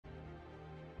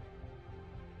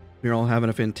We're all having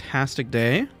a fantastic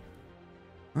day. All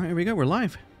right, here we go. We're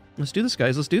live. Let's do this,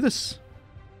 guys. Let's do this.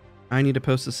 I need to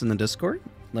post this in the Discord.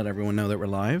 Let everyone know that we're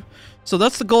live. So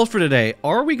that's the goal for today.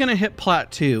 Are we going to hit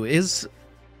Plat II? Is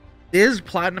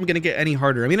Platinum going to get any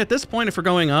harder? I mean, at this point, if we're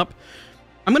going up,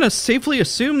 I'm going to safely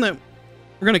assume that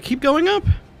we're going to keep going up.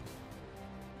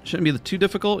 Shouldn't be too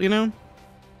difficult, you know?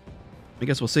 I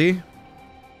guess we'll see.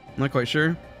 I'm not quite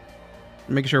sure.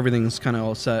 Making sure everything's kind of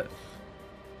all set.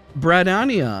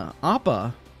 Bradania,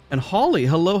 Appa, and Holly,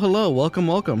 hello, hello. Welcome,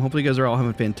 welcome. Hopefully you guys are all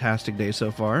having a fantastic day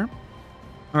so far.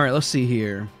 All right, let's see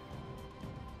here.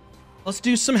 Let's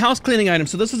do some house cleaning items.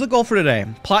 So this is the goal for today.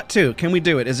 Plat II, can we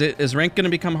do it? Is rank going to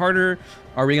become harder?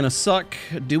 Are we going to suck?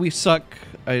 Do we suck?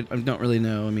 I don't really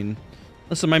know. I mean,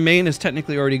 listen, my main is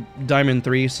technically already Diamond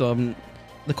 3, so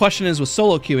the question is with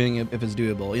solo queuing if it's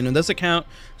doable. You know, this account,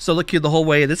 solo queued the whole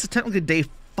way. This is technically day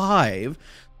 5.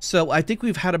 So I think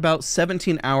we've had about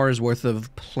 17 hours worth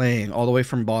of playing all the way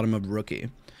from bottom of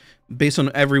rookie based on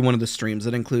every one of the streams.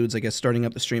 That includes, I guess, starting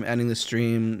up the stream, ending the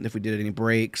stream, if we did any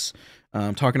breaks,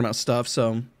 talking about stuff.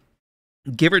 So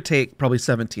give or take probably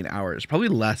 17 hours, probably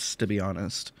less, to be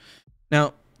honest.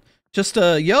 Now, just,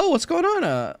 yo, what's going on?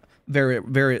 How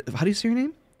do you say your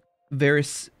name?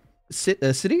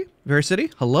 City?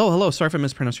 Hello, hello. Sorry if I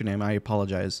mispronounced your name. I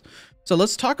apologize. So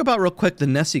let's talk about real quick the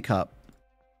Nessie Cup.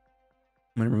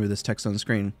 I'm going to remove this text on the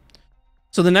screen.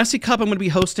 So the Nessie Cup I'm going to be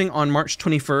hosting on March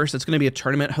 21st. It's going to be a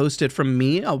tournament hosted from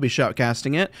me. I'll be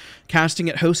shoutcasting it,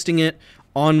 hosting it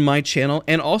on my channel,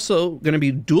 and also going to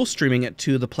be dual streaming it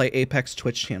to the Play Apex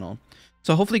Twitch channel.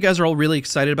 So hopefully you guys are all really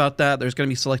excited about that. There's going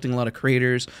to be selecting a lot of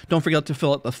creators. Don't forget to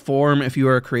fill out the form if you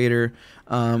are a creator.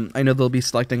 I know they'll be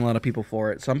selecting a lot of people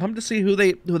for it. So I'm pumped to see who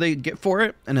they get for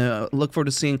it, and look forward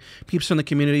to seeing peeps from the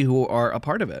community who are a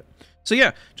part of it. So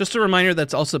yeah, just a reminder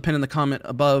that's also pinned in the comment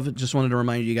above. Just wanted to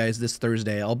remind you guys this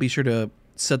Thursday. I'll be sure to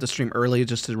set the stream early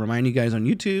just to remind you guys on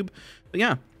YouTube. But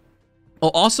yeah. Oh,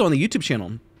 also on the YouTube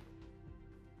channel.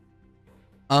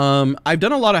 I've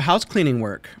done a lot of house cleaning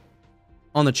work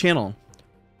on the channel.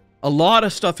 A lot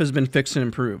of stuff has been fixed and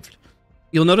improved.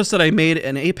 You'll notice that I made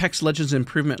an Apex Legends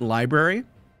improvement library.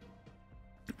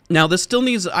 Now this still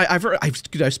needs,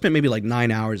 I've spent maybe like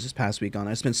 9 hours this past week on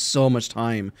it. I spent so much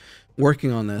time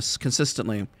working on this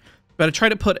consistently, but I try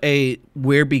to put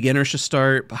where beginners should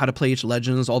start, how to play each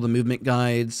Legends, all the movement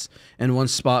guides in one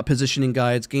spot, positioning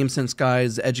guides, game sense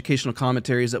guides, educational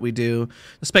commentaries that we do,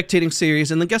 the spectating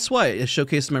series, and then guess what? It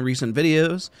showcases my recent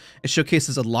videos. It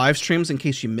showcases the live streams in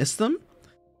case you missed them.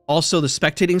 Also, the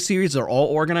spectating series are all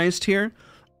organized here.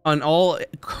 On all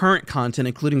current content,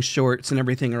 including shorts and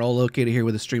everything, are all located here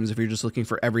with the streams if you're just looking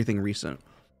for everything recent.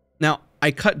 Now,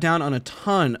 I cut down on a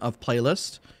ton of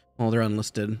playlists. Well, they're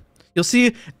unlisted. You'll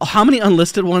see how many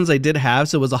unlisted ones I did have,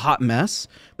 so it was a hot mess.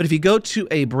 But if you go to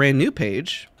a brand new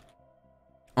page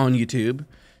on YouTube,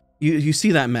 you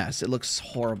see that mess. It looks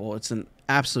horrible. It's an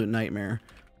absolute nightmare.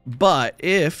 But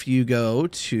if you go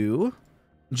to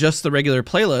just the regular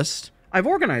playlist, I've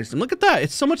organized them. Look at that.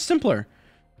 It's so much simpler.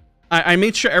 I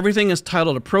made sure everything is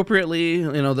titled appropriately.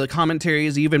 You know, the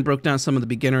commentaries even broke down some of the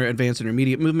beginner, advanced,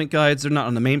 intermediate movement guides. They're not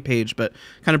on the main page, but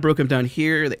kind of broke them down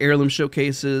here. The heirloom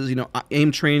showcases, you know,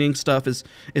 aim training stuff is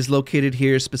located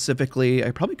here specifically.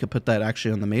 I probably could put that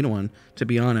actually on the main one, to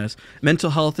be honest. Mental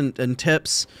health and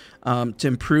tips to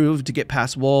improve, to get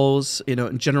past walls, you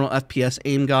know, general FPS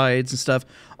aim guides and stuff,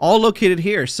 all located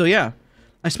here. So yeah.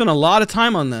 I spent a lot of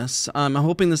time on this. I'm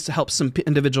hoping this helps some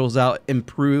individuals out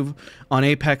improve on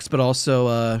Apex, but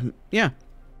also, yeah.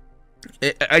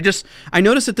 I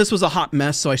noticed that this was a hot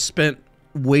mess, so I spent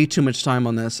way too much time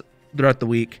on this throughout the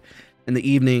week in the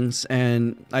evenings,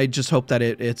 and I just hope that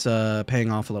it's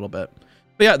paying off a little bit.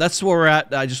 But yeah, that's where we're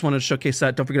at. I just wanted to showcase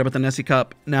that. Don't forget about the Nessie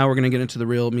Cup. Now we're going to get into the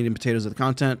real meat and potatoes of the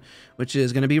content, which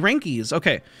is going to be rankies.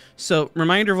 Okay, so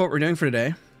reminder of what we're doing for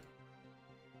today.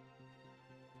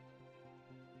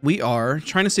 We are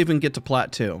trying to see if we can get to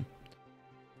Plat II.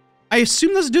 I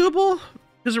assume that's doable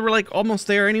because we're like almost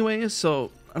there anyways,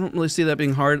 so I don't really see that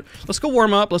being hard. Let's go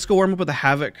warm up. Let's go warm up with the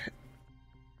Havoc.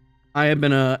 I have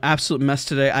been an absolute mess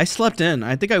today. I slept in.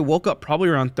 I think I woke up probably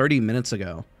around 30 minutes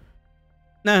ago.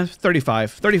 Nah,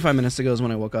 35. 35 minutes ago is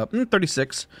when I woke up.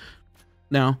 36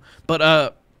 now.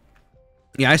 But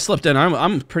yeah, I slept in.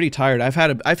 I'm pretty tired. I've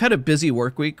had a busy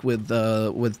work week with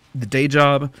the day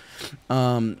job.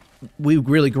 We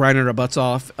really grinded our butts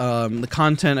off. The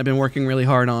content I've been working really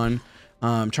hard on,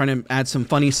 trying to add some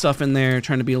funny stuff in there,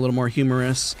 trying to be a little more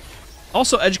humorous.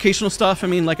 Also educational stuff. I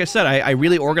mean, like I said, I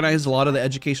really organized a lot of the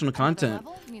educational content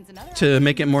to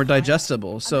make it more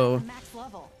digestible. So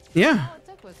yeah.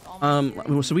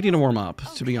 So we need to warm up,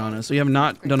 to be honest. We have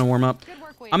not done a warm up.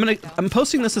 I'm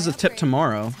posting this as a tip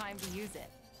tomorrow.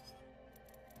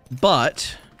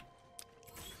 But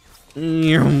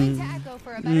okay,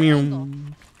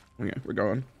 we're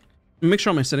going. Make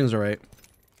sure all my settings are right.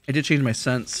 I did change my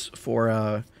sense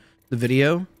for the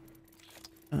video.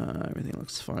 Everything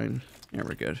looks fine. Yeah,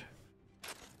 we're good.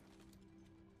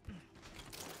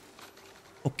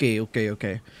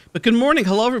 Okay. But good morning.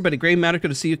 Hello, everybody. Gray Matter, good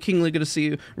to see you. Kingly, good to see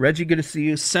you. Reggie, good to see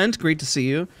you. Scent, great to see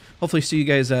you. Hopefully see you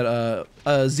guys at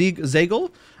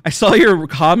Zagel. I saw your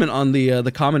comment on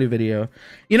the comedy video.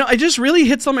 You know, I just really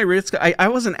hits on my wrist. I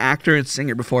was an actor and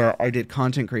singer before I did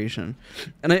content creation.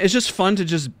 And it's just fun to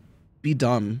just be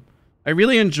dumb. I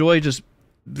really enjoy just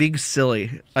being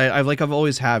silly. I've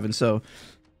always have. And so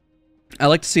I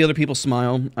like to see other people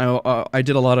smile. I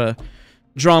did a lot of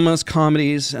dramas,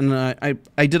 comedies, and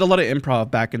I did a lot of improv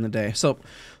back in the day. So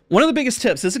one of the biggest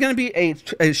tips, this is going to be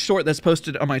a short that's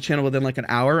posted on my channel within like an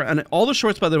hour. And all the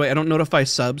shorts, by the way, I don't notify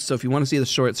subs. So if you want to see the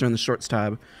shorts, they're in the shorts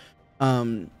tab.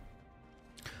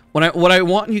 What I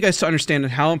want you guys to understand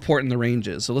is how important the range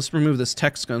is. So let's remove this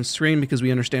text on screen because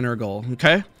we understand our goal.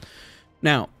 Okay.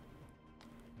 Now,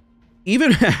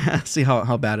 even see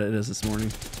how bad it is this morning.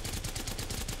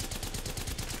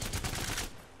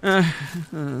 It's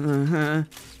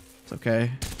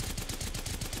okay.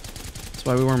 That's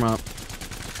why we warm up.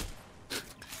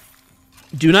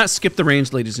 Do not skip the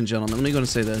range, ladies and gentlemen. Let me go and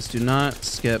say this. Do not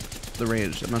skip the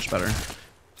range. Much better.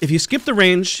 If you skip the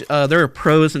range, there are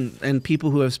pros and people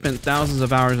who have spent thousands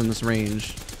of hours in this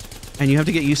range. And you have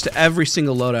to get used to every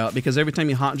single loadout because every time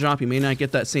you hot drop, you may not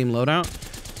get that same loadout.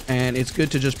 And it's good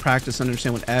to just practice and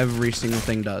understand what every single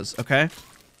thing does, okay?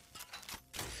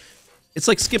 It's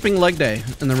like skipping leg day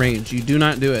in the range. You do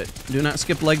not do it. Do not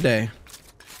skip leg day.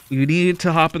 You need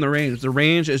to hop in the range. The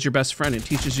range is your best friend. It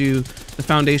teaches you the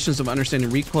foundations of understanding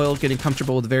recoil, getting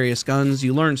comfortable with various guns.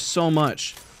 You learn so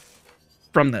much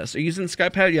from this. Are you using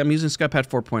SkyPad? Yeah, I'm using SkyPad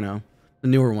 4.0, the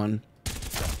newer one.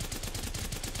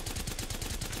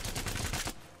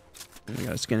 Oh my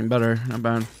God, it's getting better. Not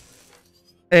bad.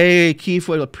 Hey,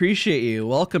 Keyfoil, appreciate you.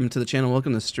 Welcome to the channel.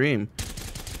 Welcome to the stream.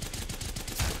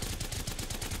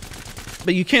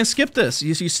 But you can't skip this.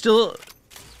 You still,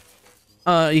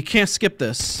 you can't skip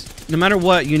this. No matter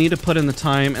what, you need to put in the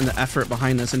time and the effort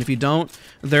behind this. And if you don't,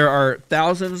 there are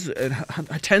thousands,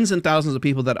 tens and thousands of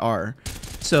people that are.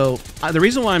 So the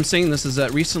reason why I'm saying this is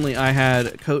that recently I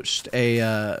had coached a,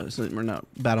 so we're not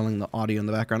battling the audio in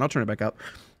the background. I'll turn it back up.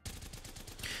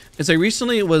 Is I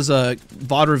recently was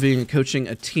VOD reviewing and coaching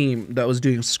a team that was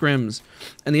doing scrims,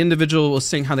 and the individual was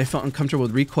saying how they felt uncomfortable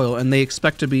with recoil, and they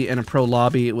expect to be in a pro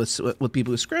lobby with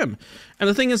people who scrim. And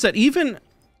the thing is that even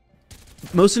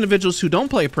most individuals who don't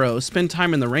play pro spend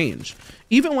time in the range.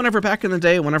 Even whenever back in the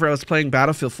day, whenever I was playing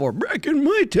Battlefield 4, back in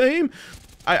my time,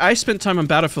 I spent time on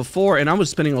Battlefield 4, and I was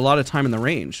spending a lot of time in the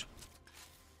range.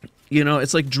 You know,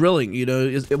 it's like drilling. You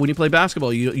know, when you play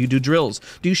basketball, you do drills.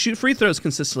 Do you shoot free throws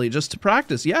consistently just to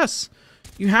practice? Yes.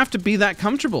 You have to be that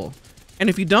comfortable. And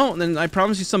if you don't, then I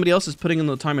promise you somebody else is putting in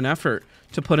the time and effort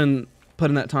to put in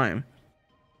that time.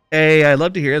 Hey, I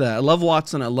love to hear that. I love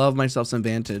Wattson. I love myself some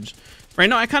Vantage. Right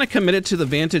now, I kind of committed to the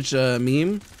Vantage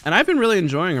meme, and I've been really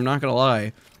enjoying. I'm not gonna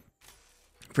lie.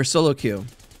 For solo queue.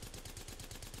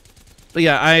 But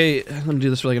yeah, let me do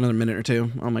this for like another minute or two.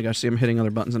 Oh my gosh, see, I'm hitting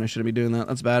other buttons and I shouldn't be doing that.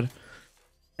 That's bad.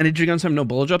 Energy guns have no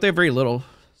bullet drop. They have very little.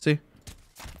 See?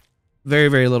 Very,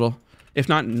 very little. If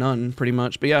not none, pretty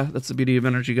much. But yeah, that's the beauty of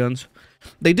energy guns.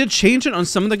 They did change it on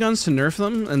some of the guns to nerf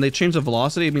them, and they changed the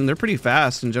velocity. I mean, they're pretty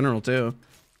fast in general, too.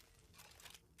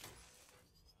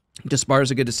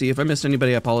 Dispars are good to see. If I missed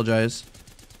anybody, I apologize.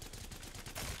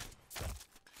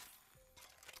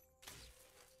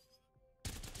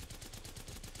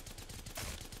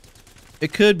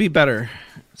 It could be better.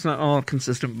 It's not all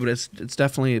consistent, but it's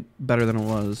definitely better than it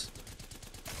was.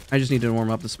 I just need to warm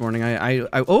up this morning.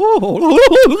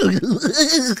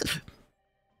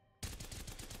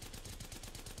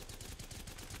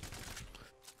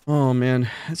 Oh man,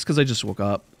 it's because I just woke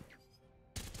up.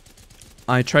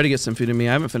 I tried to get some food in me.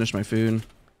 I haven't finished my food.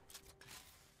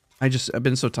 I've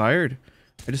been so tired.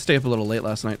 I just stayed up a little late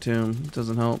last night too. It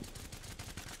doesn't help.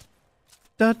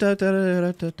 All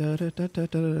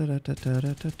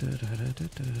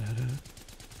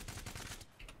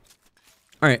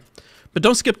right, but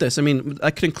don't skip this. I mean,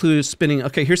 that could include spinning.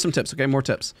 Okay, here's some tips. Okay, more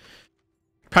tips.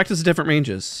 Practice different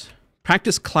ranges.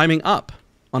 Practice climbing up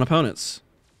on opponents.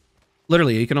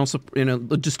 Literally, you can also, you know,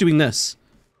 just doing this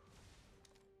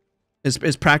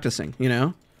is practicing, you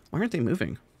know? Why aren't they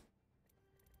moving?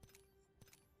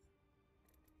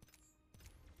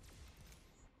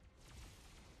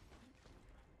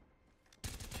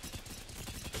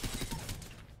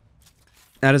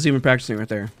 That is even practicing right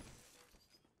there.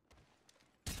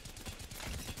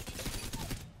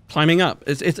 Climbing up.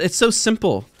 It's so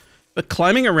simple. But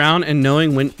climbing around and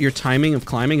knowing when your timing of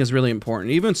climbing is really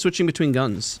important. Even switching between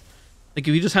guns. Like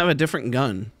if you just have a different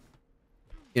gun,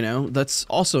 you know, that's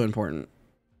also important.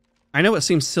 I know it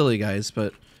seems silly, guys,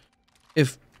 but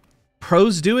if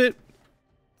pros do it,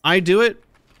 I do it,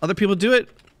 other people do it,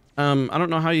 I don't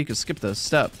know how you could skip this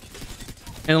step.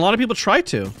 And a lot of people try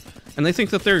to, and they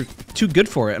think that they're too good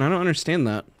for it, and I don't understand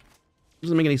that. It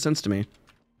doesn't make any sense to me.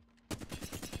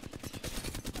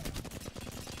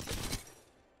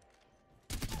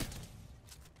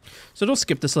 So don't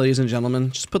skip this, ladies and gentlemen.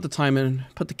 Just put the time in,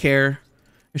 put the care.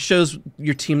 It shows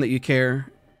your team that you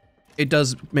care. It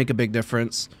does make a big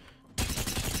difference.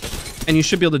 And you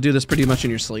should be able to do this pretty much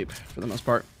in your sleep, for the most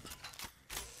part.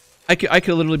 I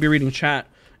could literally be reading chat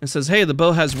and says, hey, the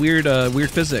bow has weird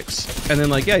physics. And then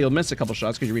like, yeah, you'll miss a couple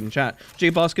shots because you're reading chat.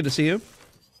 J-Boss, good to see you.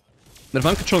 But if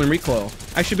I'm controlling recoil,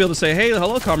 I should be able to say, hey,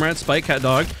 hello, comrade, Spike, Cat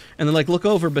Dog. And then like look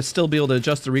over, but still be able to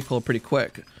adjust the recoil pretty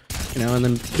quick. You know, and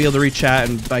then be able to read chat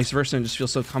and vice versa and just feel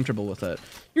so comfortable with it.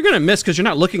 You're going to miss because you're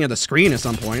not looking at the screen at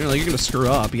some point. Like, you're going to screw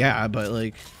up, yeah, but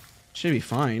like, should be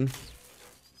fine.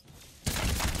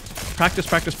 Practice,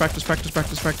 practice, practice, practice,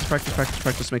 practice, practice, practice, practice,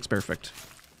 practice makes perfect.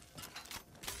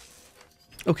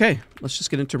 Okay, let's just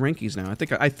get into rankies now.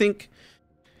 I think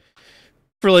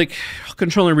for like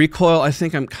controlling recoil, I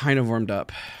think I'm kind of warmed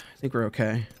up. I think we're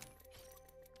okay.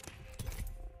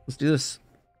 Let's do this.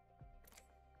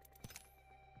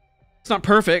 It's not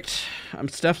perfect. I'm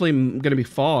definitely going to be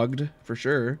fogged for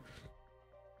sure,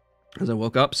 because I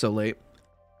woke up so late.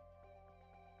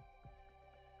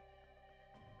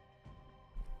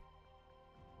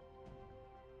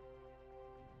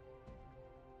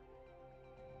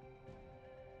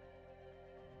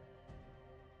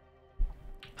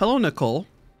 Hello, Nicole.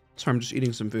 Sorry, I'm just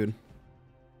eating some food.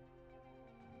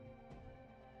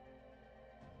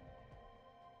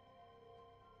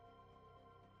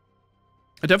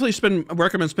 I definitely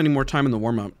recommend spending more time in the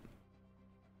warm-up.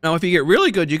 Now, if you get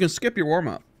really good, you can skip your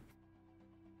warm-up.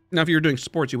 Now, if you're doing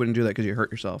sports, you wouldn't do that because you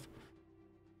hurt yourself.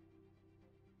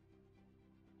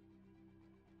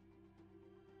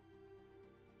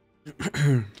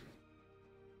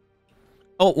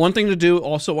 Oh, one thing to do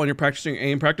also when you're practicing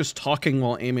aim, practice talking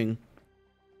while aiming.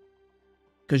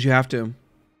 Because you have to.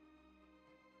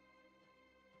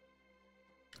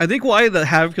 I think why the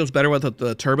Havoc feels better with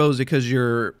the turbo is because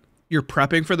you're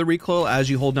prepping for the recoil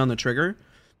as you hold down the trigger.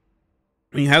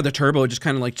 When you have the turbo, it just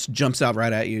kind of like jumps out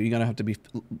right at you. You're gonna have to be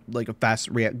like a fast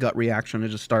gut reaction. It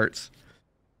just starts.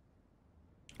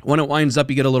 When it winds up,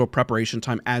 you get a little preparation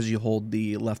time as you hold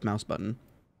the left mouse button.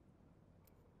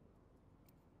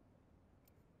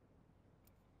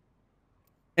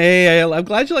 Hey, I'm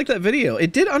glad you liked that video.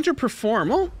 It did underperform.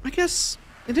 Well, I guess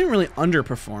it didn't really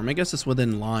underperform. I guess it's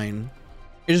within line.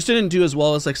 It just didn't do as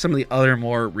well as like some of the other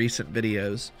more recent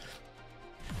videos.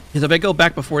 Because if I go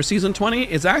back before season 20,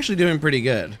 it's actually doing pretty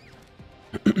good.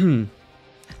 Do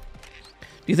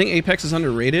you think Apex is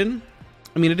underrated?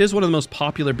 I mean, it is one of the most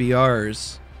popular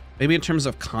BRs. Maybe in terms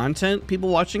of content, people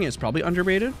watching it, it's probably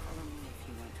underrated.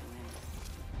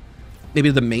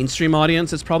 Maybe the mainstream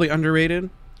audience is probably underrated.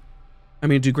 I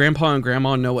mean, do Grandpa and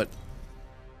Grandma know what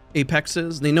Apex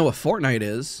is? They know what Fortnite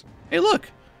is. Hey,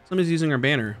 look! Somebody's using our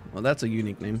banner. Well, that's a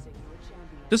unique name.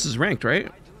 This is ranked,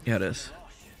 right? Yeah, it is.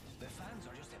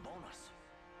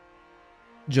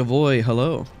 Javoy,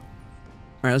 hello. All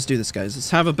right, let's do this, guys. Let's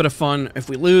have a bit of fun. If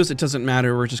we lose, it doesn't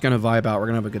matter. We're just going to vibe out. We're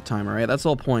going to have a good time, all right? That's the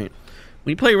whole point.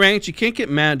 When you play ranked, you can't get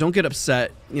mad. Don't get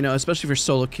upset, you know, especially if you're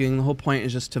solo queuing. The whole point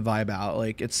is just to vibe out.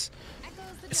 Like, it's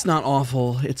not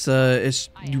awful.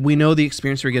 We know the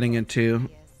experience we're getting into.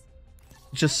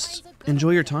 Just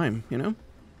enjoy your time, you know?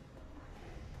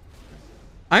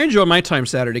 I enjoy my time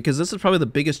Saturday because this is probably the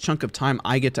biggest chunk of time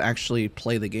I get to actually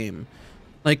play the game.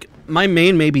 Like, my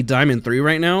main may be Diamond 3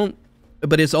 right now,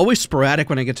 but it's always sporadic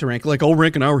when I get to rank. Like, I'll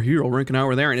rank an hour here, I'll rank an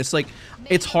hour there. And it's like,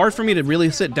 it's hard for me to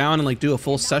really sit down and like do a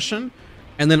full session.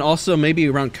 And then also maybe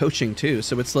around coaching too.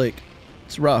 So it's like,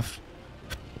 it's rough.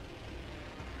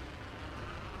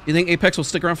 You think Apex will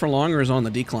stick around for long or is on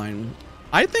the decline?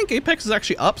 I think Apex is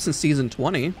actually up since season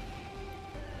 20.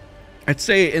 I'd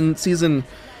say in season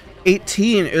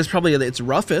 18, it was probably its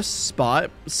roughest spot.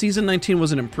 Season 19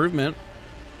 was an improvement.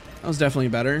 That was definitely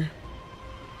better.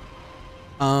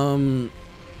 I mean,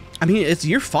 it's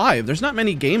year 5. There's not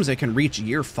many games that can reach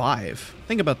year 5.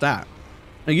 Think about that.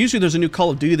 Now, usually there's a new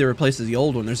Call of Duty that replaces the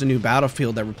old one. There's a new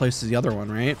Battlefield that replaces the other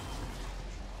one, right?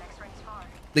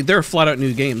 Like, they're flat out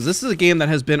new games. This is a game that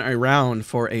has been around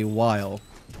for a while.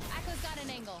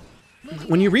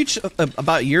 When you reach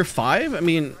about year 5, I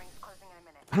mean,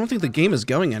 I don't think the game is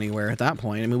going anywhere at that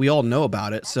point. I mean, we all know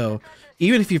about it. So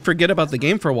even if you forget about the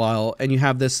game for a while and you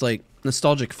have this like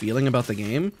nostalgic feeling about the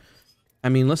game, I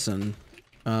mean, listen,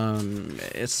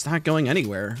 it's not going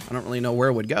anywhere. I don't really know where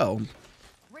it would go.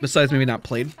 Besides maybe not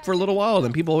played for a little while,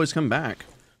 then people always come back.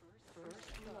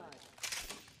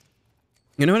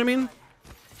 You know what I mean?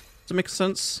 Does it make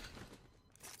sense?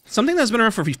 Something that's been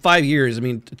around for 5 years, I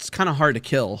mean, it's kind of hard to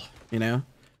kill, you know?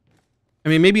 I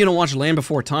mean, maybe you don't watch Land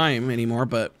Before Time anymore,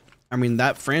 but I mean,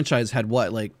 that franchise had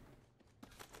what, like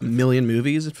a million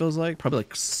movies, it feels like? Probably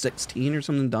like 16 or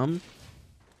something dumb.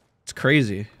 It's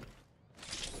crazy.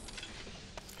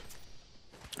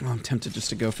 Oh, I'm tempted just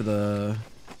to go for the...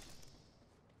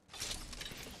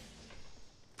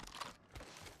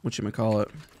 whatchamacallit?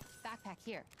 Backpack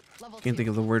here. Level Can't 2. think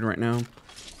of the word right now.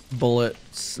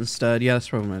 Bullets instead. Yeah,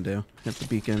 that's what I'm gonna do. Hit the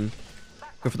beacon.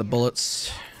 Go for the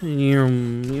bullets.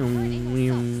 Switching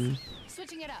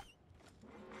it up.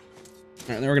 Alright,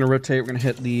 then we're gonna rotate. We're gonna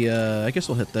hit the, I guess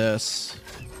we'll hit this.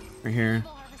 Right here.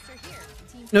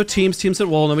 No teams. Teams at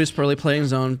wall. Nobody's probably playing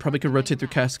zone. Probably could rotate through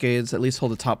cascades. At least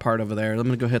hold the top part over there. I'm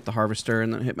gonna go hit the harvester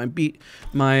and then hit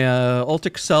my ult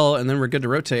excel, and then we're good to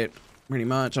rotate. Pretty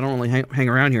much. I don't really hang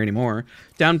around here anymore.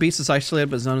 Down beast is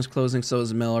isolated, but zone is closing, so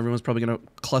is mill. Everyone's probably going to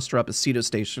cluster up at Ceto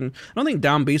station. I don't think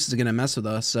down beast is going to mess with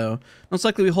us, so most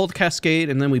likely we hold cascade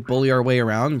and then we bully our way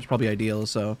around. It's probably ideal,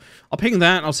 so I'll ping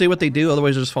that. I'll see what they do.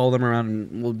 Otherwise, I'll just follow them around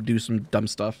and we'll do some dumb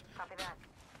stuff.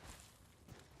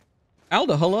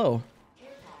 Alda, hello.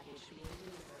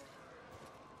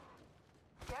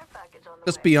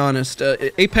 Let's be honest.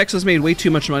 Apex has made way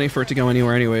too much money for it to go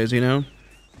anywhere anyways, you know?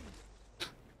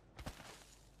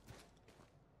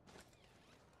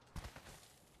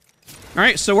 All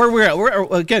right, so where we're at,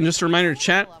 we're again, just a reminder to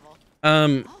chat.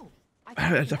 I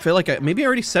feel like maybe I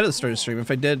already said at the start of the stream. If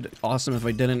I did, awesome. If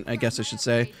I didn't, I guess I should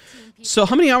say. So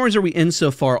how many hours are we in so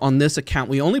far on this account?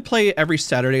 We only play every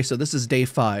Saturday, so this is day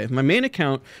 5. My main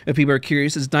account, if people are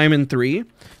curious, is Diamond 3.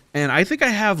 And I think I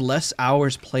have less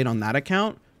hours played on that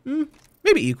account.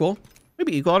 Maybe equal.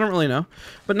 Maybe equal, I don't really know.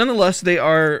 But nonetheless, they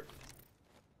are...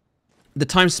 The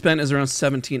time spent is around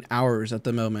 17 hours at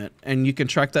the moment, and you can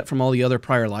track that from all the other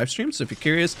prior live streams. So if you're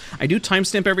curious, I do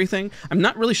timestamp everything. I'm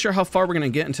not really sure how far we're going to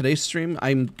get in today's stream.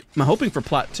 I'm hoping for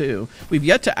Plat II. We've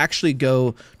yet to actually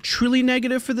go truly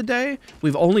negative for the day.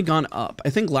 We've only gone up. I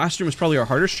think last stream was probably our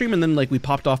harder stream, and then like we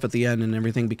popped off at the end and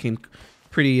everything became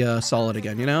pretty solid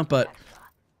again, you know? But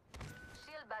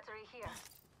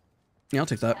yeah, I'll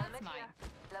take that.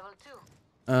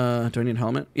 Do I need a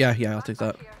helmet? Yeah, I'll take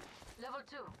that.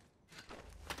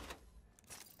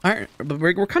 All right, but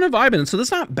we're kind of vibing, so that's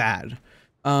not bad.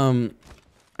 I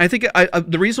think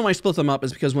the reason why I split them up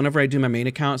is because whenever I do my main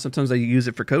account, sometimes I use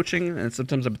it for coaching, and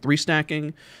sometimes I'm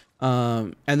 3-stacking.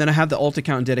 And then I have the ult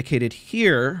account dedicated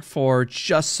here for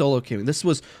just solo queuing. This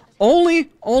was only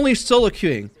solo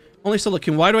queuing. Only solo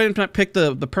queuing. Why do I not pick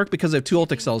the perk? Because I have 2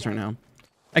 ult excels right now.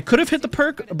 I could have hit the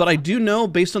perk, but I do know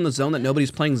based on the zone that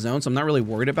nobody's playing zone, so I'm not really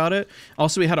worried about it.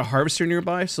 Also, we had a harvester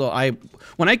nearby, so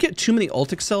when I get too many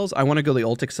ult excels, I want to go the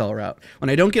ult excel route. When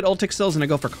I don't get ult excels, then I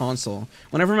go for console.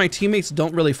 Whenever my teammates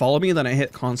don't really follow me, then I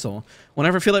hit console.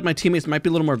 Whenever I feel like my teammates might be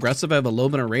a little more aggressive, I have a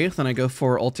lobe and a wraith, then I go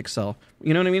for ult excel.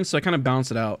 You know what I mean? So I kind of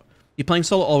balance it out. You playing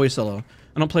solo? Always solo.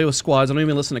 I don't play with squads. I don't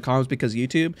even listen to comments because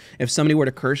YouTube. If somebody were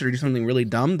to curse or do something really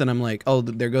dumb, then I'm like, oh,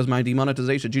 there goes my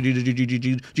demonetization.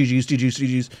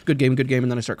 GG's. Good game. And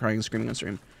then I start crying and screaming on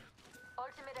stream.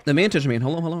 The Vantage main.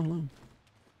 Hello.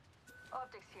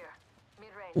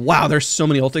 Wow, there's so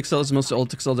many ult excels. Most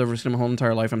ult excels I've ever seen in my whole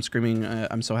entire life. I'm screaming.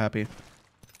 I'm so happy.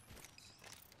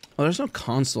 Oh, there's no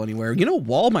console anywhere. You know,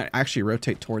 wall might actually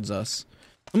rotate towards us.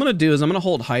 What I'm going to do is I'm going to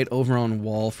hold height over on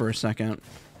wall for a second.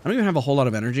 I don't even have a whole lot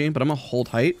of energy, but I'm gonna hold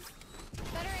height.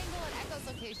 Better angle and Echo's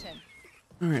location.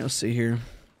 All right, let's see here.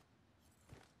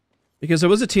 Because there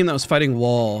was a team that was fighting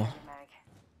wall.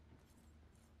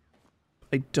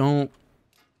 I don't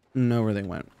know where they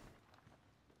went.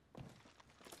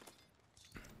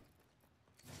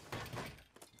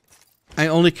 I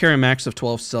only carry a max of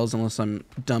 12 cells unless I'm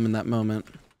dumb in that moment.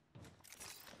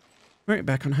 All right,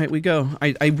 back on height we go.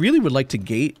 I really would like to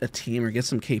gate a team or get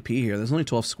some KP here. There's only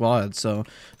 12 squads, so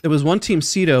there was one team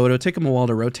Ceto. It would take them a while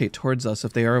to rotate towards us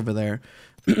if they are over there.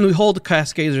 We hold the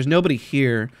cascades. There's nobody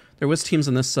here. There was teams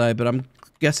on this side, but I'm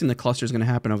guessing the cluster is going to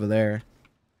happen over there.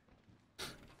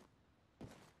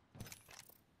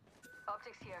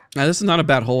 Now, this is not a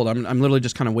bad hold. I'm literally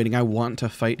just kind of waiting. I want to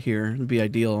fight here. It'd be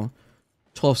ideal.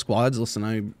 12 squads. Listen,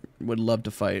 I would love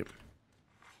to fight.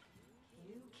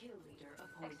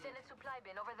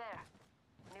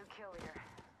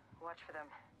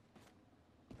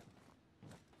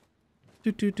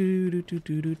 Come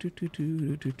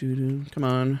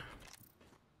on.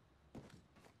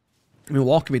 I mean,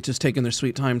 Walkabe's just taking their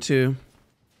sweet time too.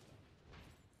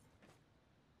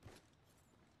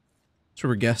 That's what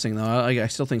we're guessing though. I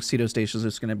still think Ceto Station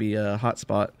is going to be a hot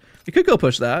spot. We could go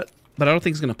push that, but I don't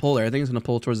think it's going to pull there. I think it's going to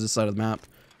pull towards this side of the map.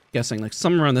 Guessing like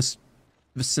somewhere around this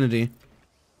vicinity.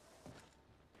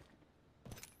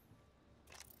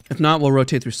 If not, we'll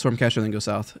rotate through Stormcatcher and then go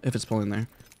south if it's pulling there.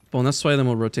 Pulling this way, then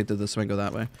we'll rotate to this way and go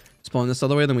that way. It's pulling this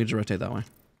other way, then we just rotate that way.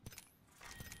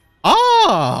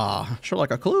 Ah! Sure,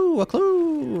 like a clue, a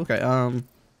clue. Okay, well,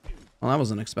 that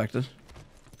wasn't expected.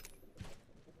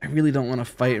 I really don't want to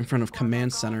fight in front of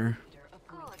Command Center.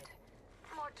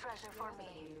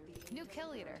 New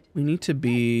kill leader. We need to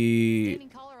be... Gaining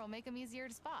color will make 'em easier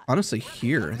to spot. honestly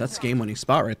here. That's game-winning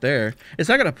spot right there. It's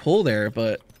not going to pull there,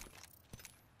 but...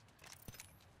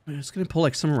 it's going to pull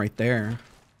like somewhere right there.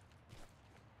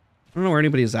 I don't know where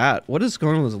anybody's at. What is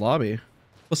going on with this lobby?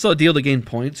 What's the deal to gain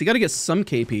points? You got to get some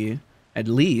KP, at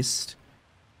least.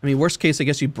 I mean, worst case, I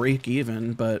guess you break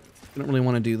even, but you don't really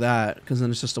want to do that, because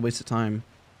then it's just a waste of time.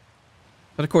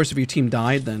 But of course, if your team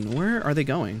died, then where are they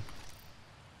going?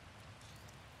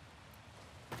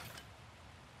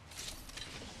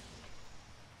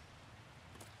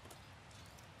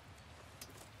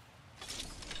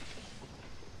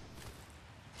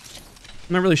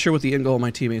 I'm not really sure what the end goal of my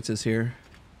teammates is here.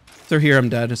 If they're here, I'm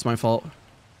dead. It's my fault.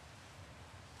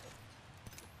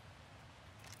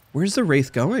 Where's the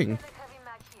Wraith going?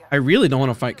 I really don't want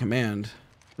to fight command.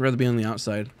 I'd rather be on the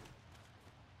outside.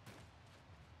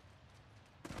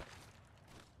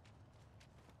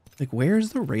 Like, where's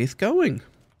the Wraith going?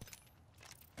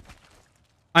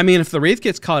 I mean, if the Wraith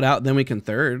gets caught out, then we can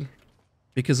third.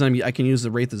 Because I can use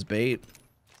the Wraith as bait.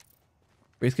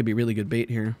 Wraith could be really good bait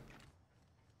here.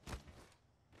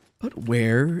 But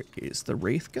where is the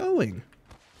Wraith going?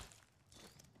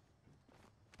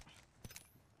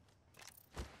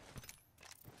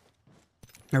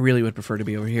 I really would prefer to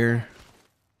be over here.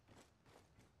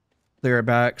 Clear our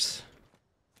backs.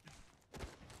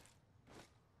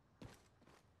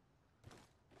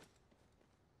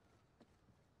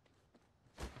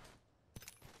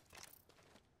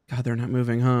 God, they're not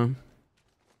moving, huh?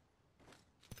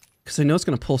 Because I know it's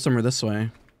going to pull somewhere this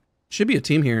way. Should be a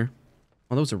team here.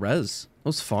 Oh, that was a res. That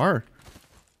was far.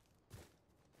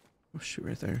 Oh, shoot,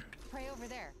 right there. Pray over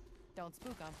there. Don't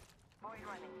spook them.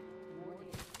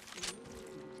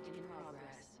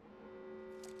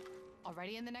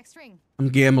 Already in the next ring. I'm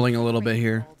gambling a little bit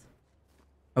here.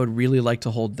 I would really like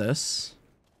to hold this.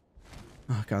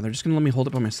 Oh, God, they're just going to let me hold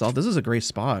it by myself. This is a great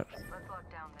spot. Let's lock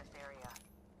down this area.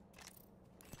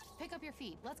 Pick up your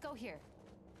feet. Let's go here.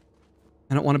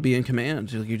 I don't want to be in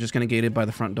command. You're just going to gate it by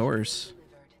the front doors.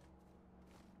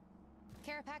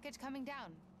 Care package coming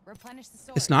down. Replenish the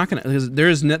store. It's not going to...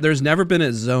 There's never been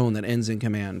a zone that ends in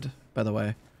command, by the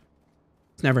way.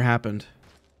 It's never happened.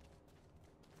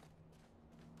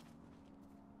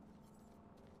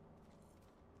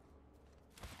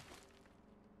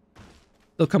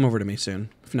 They'll come over to me soon.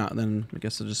 If not, then I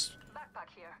guess I'll just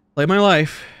play my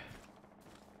life.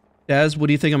 Dazs, what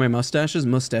do you think of my mustaches?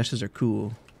 Mustaches are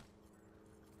cool.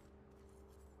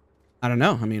 I don't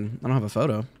know. I mean, I don't have a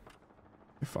photo.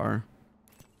 They're far.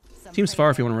 Team's far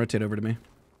if you want to rotate over to me.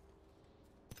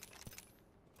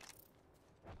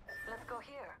 Let's go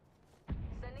here.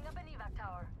 Sending up an evac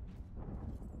tower.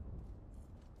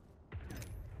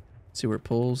 See where it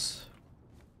pulls.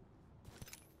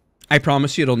 I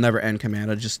promise you it'll never end command.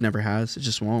 It just never has. It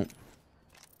just won't.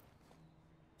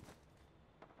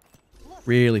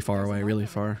 Really far away. Really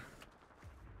far.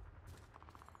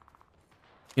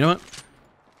 You know what?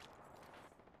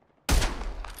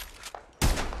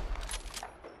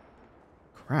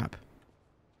 Crap.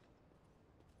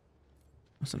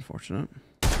 That's unfortunate.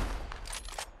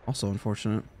 Also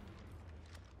unfortunate.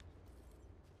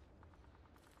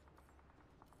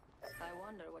 I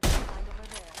wonder what you find over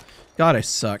there. God, I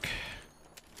suck.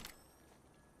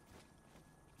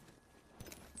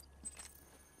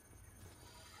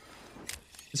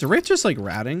 Is the Wraith just like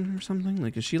ratting or something?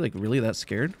 Like, is she like really that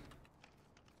scared?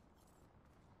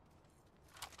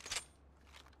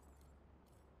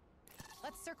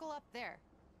 Let's circle up there.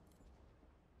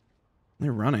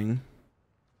 They're running.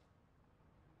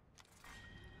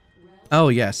 Oh,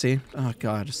 yeah, see? Oh,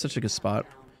 God, it's such a good spot.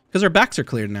 Because our backs are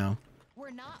cleared now. We're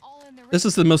not all in the This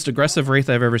is the most aggressive Wraith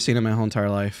I've ever seen in my whole entire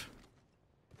life.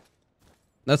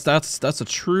 That's a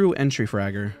true entry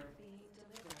fragger.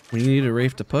 When you need a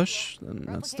Wraith to push, then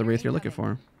that's the Wraith you're looking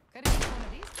for. Could have used one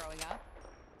of these growing up.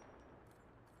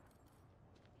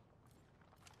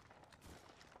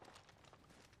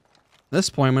 At this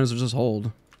point, I might as well just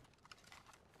hold.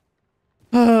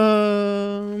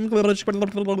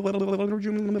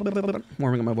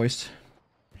 Warming up my voice.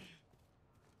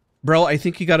 Bro, I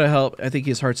think you gotta help. I think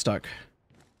he's heart stuck.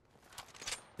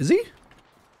 Is he?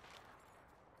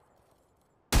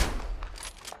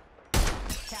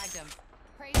 Tagged him.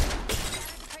 Praise the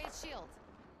praise shield.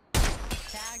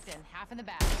 Tagged and half in the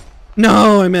back.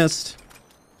 No, I missed.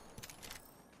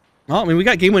 Well, I mean, we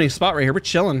got game-winning spot right here. We're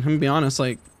chilling. I'm gonna be honest.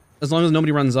 Like, as long as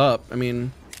nobody runs up, I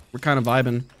mean, we're kind of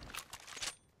vibing.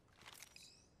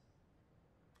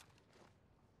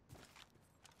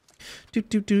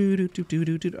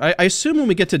 I assume when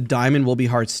we get to Diamond, we'll be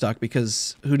hard stuck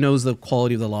because who knows the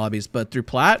quality of the lobbies. But through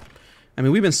Plat, I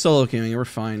mean, we've been solo queuing. We're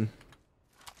fine.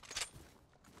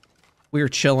 We are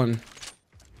chilling.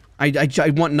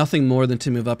 I want nothing more than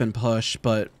to move up and push,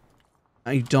 but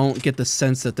I don't get the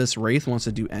sense that this Wraith wants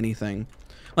to do anything.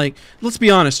 Like, let's be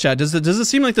honest, Chad. Does it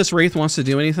seem like this Wraith wants to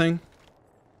do anything?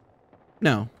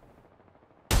 No.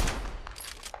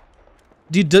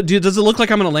 Does it look like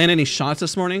I'm gonna land any shots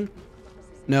this morning?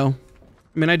 No.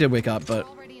 I mean, I did wake up, but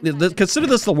consider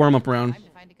this the warm-up round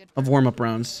of warm-up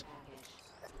rounds.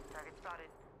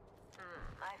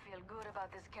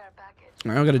 All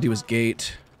right, all I gotta do is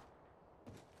gate.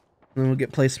 And then we'll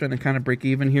get placement and kind of break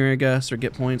even here, I guess, or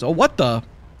get points. Oh, what the?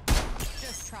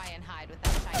 Just try and hide with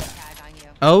that shiny tag on you.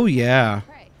 Oh, yeah.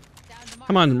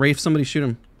 Come on, Rafe, somebody shoot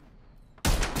him.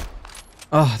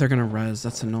 Oh, they're gonna res.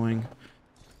 That's annoying.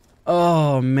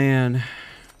 Oh, man.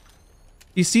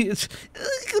 You see, it's...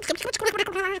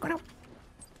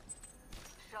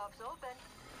 Shops open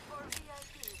for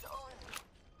VIPs only.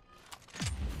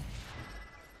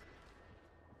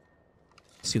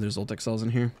 See, there's ult XLs in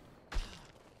here.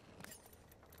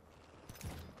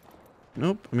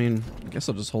 Nope. I mean, I guess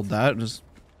I'll just hold that. Just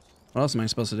what else am I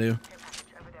supposed to do?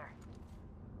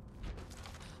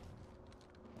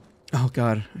 Oh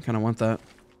god, I kind of want that.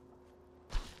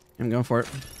 I'm going for it.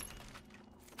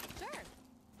 Sure.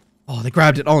 Oh, they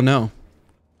grabbed it. Oh no,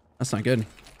 that's not good.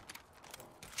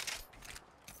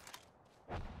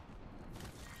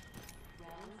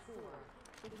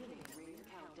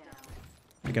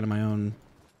 I get my own.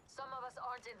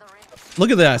 Look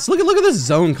at this. Look at this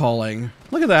zone calling.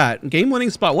 Look at that. Game-winning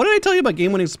spot. What did I tell you about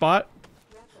game-winning spot?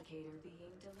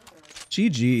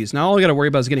 GG's. Now all I gotta worry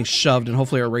about is getting shoved, and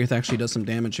hopefully our Wraith actually does some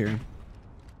damage here.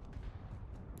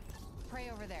 Pray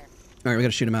over there. Alright, we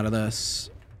gotta shoot him out of this.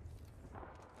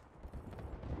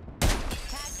 Tag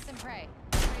some prey.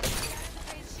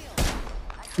 Praise shield.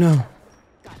 No.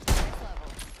 Got to next level.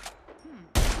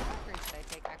 What upgrade should I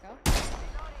take, Echo?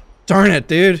 Darn it,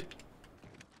 dude.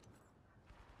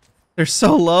 They're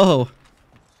so low.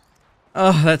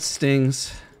 Oh, that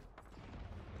stings.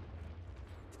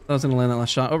 I was gonna land that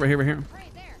last shot. Over here, over here.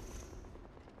 Right there.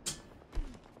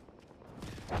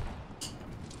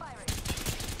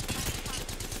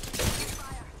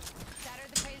 Shattered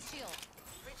the praise shield.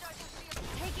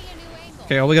 Taking a new angle.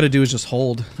 Okay, all we gotta do is just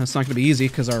hold. That's not gonna be easy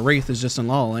because our Wraith is just in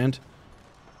La La Land.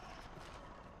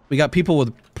 We got people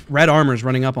with red armors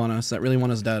running up on us that really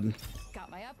want us dead. Got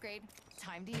my upgrade.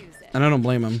 Time to use it. And I don't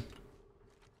blame them.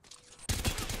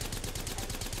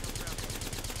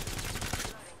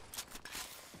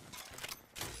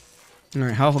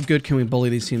 Alright, how good can we bully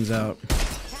these teams out?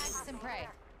 Tags and prey.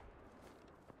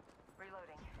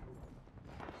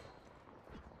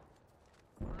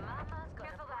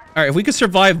 Alright, if we could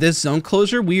survive this zone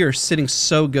closure, we are sitting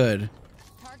so good.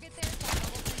 Target there.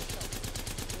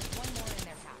 With one more in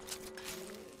their pack.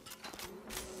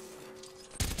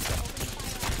 Opening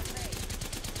fire on prey.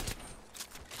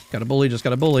 Got a bully, just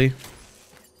got a bully.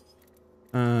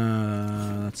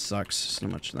 That sucks. So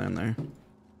much land there.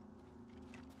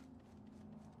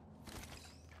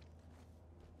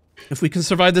 If we can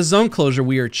survive the zone closure,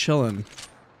 we are chilling.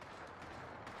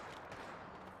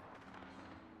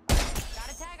 Got a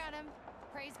tag on him.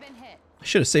 Prey's been hit. I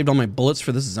should have saved all my bullets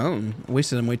for this zone. I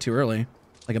wasted them way too early.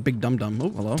 Like a big dum-dum. Oh,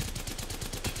 hello. Prey's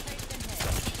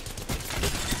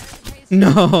been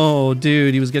hit. No,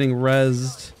 dude, he was getting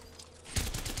rezzed.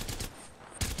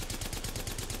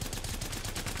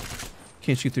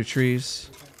 Can't shoot through trees.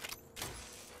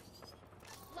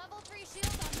 Level 3 shield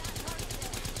on that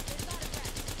target. They've got a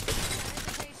threat. Shattered the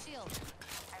praise shield.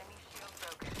 Enemy shield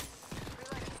broken.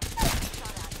 Reloading.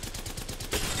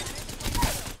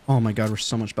 Oh my god, we're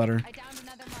so much better. I downed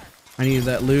another mark. I needed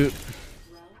that loot.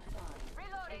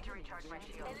 Reloading to recharge my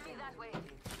shield. Enemy that way.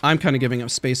 I'm kind of giving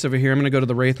up space over here. I'm going to go to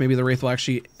the Wraith. Maybe the Wraith will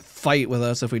actually fight with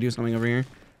us if we do something over here.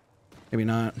 Maybe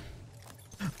not.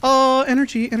 Oh,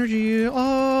 energy, energy. Oh.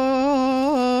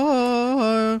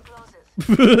 Closes.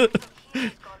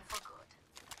 He's gone for good.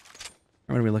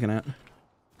 What are we looking at?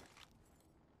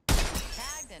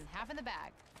 Tagged and half in the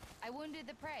bag. I wounded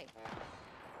the prey.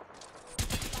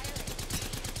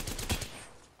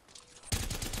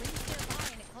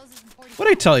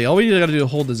 What'd I tell you? All we gotta do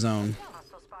is hold the zone.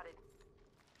 Hostile spotted.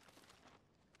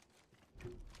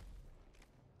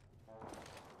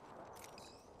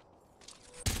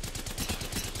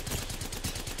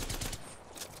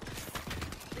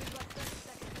 We've got 30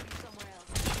 seconds to be somewhere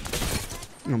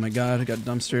else. Oh my god, I got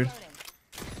dumpstered. Loading.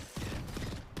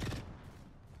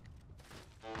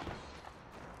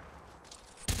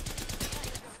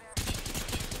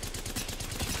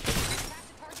 Crack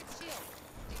the target's shield.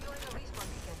 Decoying a respawn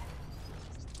beacon.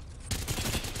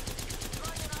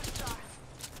 Throwing an arc star.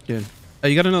 Dude. Oh,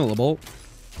 you got another bolt?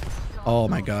 Oh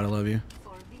my god, I love you.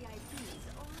 For VIPs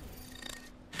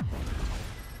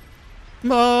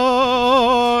only.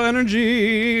 Oh,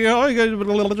 energy. Oh, you guys.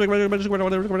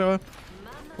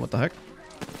 What the heck?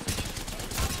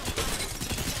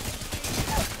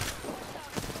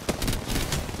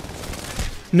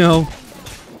 No.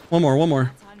 One more, one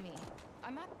more. It's on me.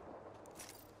 I'm up.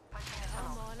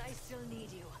 Come on, I still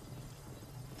need you.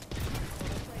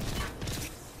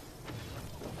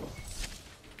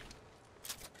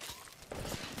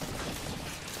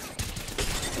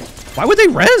 Why would they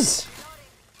res?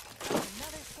 Another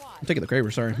squad. I'm taking the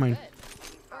Kraber, sorry. Mine. Good.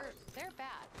 Or they're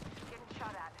bad. Getting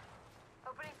shot at.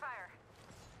 Opening fire.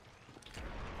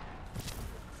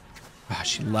 Ah,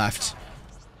 she left.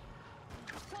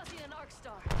 Tossing an arc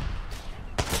star.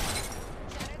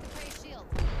 Shatter the prey shield.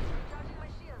 Charging my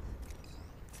shields.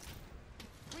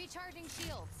 Recharging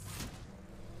shields.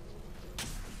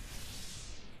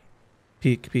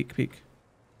 Peek, peek, peek.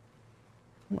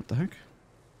 What the heck?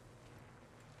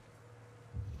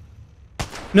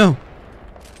 No.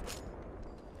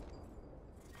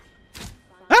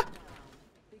 Ah!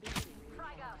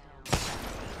 Frag out.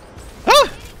 Ah!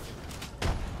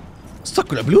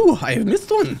 Sakura Blue, I have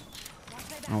missed one.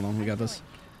 Hold on, we got this.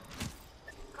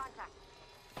 Contact.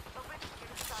 Open.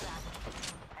 Getting shot at.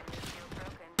 Enemy shield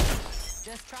broken.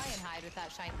 Just try and hide with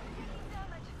that shine.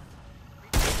 Damage.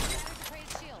 Shatter the prey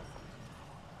shield.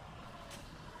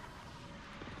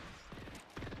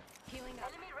 Healing up.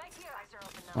 Enemy right here. Eyes are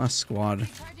open now. Last squad.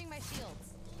 Recharging my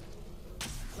shields.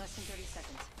 Less than 30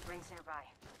 seconds. Rings nearby.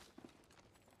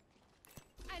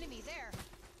 Enemy there.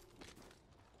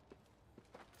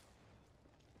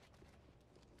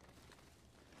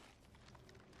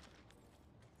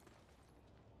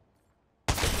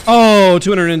 Oh,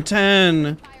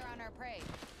 210. Fire on our prey.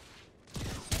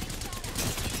 Getting shot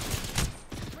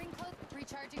at. Bring cloak.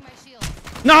 Recharging my shield.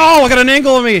 No, I got an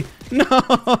angle on me. No. I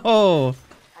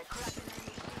cracked an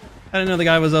enemy shield. I didn't know the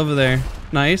guy was over there.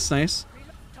 Nice, nice.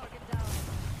 Target down.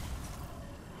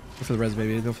 Go for the res,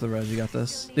 baby. Go for the res. You got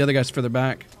this. The other guy's further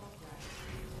back.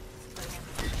 I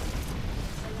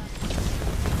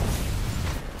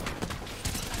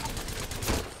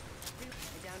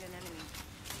downed an enemy.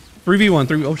 3v1,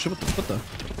 3v. Oh shit! What the?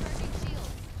 Recharging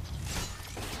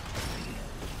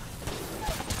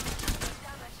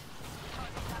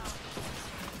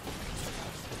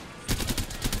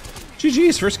shield.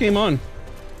 GG's first game on.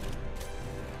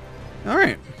 All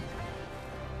right.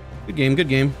 Good game. Good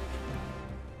game.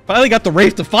 Finally got the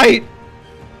Wraith to fight.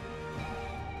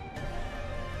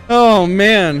 Oh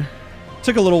man,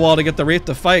 took a little while to get the Wraith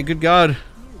to fight. Good God.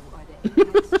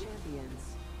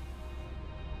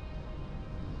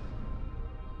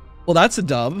 Well, that's a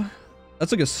dub.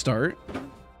 That's a good start.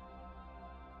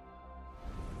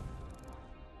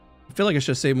 I feel like I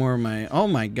should say more of my. Oh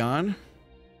my God.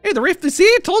 Hey, the Wraith. See,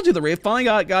 I told you the Wraith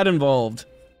finally got involved.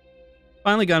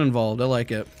 Finally got involved. I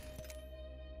like it.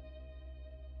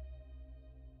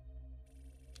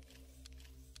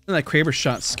 And that Kraber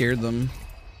shot scared them.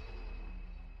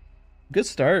 Good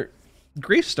start.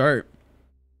 Great start.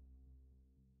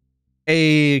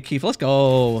 Hey, Keith, let's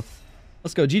go.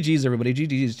 Let's go. GG's, everybody.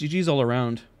 GG's. GG's all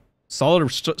around.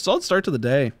 Solid start to the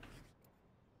day.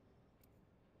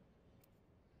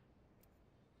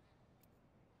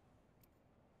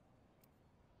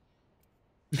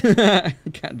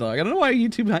 Cat dog. I don't know why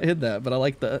YouTube hid that, but I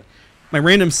like that. My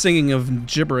random singing of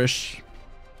gibberish.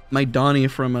 My Donnie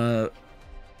from the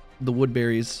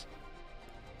Woodberries.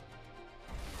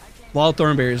 Wild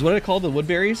Thornberries. What did I call the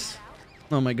Woodberries?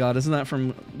 Oh my God, isn't that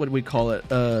from, what do we call it?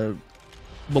 The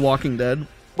Walking Dead.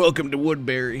 Welcome to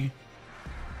Woodbury.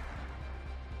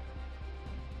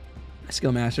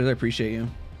 Skill Masters, I appreciate you.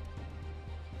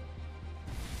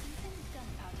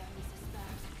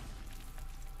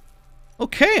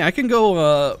 Okay, I can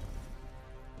go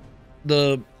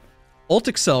the Ult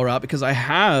Excel route because I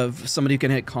have somebody who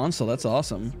can hit console. That's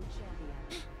awesome.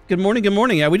 Good morning, good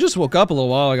morning. Yeah, we just woke up a little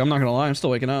while ago. I'm not gonna lie, I'm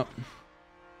still waking up.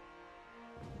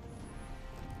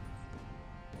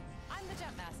 I'm the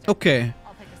jump master. Okay.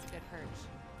 I'll pick us a good perch.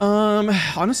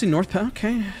 Honestly, North Path.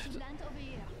 Okay. Land over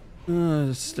here.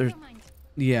 There's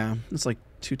Yeah, it's like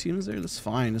 2 teams there. That's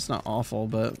fine. It's not awful,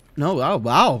 but no. Oh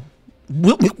wow.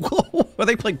 Whoa, are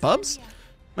they playing pubs?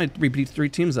 Might repeat 3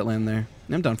 teams that land there.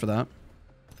 I'm down for that.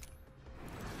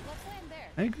 Let's land there.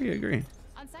 I agree. I agree.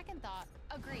 On second thought,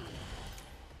 agree.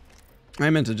 I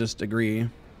meant to just agree.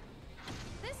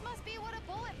 This must be what a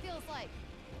bullet feels like.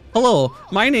 Hello,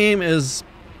 my name is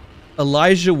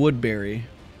Elijah Woodbury.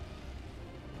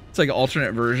 It's like an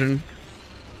alternate version.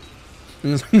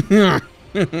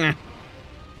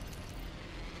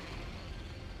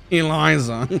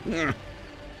 Eliza.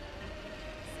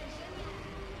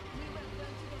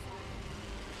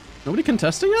 Nobody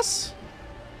contesting us?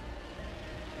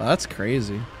 Oh, that's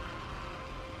crazy.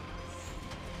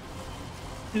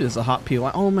 It is a hot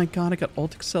POI. Oh my god, I got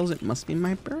Ultic cells. It must be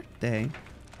my birthday.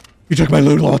 You took my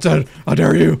loot, Wattson. How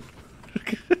dare you?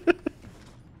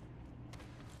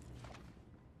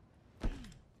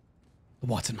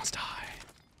 Wattson must die.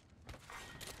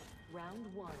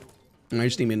 Round 1. I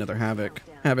just need me another Havoc.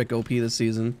 Havoc OP this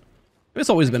season. It's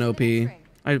always been OP.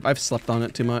 I've slept on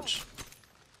it too much.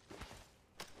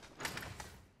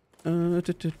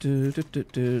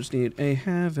 Just need a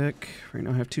Havoc. Right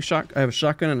now I have I have a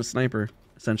shotgun and a sniper,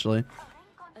 essentially.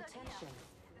 Attention.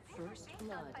 First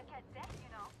blood.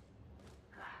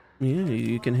 Yeah,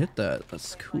 you can hit that.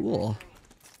 That's cool.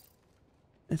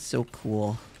 It's so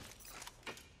cool.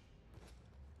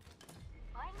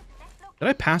 Did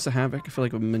I pass a Havoc? I feel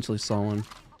like I mentally saw one.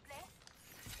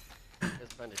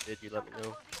 That's kind of did. You let me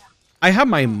know. I have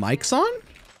my mics on?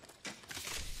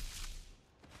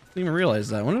 Didn't even realize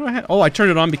that. When did I have? Oh, I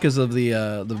turned it on because of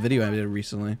the video I did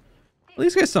recently. Well,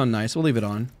 these guys sound nice. We'll leave it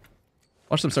on.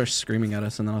 Watch them start screaming at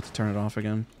us, and then I'll have to turn it off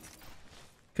again.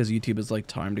 Because YouTube is like,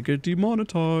 time to get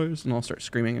demonetized, and I'll start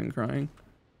screaming and crying.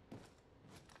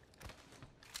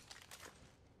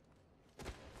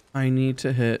 I need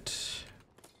to hit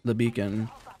the beacon.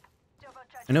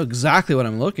 I know exactly what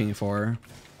I'm looking for.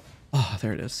 Oh,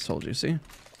 there it is. Told you, see?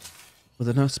 With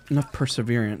enough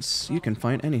perseverance, you can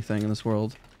find anything in this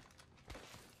world.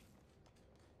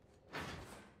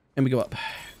 And we go up.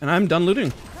 And I'm done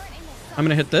looting. I'm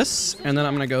gonna hit this, and then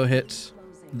I'm gonna go hit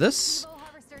this.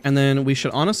 And then we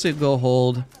should honestly go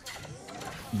hold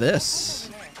this.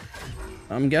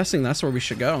 I'm guessing that's where we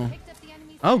should go.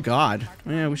 Oh god.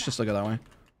 Yeah, we should just look at that way.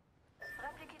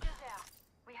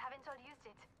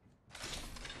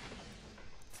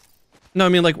 No, I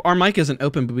mean, like, our mic isn't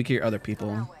open, but we can hear other people.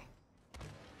 Moving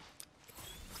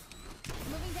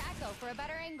to Echo for a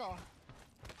better angle.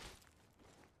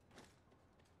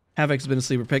 Havoc's been a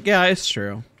sleeper pick. Yeah, it's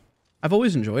true. I've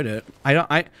always enjoyed it.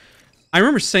 I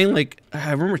remember saying, like,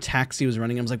 I remember Taxi was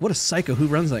running. I was like, what a psycho. Who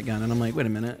runs that gun? And I'm like, wait a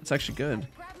minute. It's actually good.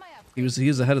 Grab my upgrade He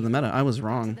was ahead of the meta. I was to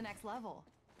wrong. the next level.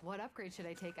 What upgrade should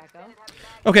I take, Echo?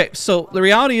 Okay, so the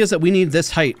reality is that we need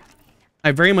this height.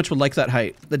 I very much would like that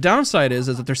height. The downside is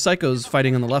that there's psychos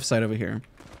fighting on the left side over here.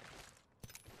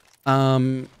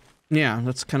 Yeah,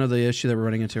 that's kind of the issue that we're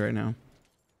running into right now.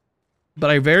 But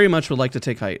I very much would like to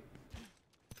take height.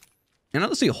 And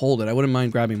honestly, hold it. I wouldn't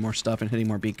mind grabbing more stuff and hitting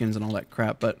more beacons and all that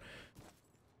crap, but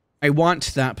I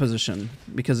want that position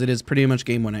because it is pretty much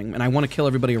game winning, and I want to kill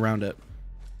everybody around it.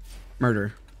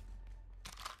 Murder.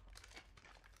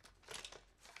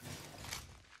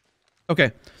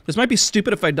 Okay, this might be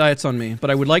stupid if I die, it's on me, but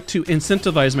I would like to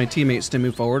incentivize my teammates to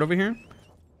move forward over here.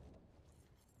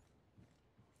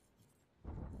 I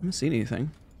haven't seen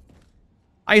anything.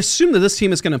 I assume that this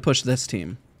team is going to push this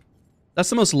team. That's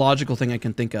the most logical thing I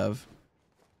can think of.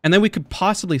 And then we could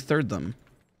possibly third them.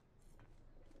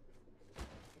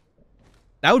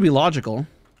 That would be logical.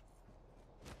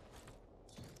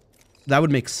 That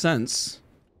would make sense.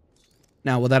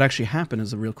 Now, will that actually happen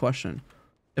is the real question.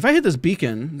 If I hit this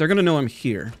beacon, they're going to know I'm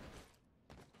here.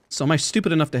 So am I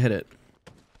stupid enough to hit it?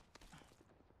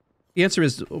 The answer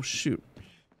is, oh shoot.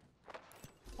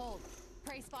 Hold.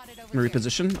 Prey spotted over I'm gonna here.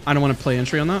 reposition. I don't want to play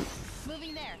entry on that.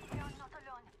 Moving there.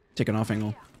 Take an off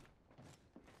angle.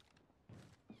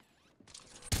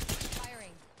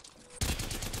 Firing.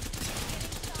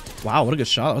 Wow, what a good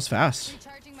shot. That was fast.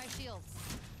 Recharging my shields.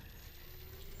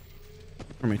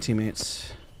 For my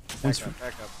teammates. Thanks for...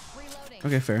 Back up. Reloading.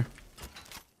 Okay, fair.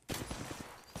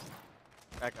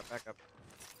 Back up. Back up.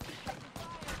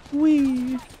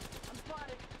 Whee!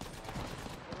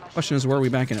 Question is, where are we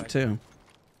backing up to?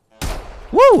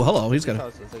 Woo! Hello, he's got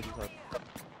a...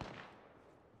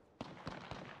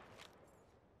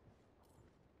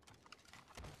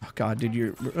 Oh god, dude,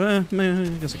 you're... man,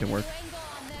 I guess it can work. New angle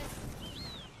on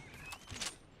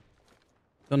this.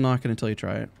 Don't knock it until you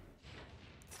try it.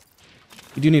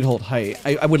 You do need to hold height.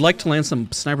 I would like to land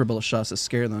some sniper bullet shots to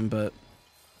scare them, but...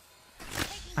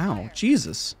 Ow,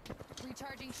 Jesus.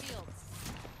 Recharging shields.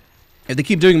 If they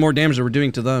keep doing more damage than we're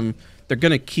doing to them, they're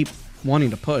gonna keep wanting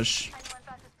to push. Anyone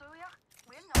passes through here?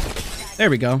 We'll know. There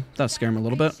we go. That'll scare him a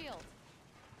little bit. Shield.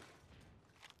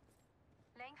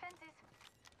 Laying fences.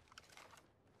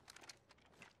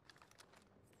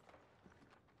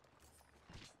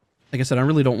 Like I said, I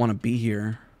really don't want to be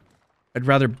here. I'd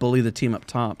rather bully the team up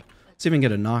top. Let's even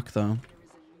get a knock, though.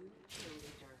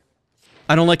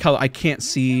 I don't like how I can't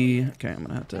see... Okay, I'm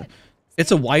gonna have to...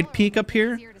 It's a wide peak up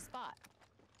here. Easier to spot.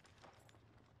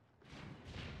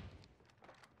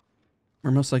 We're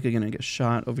most likely gonna get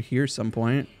shot over here at some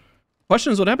point.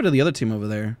 Question is, what happened to the other team over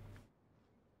there?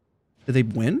 Did they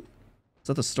win? Is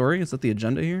that the story? Is that the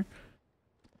agenda here?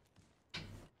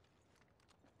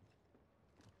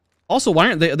 Also, why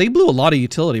aren't they... They blew a lot of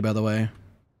utility, by the way. I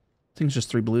think it's just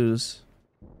 3 blues.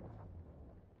 I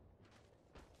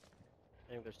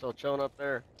think they're still chilling up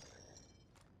there.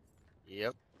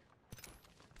 Yep.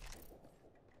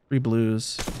 3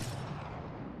 blues.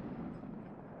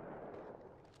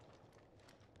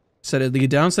 Said the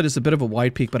downside is a bit of a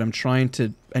wide peak, but I'm trying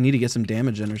to... I need to get some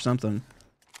damage in or something.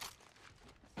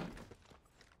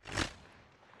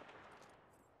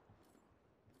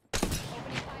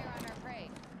 Opening fire on our prey.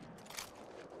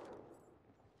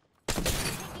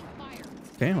 Taking fire.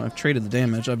 Okay, well, I've traded the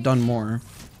damage. I've done more.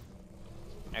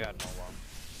 I got no wall.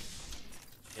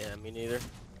 Yeah, me neither.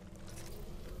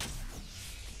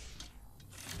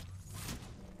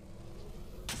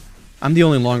 I'm the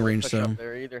only long range, Push so... up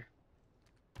there either.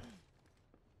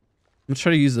 I'm gonna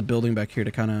try to use the building back here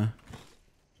to kind of...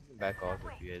 Back off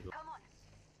if you guys want. Come on.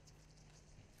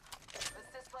 Is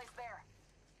this place bare?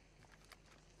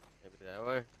 Maybe that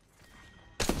way.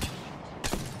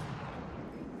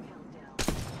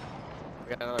 We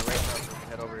got another right now, so we can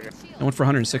head over here. I went for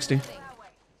 160. That way.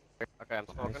 Okay, I'm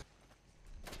smoking.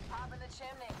 Pop in the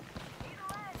chimney. Need a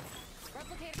leg.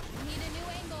 Replicator. Need a new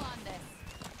angle on this.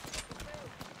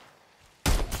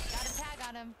 Got a tag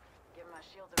on him. Give my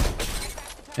shield a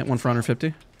Hit one for 150.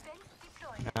 Fence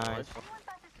deployed. Nice. Anyone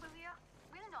passes through here?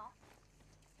 We'll know.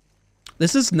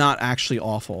 This is not actually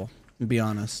awful, to be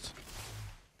honest.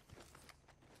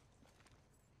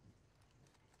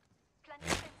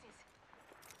 Planting fences.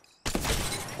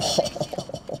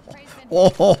 Prey's been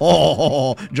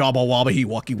Oh, Jabba Wabba, he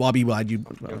walkie wobby wide. You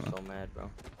You're so mad, bro.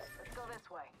 Let's go this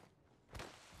way.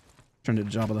 turned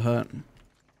into Jabba the Hutt.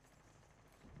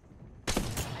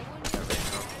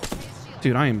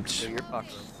 Dude, I am. Dude, you're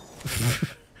fucking.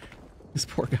 This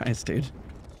poor guys, dude.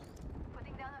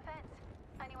 Putting down a fence.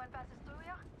 Anyone passes through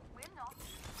here? We'll know.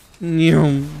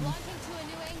 Nyum, launching to a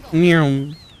new angle.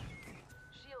 nyum.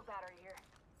 Shield battery here.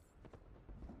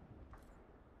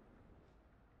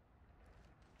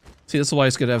 See, this is why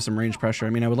it's good to have some range pressure.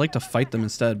 I mean, I would like to fight them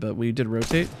instead, but we did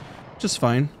rotate. Just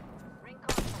fine. Ring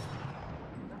console.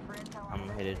 Look for intel on I'm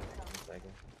this. headed. 1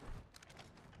 second.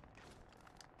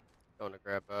 Going to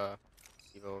grab Evo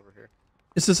over here.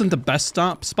 This isn't the best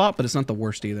spot, but it's not the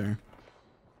worst either. Where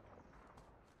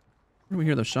do we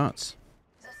hear those shots?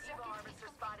 Evo harvester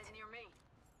spotted near me.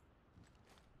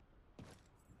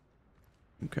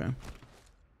 Okay.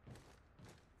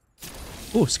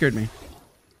 Oh, scared me.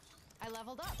 I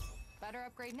leveled up. Better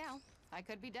upgrade now. I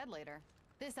could be dead later.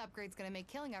 This upgrade's gonna make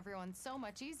killing everyone so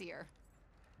much easier.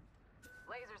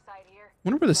 Laser sight here.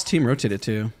 Wonder where this team rotated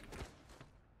to.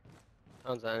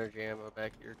 Tons of energy ammo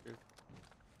back here, too.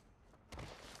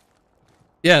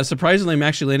 Yeah, surprisingly, I'm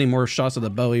actually landing more shots with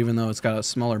the bow, even though it's got a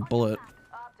smaller bullet.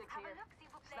 Optics here.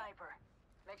 Sniper.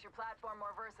 Makes your platform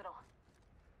more versatile.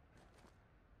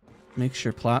 Makes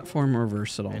your platform more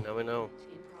versatile. I know, we know.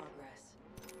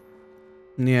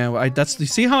 Yeah, that's. You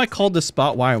see how I called this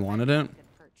spot why I wanted it?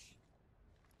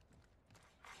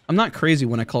 I'm not crazy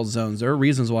when I call zones. There are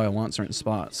reasons why I want certain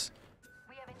spots.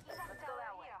 We have an evac tower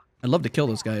here. I'd love to kill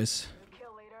those guys.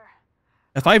 Kill leader.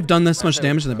 If I've done this much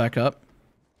damage, then back up.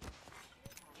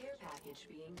 Care package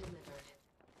being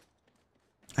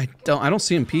delivered. I don't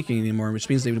see him peeking anymore, which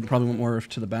means they would probably want more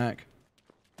to the back.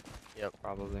 Yep.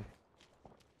 Probably.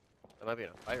 They might be in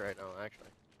a fight right now, actually.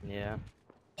 Yeah.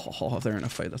 Oh, they're in a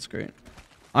fight. That's great.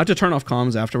 I have to turn off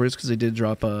comms afterwards because they did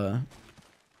drop a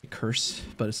curse,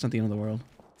 but it's not the end of the world.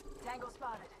 Tango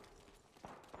spotted.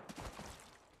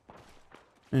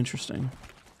 Interesting.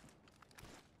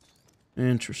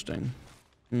 Interesting.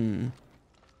 Hmm.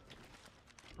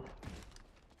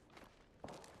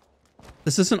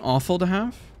 This isn't awful to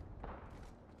have.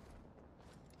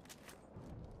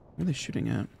 What are they shooting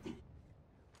at?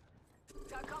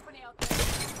 Got company out there.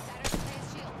 Shattered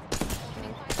Prey's shield.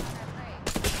 Opening fire on our prey.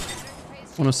 Shattered Prey's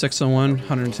shield. 106 on one,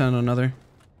 110 on another.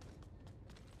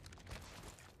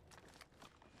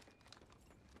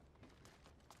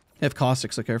 They have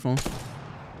caustics, so careful.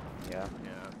 Yeah.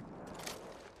 Yeah.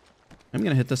 I'm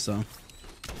gonna hit this though.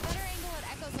 Better angle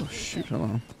at Echo's Oh location. shoot,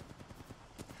 hello.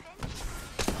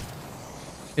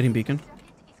 Hitting beacon.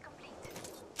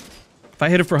 If I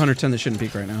hit it for 110, this shouldn't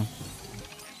peak right now.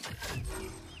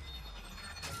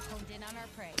 Honed in on our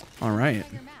prey. All right.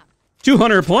 On your map.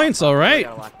 200 points, all We right.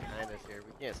 gotta lock behind us here.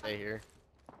 We can't stay here.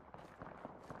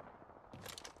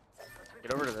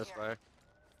 Get over to this way.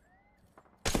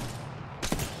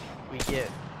 We get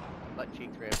butt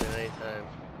cheeks ramped at any time.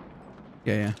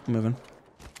 Yeah, I'm moving.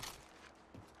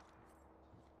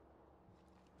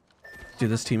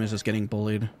 Dude, this team is just getting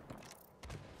bullied.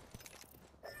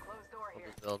 Closed door Of here.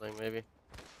 this building, maybe.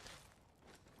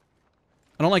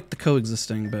 I don't like the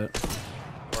coexisting, but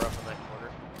Or up in that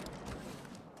corner.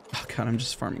 oh god, I'm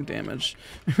just farming damage.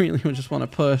 I really just want to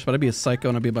push, but I'd be a psycho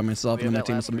and I'd be by myself, We and then have my that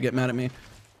team last is gonna get mad at me.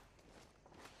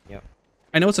 Yep.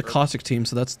 I know it's a caustic team,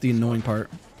 so that's the annoying part.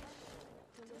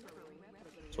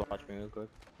 Just watch me real quick.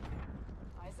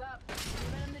 Eyes up.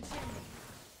 Right on the chin.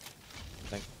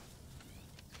 Thanks.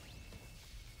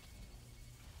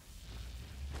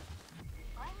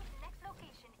 Next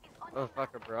location is on Oh,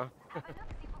 fucker, bro. Have a look,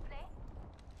 s'il vous plaît.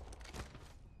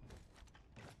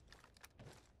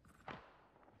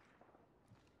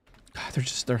 God,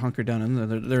 they're hunkered down in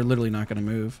there. They're literally not gonna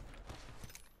move.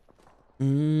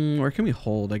 Where can we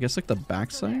hold? I guess like the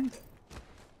backside?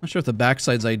 Not sure if the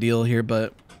backside's ideal here,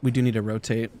 but we do need to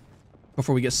rotate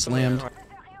before we get slammed. Over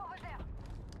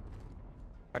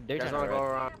there. They're You guys trying wanna to go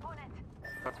red. around, Opponent.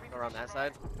 go around that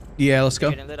side? Yeah, let's go.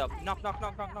 Getting lit up. Knock, knock,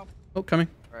 knock, knock, knock. Oh, coming.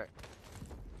 Alright.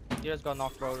 You just got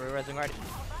knocked, bro. We're resing right.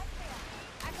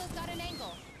 Echo's got an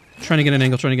angle. Trying to get an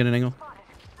angle, trying to get an angle.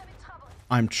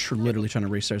 I'm in trouble. I'm literally trying to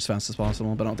race there as fast as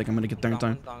possible, but I don't think I'm gonna get there in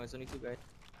time. Down. It's only 2 guys.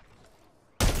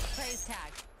 Prey's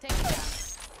tag. Take it down.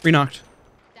 Re-knocked.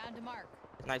 Down to mark.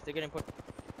 Nice. They're getting pushed.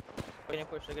 They're getting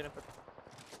pushed. They're getting pushed.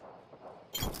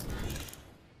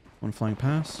 One flying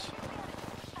past.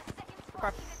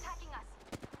 Crap. Attacking us.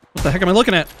 What the heck am I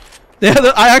looking at?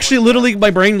 Yeah, I actually literally,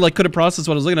 my brain like could have processed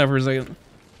what I was looking at for a second.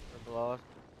 We're below us.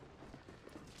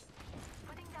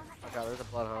 Putting down the Oh god, there's a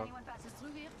bloodhound. anyone passes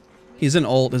through here. He's in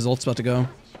ult. His ult's about to go.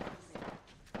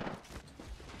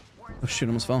 Oh shoot,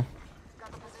 almost fell.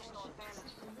 Got the positional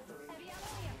advantage. Heavy ammo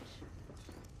here.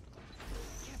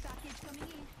 Care package coming in.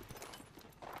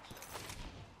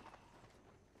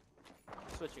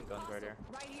 Switching guns right there.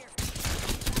 Right here.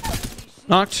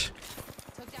 Knocked.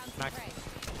 Took down some Nice. prey.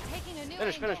 Taking a new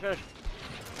Finish, angle. finish.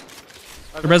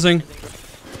 The rezzing.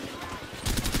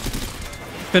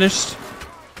 Finished.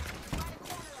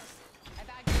 I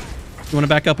bagged it up. You want to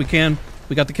back up? We can.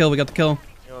 We got the kill. We got the kill.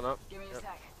 Healing up. Give me a Yep.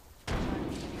 sec.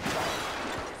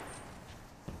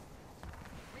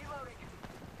 Reloading.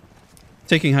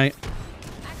 Taking height.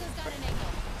 Echo's got an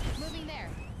angle. Moving there.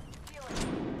 Feel it.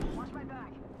 Watch my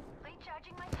back.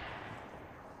 Recharging my team.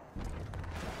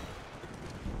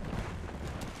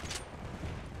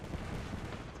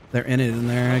 They're in it in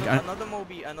there. Another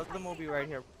Moby right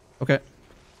here. Okay.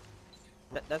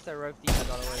 That's a rough team, by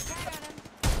the way. I'm spotted.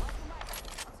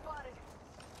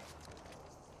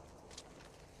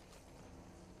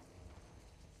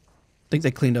 I think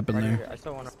they cleaned up in Right there. here. I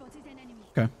saw one. Spotted an enemy.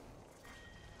 Okay.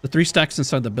 The 3 stacks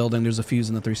inside the building. There's a fuse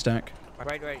in the 3 stack.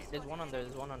 Right. There's one under.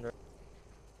 There's one under.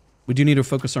 We do need to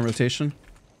focus on rotation.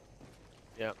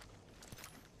 Yep.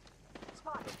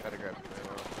 Spotted. Let's try to grab the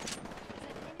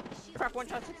Crap, one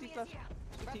shot, 60 plus.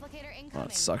 Replicator Oh, incoming.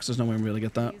 that sucks. There's no way we really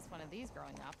get that. Used one of these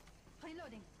growing up.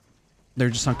 Reloading. They're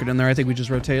just hunkered in there. I think we just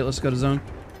rotate. Let's go to zone.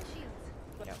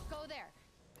 Shields. Go there.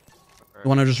 You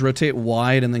want to just rotate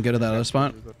wide and then go to that other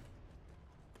spot?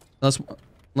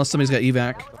 Unless somebody's got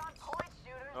evac. That was on point,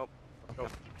 shooter. Nope. Let's go.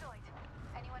 Deployed.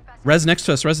 Anyone passing? Res next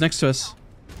to us. Res next to us.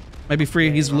 Might be free.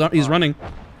 Yeah, He's he's running.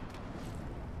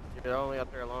 You're only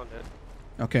up there alone, dude.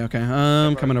 Okay.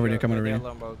 Coming over here. Coming over here.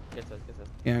 Get us.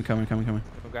 Yeah, I'm coming. We'll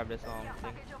grab this thing.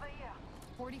 Package over here.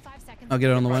 45 seconds. I'll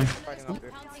get it on the way. Fighting up here.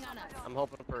 Pouncing on us. I'm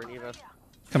hoping for an Eva.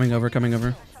 Coming over. Shotgun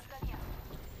here.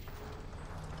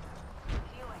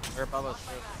 They're above us,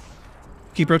 too.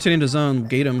 Keep rotating to zone.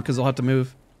 Gate them because they'll have to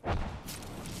move. Let's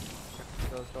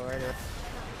go right here.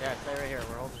 Yeah, stay right here.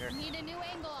 We're holding here. Need a new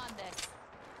angle on this.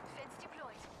 Fence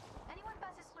deployed. Anyone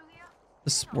passes through here?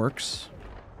 This works.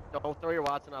 Don't throw your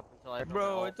Wattson up until I.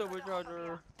 Bro, it's a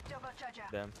overcharger.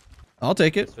 Turbocharger. Damn. I'll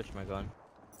take I it. switched my gun.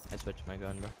 Bro. Fence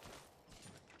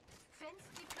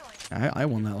deployed. I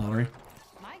won that lottery.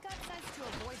 My gut says to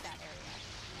avoid that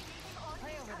area.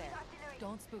 Prey over there.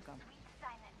 Don't spook them.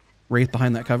 Wraith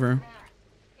behind that cover.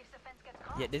 If the fence gets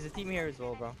caught, Yeah, there's a team here as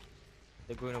well, bro.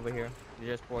 They're going over here. They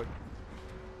just poured.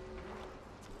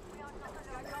 we are not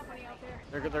under company out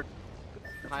there. They're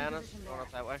high on us. Going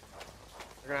up that way.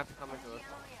 They're gonna have to come into us.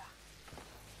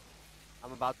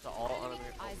 I'm about to all on him.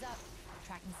 Eyes up.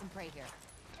 Tracking some prey here.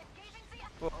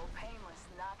 Oh, painless,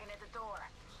 knocking at the door.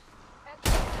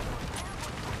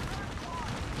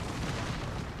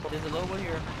 There's a logo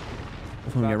here.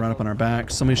 If we get run up on our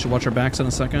backs, somebody should watch our backs in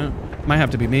a second. Might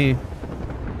have to be me.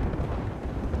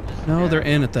 No, they're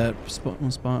in at that spot.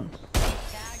 Tagged it.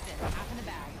 Half in the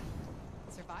bag.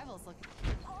 Survival's looking.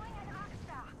 Pulling an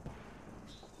Oxstar.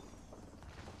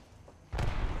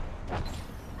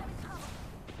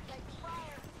 Like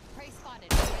fire. Prey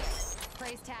spotted. Over there.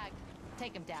 Prey's tagged.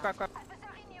 Take him down. Crap, crap.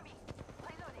 Adversary near me.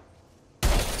 Reloading.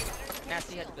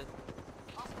 Nessie had good.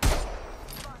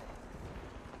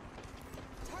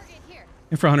 Target here.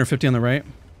 In for 150 on the right.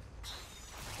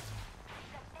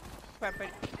 Crap,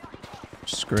 crap.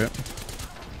 Screw it.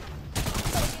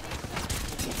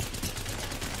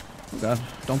 Oh god.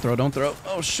 Don't throw, don't throw.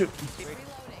 Oh shoot. Reloading.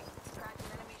 Cracked an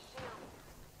enemy shield.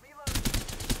 Reloading.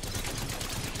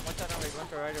 Watch out, no, run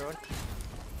to right or run.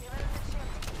 Give it the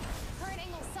chimney. Current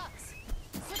angle sucks.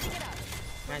 Switching it up.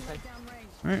 Nice, nice.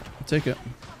 Alright, I'll take it.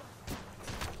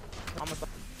 Almost.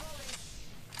 Fence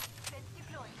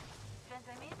deployed. Fence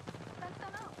I missed. Fence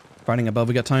them out. Fighting above,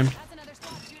 we got time. That's another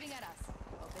squad shooting at us.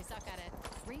 Hope they suck at it.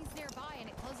 Rings nearby and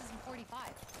it closes in 45.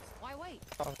 Why wait?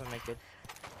 Awesome, make it.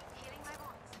 Healing my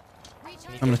wounds.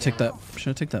 Recharge. I'm gonna take that. Should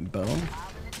I take that bow? Out in the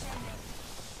chimney.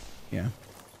 Yeah.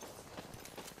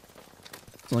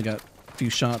 It's only got a few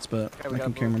shots, but Okay, we I got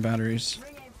can carry my batteries.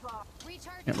 Ring aim far.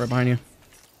 Recharge. Yeah, right behind you.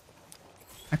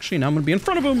 Actually, now I'm gonna be in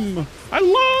front of him. I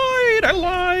lied. I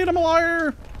lied. I'm a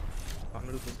liar. I'm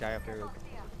gonna loot this guy up here.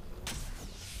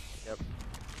 Yep.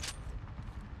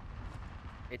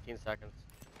 18 seconds.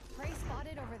 Prey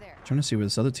spotted over there. Trying to see where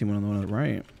this other team went on the one on the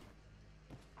right.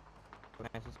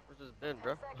 Nice. Where's this been,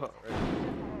 bro? Oh, right.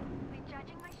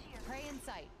 Recharging my shield. Prey in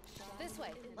sight. This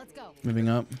way. Let's go. Moving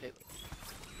up. Okay,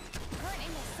 Current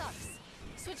angle sucks.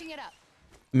 Switching it up.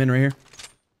 I'm in right here.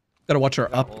 Gotta watch our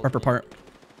upper part.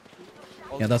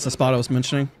 Yeah, that's the spot I was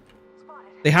mentioning.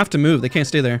 They have to move. They can't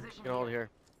stay there. you can hold here.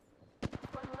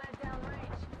 One lead down range.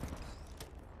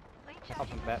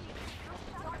 Up and back.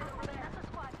 That's a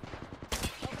squad.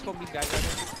 Let's go these guys right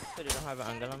here. So they don't have an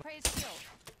angle on. Prey's shield.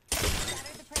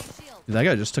 Shattered the prey shield. Dude, that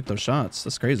guy just took those shots.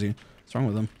 That's crazy. What's wrong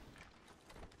with him?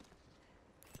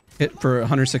 Hit for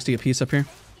 160 apiece up here.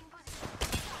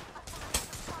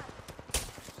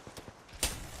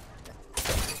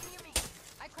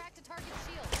 I cracked a target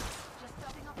shield. Just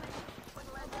topping up my shield. One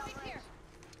lead down Right range. here.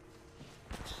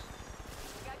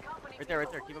 Got company. Right there,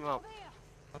 right there. Keep him out.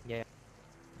 Yeah.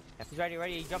 He's ready,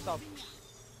 ready. He jumped off.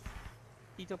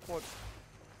 He took port.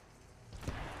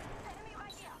 Enemy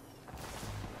right here.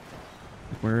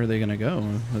 Where are they gonna go?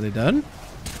 Are they dead?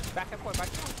 Back and forth, back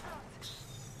and forth.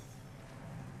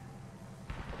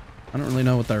 I don't really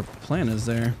know what their plan is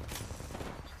there.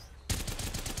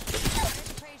 Shattered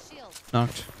the prey shield.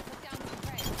 Knocked. Took down some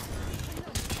prey.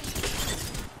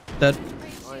 Dead. Prey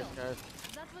Nice, shield. guys.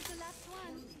 That was the last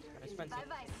one. Expensive.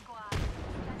 Bye-bye, squad.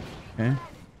 Okay.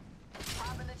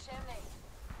 Pop in the chimney.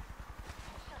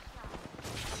 Shush now.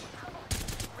 Come on.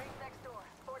 Ring next door.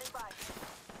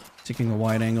 45. Taking a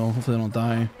wide angle. Hopefully they don't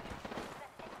die.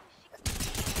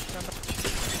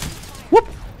 Whoop!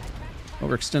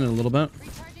 Overextended a little bit.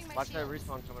 Recharging my Watch that shield.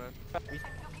 respawn coming in. Looking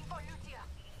for loot here.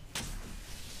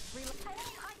 Enemy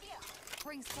right here.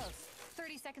 Rings close.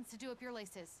 30 seconds to do up your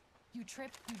laces. You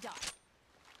trip, you die.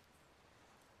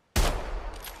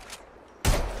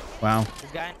 Wow.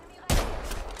 This guy.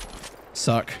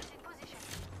 Suck. In position.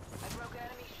 I broke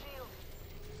enemy shield.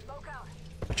 Smoke out.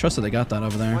 I trust that they got that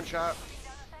over there. One shot. Down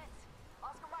the fence.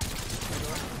 Oscar right.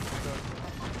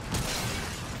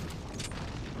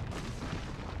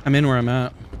 I'm in where I'm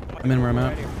at. I'm in where I'm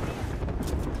at. Right here.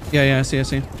 Yeah, yeah, I see, I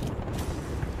see. Give it in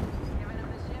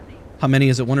the chimney. How many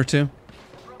is it? One or two?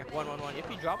 Okay, one. If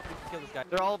he drops, we can kill this guy.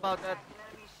 They're all about that.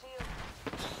 Enemy shield.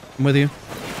 I'm with you.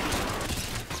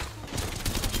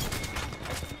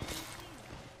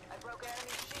 I broke enemy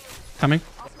shield. Coming.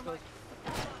 Oscar right.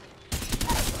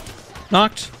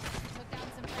 Knocked. Took down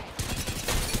some prey.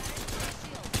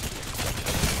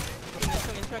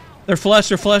 Shattered the prey shield. They're flesh,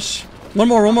 they're flesh. One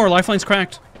more. Lifeline's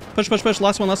cracked. Push.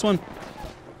 Last one.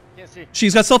 Can't see.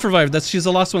 She's got self-revived. She's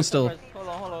the last one still. Hold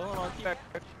on. Keep back.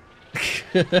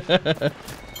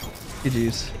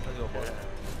 GG's. Let's go, boys.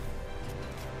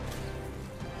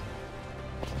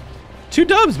 2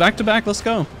 dubs back to back. Let's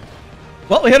go.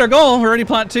 Well, we hit our goal. We're already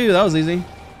Plat II. That was easy.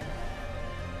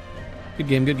 Good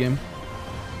game. You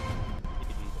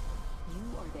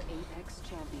are the Apex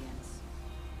champions.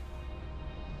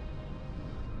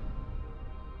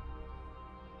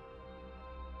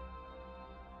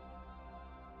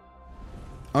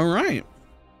 All right.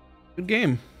 Good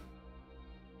game.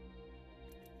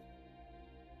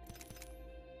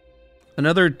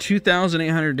 Another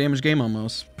 2,800 damage game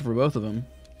almost for both of them.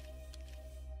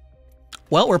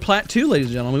 Well, we're Plat II, ladies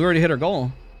and gentlemen. We already hit our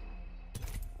goal.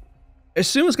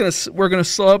 Assume we're gonna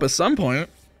slow up at some point.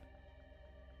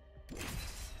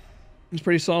 It's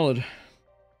pretty solid.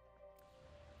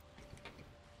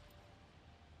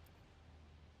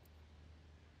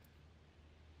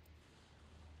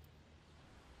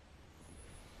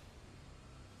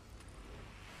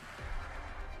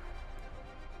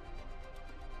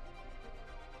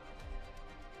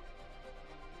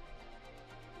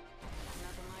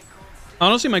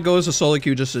 Honestly, my goal is to solo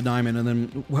queue just a diamond, and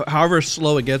then however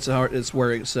slow it gets, it's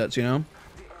where it sets, you know?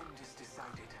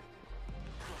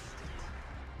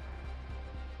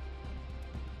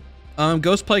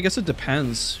 Ghost play, I guess it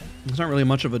depends. There's not really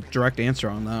much of a direct answer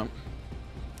on that.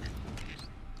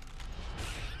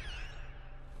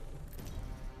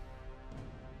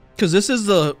 Because this is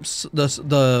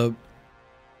the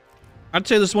I'd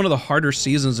say this is one of the harder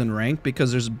seasons in rank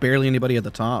because there's barely anybody at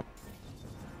the top.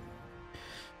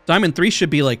 Diamond 3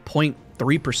 should be like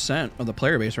 0.3% of the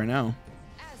player base right now.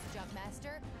 As Jump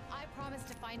Master, I promise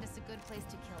to find us a good place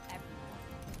to kill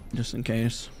everyone. Just in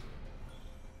case.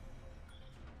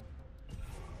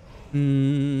 So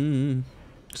I'm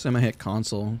gonna hit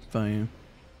console if I...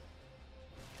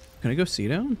 Can I go C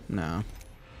down? No.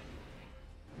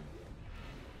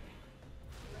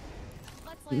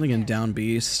 I'm thinking down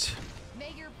beast.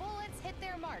 May your bullets hit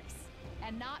their marks,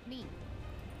 and not me.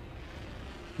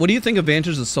 What do you think of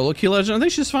Vantage the solo queue legend? I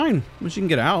think she's fine. She can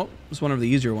get out. It's one of the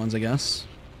easier ones, I guess.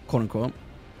 Quote unquote.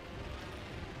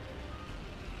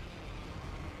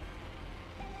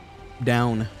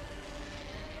 Down.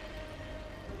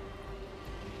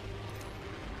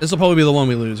 This will probably be the one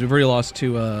we lose. We've already lost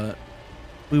two,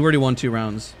 we've already won 2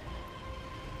 rounds.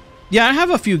 Yeah, I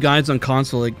have a few guides on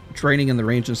console, like training in the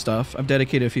range and stuff. I've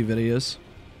dedicated a few videos.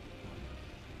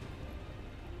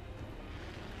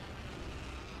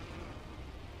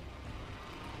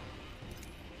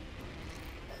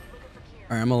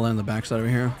 Alright, I'm gonna land the backside over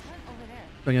here.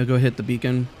 I'm gonna go hit the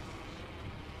beacon.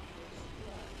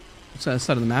 That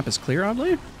side of the map is clear,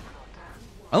 oddly.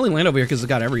 I only land over here because it's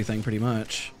got everything, pretty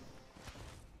much.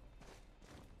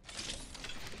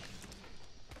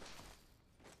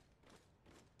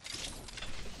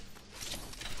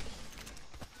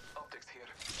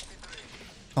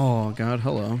 Oh god,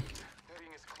 hello.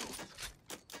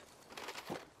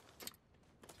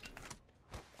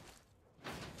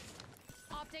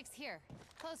 Optics here.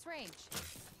 Close range.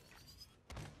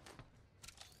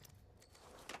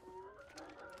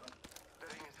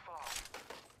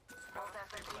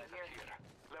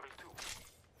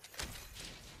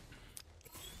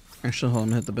 Actually, hold on, I'm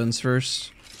gonna hit the bins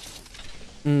first.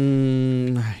 You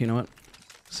know what?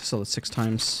 I sold it 6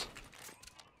 times.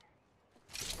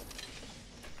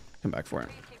 Come back for it.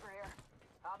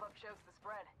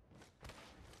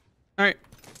 Alright.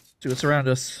 See what's around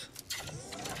us.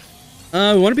 We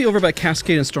want to be over by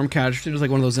Cascade and Storm Casualty. It was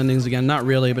like one of those endings again. Not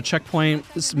really, but Checkpoint.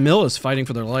 This mill is fighting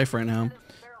for their life right now.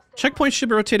 Checkpoint should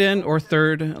rotate in or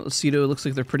third. Let's see, it looks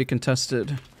like they're pretty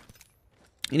contested.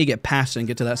 You need to get past it and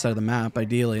get to that side of the map,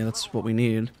 ideally. That's what we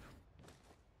need.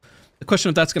 The question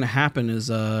if that's going to happen is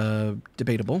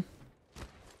debatable.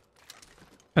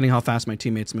 Depending how fast my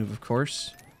teammates move, of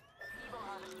course.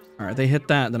 Alright, they hit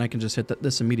that, then I can just hit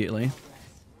this immediately.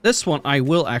 This one, I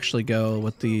will actually go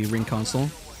with the ring console.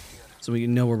 So we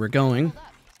know where we're going.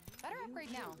 Better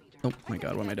upgrade now. Oh my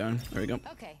god, what am I doing? There we go.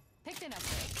 Okay, picked an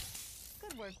upgrade.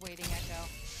 Good work waiting, Echo.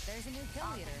 There's a new kill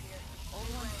leader. Old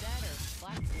one's dead or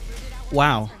black rooted out.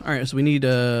 Wow. Alright, so we need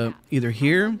either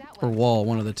here or wall,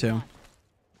 one of the two.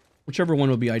 Whichever one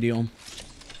would be ideal. I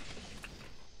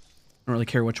don't really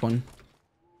care which one.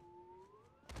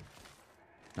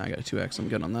 I got a 2x, I'm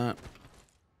good on that.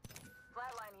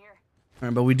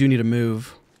 Alright, but we do need to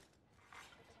move.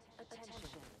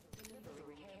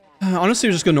 Honestly,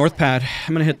 we'll just go north pad.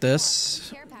 I'm gonna hit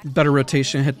this. Better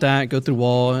rotation, hit that, go through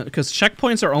wall. Because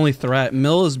checkpoints are only threat.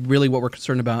 Mill is really what we're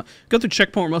concerned about. Go through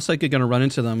checkpoint, we're most likely gonna run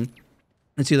into them.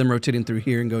 And see them rotating through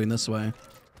here and going this way.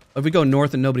 If we go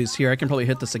north and nobody's here, I can probably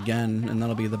hit this again, and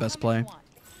that'll be the best play.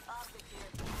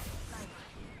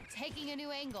 Taking a new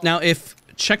angle. Now, if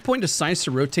checkpoint decides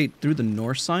to rotate through the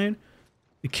north side,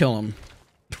 we kill them.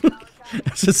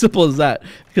 It's as simple as that.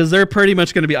 Because they're pretty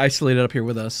much going to be isolated up here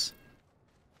with us.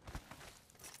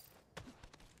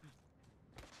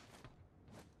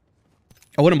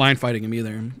 I wouldn't mind fighting him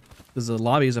either. Because the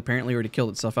lobby's apparently already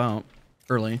killed itself out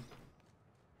early.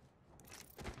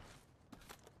 I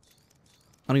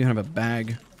don't even have a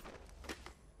bag.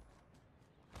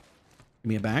 Give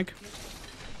me a bag.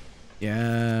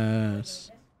 Yes.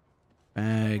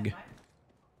 Bag.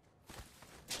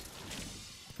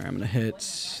 right, I'm gonna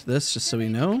hit this just so we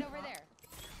know. Over there.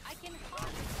 I can hot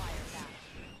fire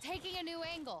that. Taking a new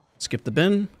angle. Skip the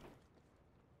bin.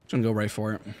 Just gonna go right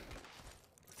for it.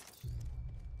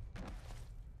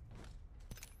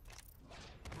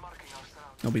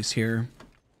 Nobody's here.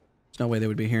 There's no way they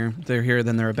would be here. If they're here,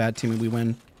 then they're a bad team and we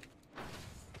win.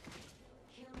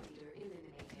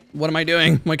 What am I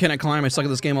doing? Why can't I climb? I suck at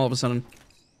this game all of a sudden.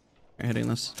 I'm hitting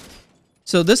this.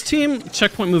 So this team,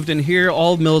 checkpoint moved in here.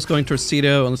 All mills going towards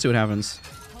Cedo, and let's see what happens.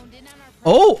 Honed in on our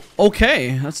Oh,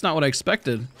 okay. That's not what I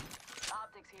expected.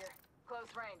 Optics here. Close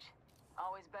range.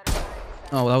 Always better than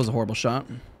Oh, that was a horrible shot.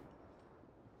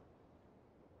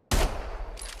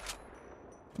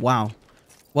 Wow.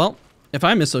 Well, if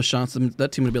I miss those shots, then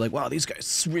that team would be like, wow, these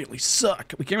guys really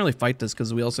suck. We can't really fight this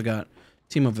because we also got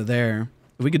team over there.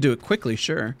 If we could do it quickly,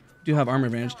 sure. We do have armor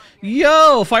advantage.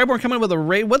 Yo, Fireborn coming with a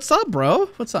raid. What's up, bro?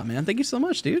 What's up, man? Thank you so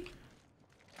much, dude.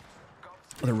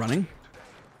 Oh, they're running.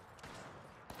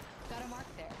 got a mark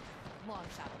there. Long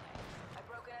shot away. I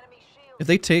broke an enemy shield. If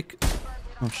they take...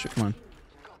 Oh, shit, come on.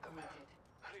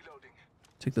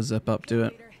 Take the zip up, do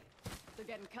it. They're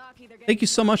getting cocky. They're getting Thank you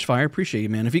so much, Fire. Appreciate you,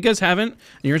 man. If you guys haven't,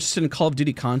 and you're interested in Call of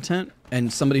Duty content,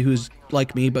 and somebody who's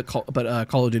like me, but Call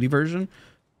of Duty version,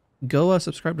 go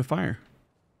subscribe to Fire.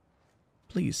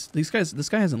 Please. This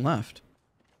guy hasn't left.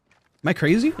 Am I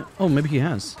crazy? Oh, maybe he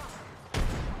has.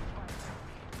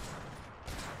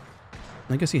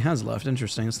 I guess he has left.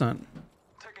 Interesting. It's not...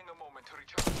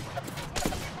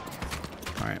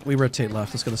 Alright, we rotate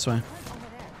left. Let's go this way.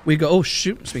 We go... Oh,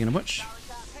 shoot. Speaking of which.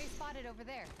 Prey spotted over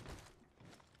there.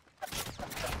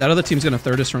 That other team's gonna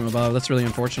third us from above. That's really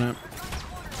unfortunate.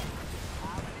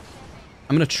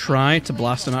 I'm gonna try to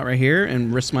blast him out right here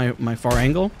and risk my far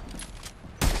angle.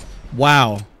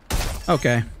 Wow.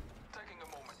 Okay.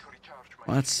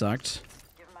 Well, that sucked.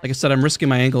 Like I said, I'm risking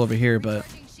my angle over here, but...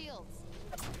 Charging shields.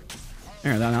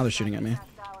 There, now they're shooting at me.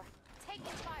 Taking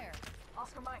fire.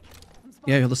 Oscar Mike.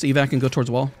 Yeah, let's evac and go towards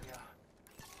wall.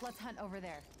 Let's hunt over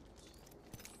there.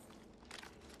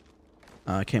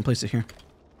 I can't place it here.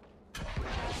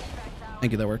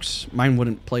 Thank you, that works. Mine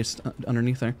wouldn't place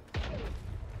underneath there. Let's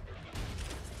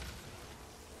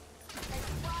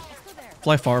go there.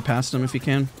 Fly far past him if you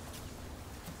can.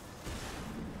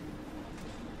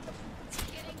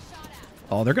 Getting shot at.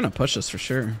 Oh, they're gonna push us for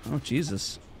sure. Oh,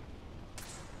 Jesus.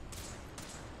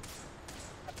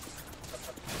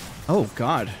 Oh,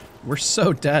 God. We're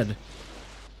so dead.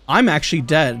 I'm actually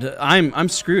dead. I'm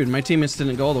screwed. My teammates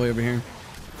didn't go all the way over here.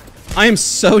 I am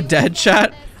so dead,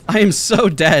 chat. I am so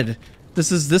dead.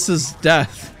 This is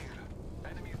death.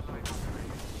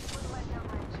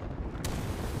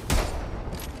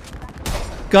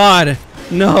 God,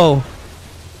 no.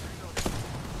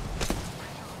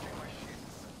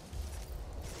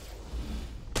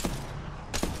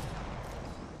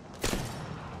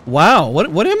 Wow,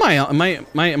 what am I?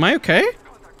 Am I okay?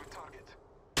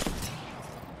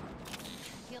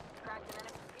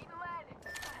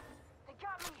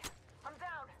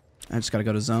 I just gotta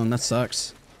go to zone. That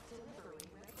sucks.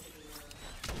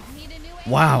 Need a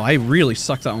new Wow, I really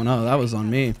sucked that one up. That was on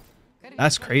me.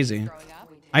 That's crazy. growing up.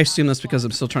 I assume that's because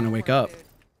I'm still trying to wake up.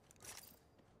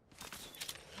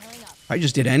 Healing up. If I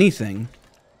just did anything,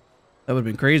 that would have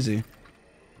been crazy.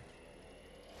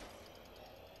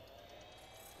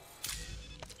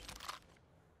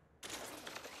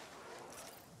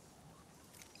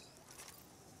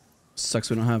 Sucks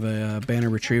we don't have a banner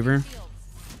retriever. Shields.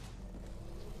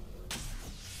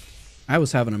 I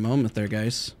was having a moment there,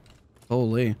 guys.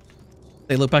 Holy.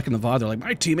 They look back in the VOD, they're like,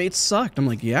 my teammates sucked. I'm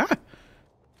like, yeah,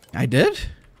 I did.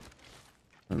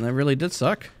 And that really did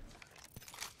suck.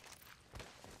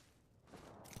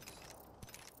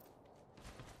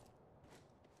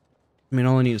 I mean,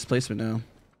 all I need is placement now.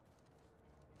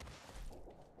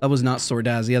 That was not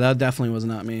Dazs. Yeah, that definitely was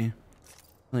not me. I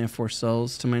only have 4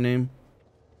 cells to my name.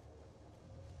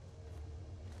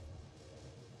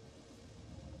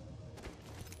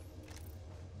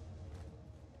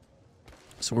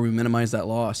 So where we minimize that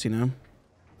loss, you know?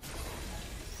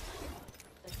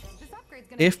 This upgrade's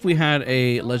gonna If make we killing had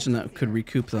a everyone legend that so could easier.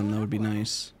 recoup them, that would be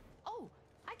nice. Oh,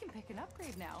 I can pick an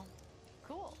upgrade now.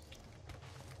 Cool.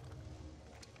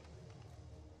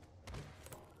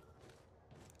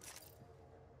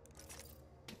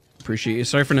 Appreciate you.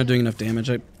 Sorry for not doing enough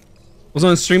damage. I was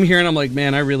on stream here and I'm like,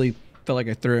 man, I really felt like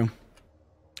I threw.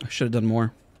 I should have done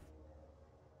more.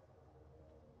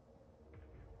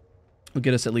 Will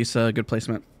get us at least a good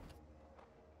placement.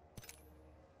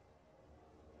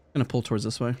 Gonna pull towards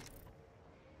this way.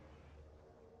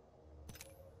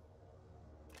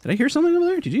 Did I hear something over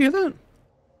there? Did you hear that?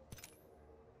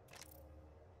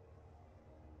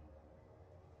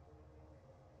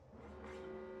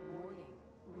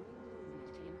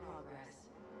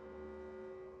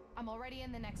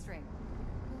 next ring.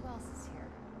 Who else is here?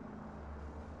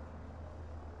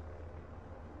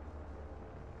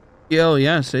 Yo,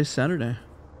 yeah, today's Saturday.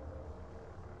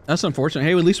 That's unfortunate.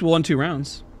 Hey, at least we won 2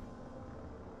 rounds.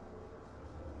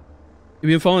 Have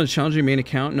you been following the Challenger main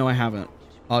account? No, I haven't.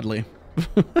 Oddly.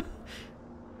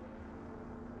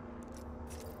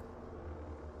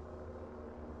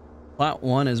 Plat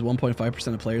 1 is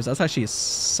 1.5% of players. That's actually a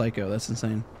psycho. That's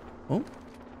insane. Oh.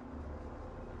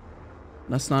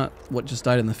 That's not what just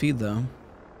died in the feed, though.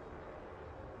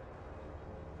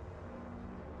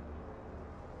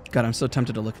 God, I'm so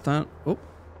tempted to look at that. Oh.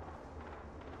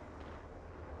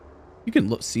 You can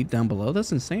look, see down below.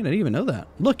 That's insane. I didn't even know that.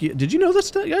 Look, did you know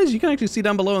this, guys? You can actually see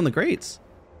down below in the grates.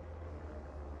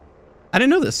 I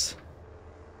didn't know this.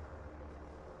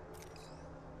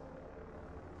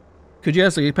 Could you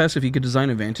ask the Apex if you could design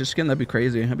a Vantage skin? That'd be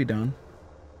crazy. I'd be down.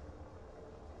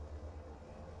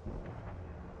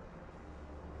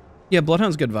 Yeah,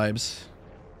 Bloodhound's good vibes.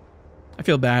 I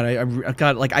feel bad. I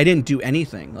got, like, I didn't do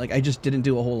anything. Like, I just didn't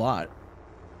do a whole lot.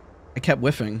 I kept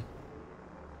whiffing.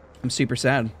 I'm super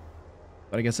sad.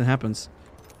 But I guess it happens.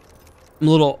 I'm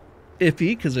a little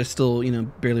iffy because I still, you know,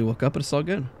 barely woke up, but it's all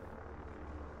good.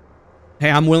 Hey,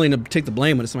 I'm willing to take the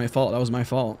blame when it's my fault. That was my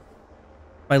fault.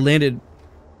 If I landed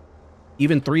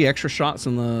even 3 extra shots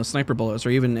in the sniper bullets or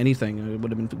even anything, it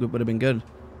would have been good.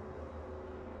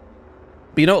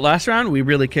 But you know what, last round we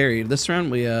really carried. This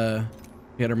round we had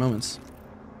our moments.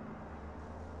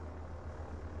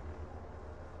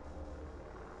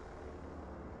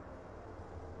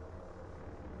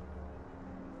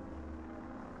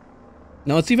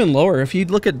 No, it's even lower. If you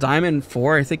look at Diamond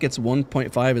 4, I think it's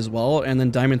 1.5 as well, and then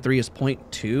Diamond 3 is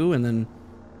 0.2, and then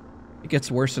it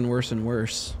gets worse and worse and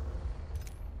worse.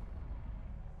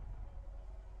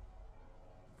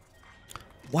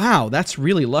 Wow, that's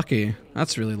really lucky.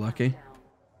 That's really lucky.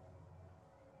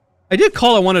 I did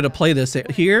call I wanted to play this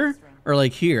here, or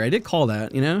like here. I did call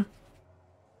that, you know?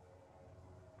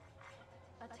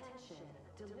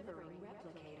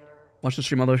 Watch the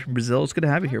stream all the way from Brazil. It's good to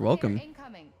have you here. Welcome.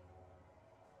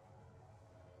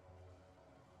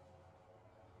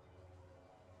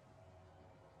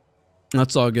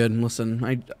 That's all good.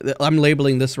 Listen, I'm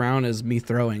labeling this round as me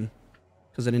throwing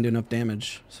because I didn't do enough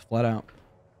damage. Just flat out.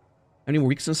 Any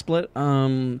weeks in split?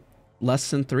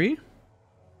 Less than 3?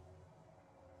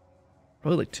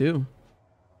 Probably like 2.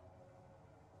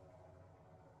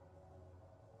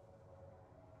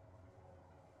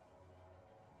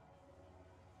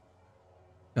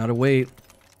 Gotta wait.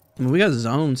 I mean, we got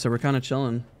zones, so we're kind of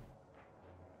chilling.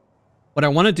 What I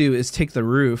want to do is take the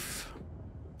roof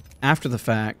after the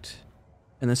fact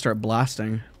and then start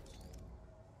blasting.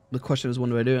 The question is, when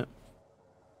do I do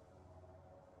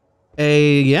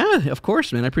it? Yeah, of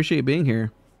course, man. I appreciate you being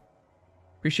here.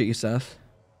 Appreciate you, Seth.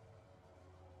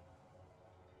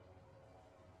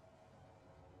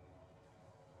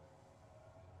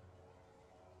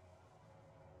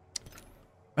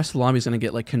 The rest of the lobby's gonna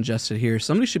get like congested here.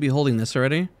 Somebody should be holding this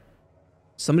already.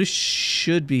 Somebody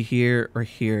should be here or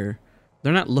here.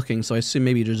 They're not looking, so I assume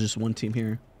maybe there's just one team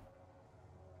here.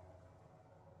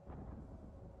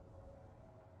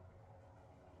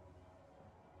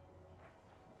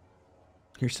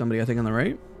 Here's somebody, I think, on the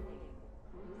right. Am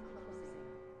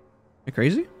I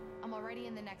crazy? I'm already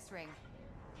in the next ring.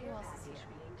 Who else is here?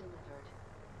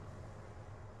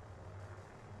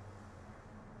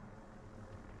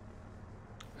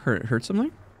 Hurt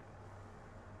something?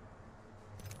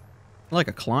 I like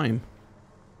a climb.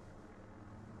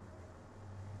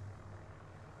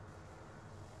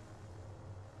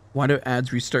 Why do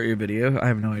ads restart your video? I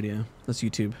have no idea. That's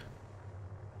YouTube.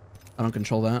 I don't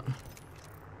control that.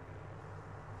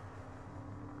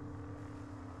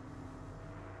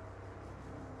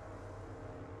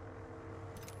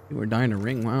 We're dying a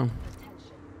ring, wow.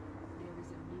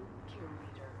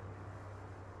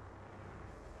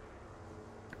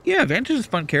 Yeah, Vantage is a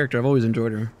fun character. I've always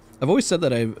enjoyed her. I've always said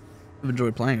that I've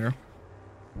enjoyed playing her.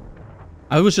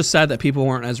 I was just sad that people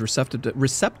weren't as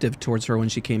receptive towards her when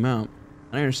she came out.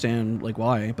 I understand like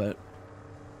why, but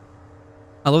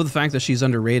I love the fact that she's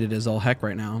underrated as all heck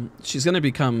right now. She's gonna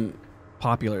become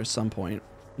popular at some point.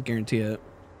 I guarantee it.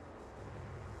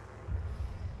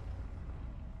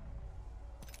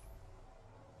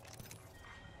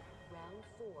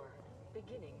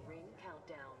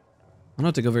 I don't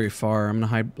have to go very far. I'm gonna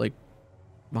hide like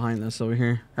behind this over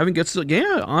here. Having good,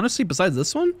 yeah. Honestly, besides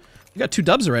this one, we got 2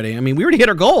 dubs already. I mean, we already hit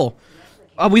our goal.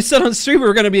 We said on stream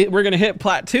we're gonna hit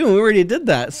Plat II, and we already did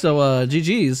that. So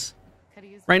GG's.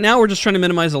 Right now we're just trying to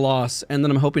minimize the loss, and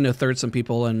then I'm hoping to third some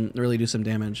people and really do some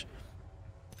damage.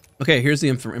 Okay, here's the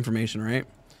information. Right,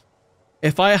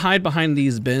 If I hide behind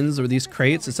these bins or these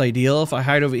crates, it's ideal. If I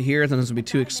hide over here, then it's gonna be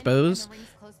too exposed.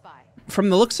 From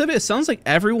the looks of it, it sounds like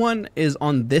everyone is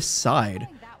on this side,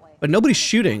 but nobody's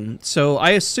shooting. So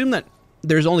I assume that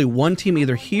there's only one team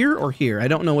either here or here. I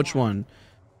don't know which one.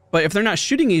 But if they're not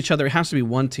shooting each other, it has to be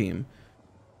one team.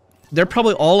 They're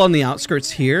probably all on the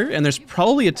outskirts here, and there's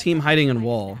probably a team hiding in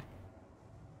wall.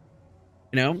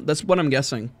 You know, that's what I'm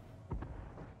guessing.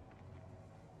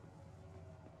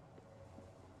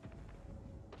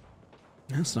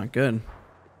 That's not good.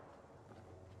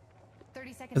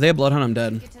 30 seconds. If they have Bloodhound, I'm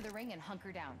dead. Get to the ring and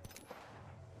hunker down.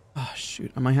 Oh,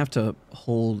 shoot. I might have to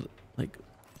hold, like,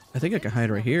 I think I can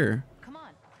hide right here. Come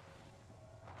on.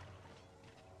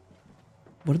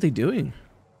 What are they doing?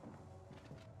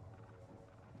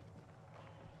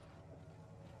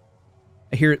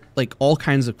 I hear, like, all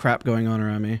kinds of crap going on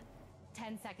around me.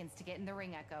 10 seconds to get in the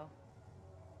ring, Echo.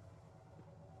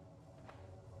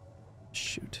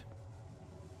 Shoot.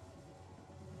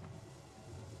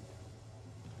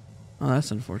 Oh,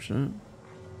 that's unfortunate.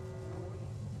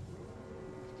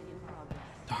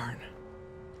 Darn.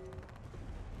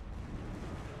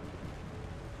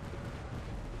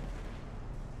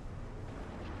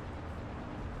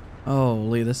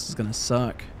 Holy, this is gonna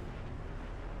suck.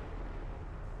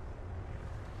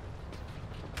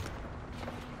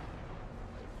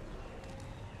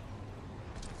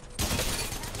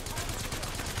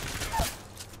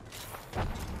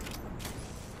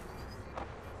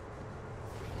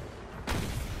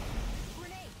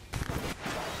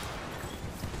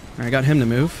 I got him to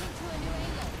move.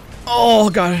 Oh,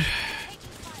 God.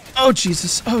 Oh,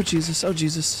 Jesus. Oh, Jesus. Oh,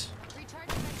 Jesus.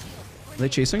 Are they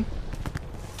chasing?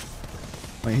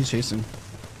 Wait, he's chasing.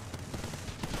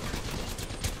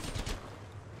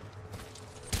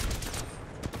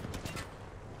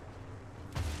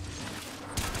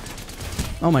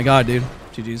 Oh, my God, dude.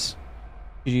 GG's.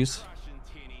 GG's.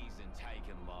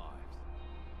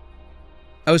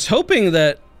 I was hoping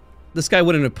that this guy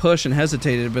wouldn't have pushed and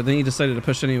hesitated, but then he decided to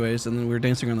push anyways, and then we were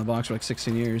dancing around the box for like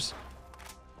 16 years.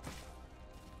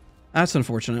 That's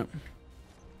unfortunate.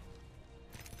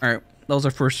 Alright, that was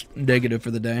our first negative for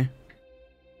the day.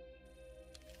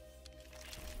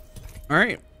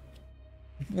 Alright.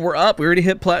 We're up. We already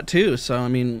hit Plat II, so I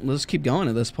mean, let's keep going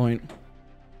at this point.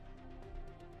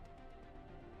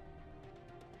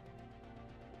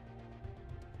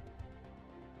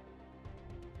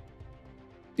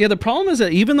 Yeah, the problem is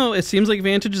that even though it seems like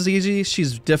Vantage is easy,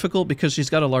 she's difficult because she's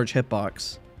got a large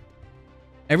hitbox.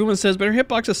 Everyone says, but her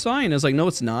hitbox is fine. It's like, no,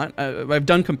 it's not. I've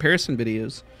done comparison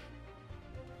videos.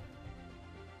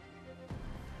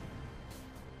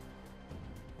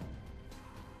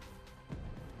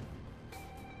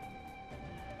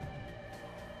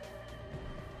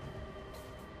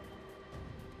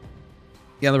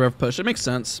 Yeah, the rev push. It makes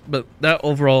sense, but that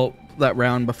overall, that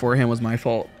round beforehand was my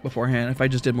fault beforehand if I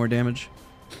just did more damage.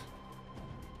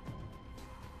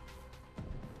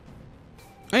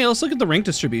 Hey, let's look at the rank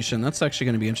distribution. That's actually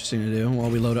going to be interesting to do while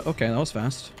we load it. Okay, that was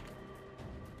fast.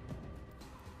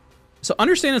 So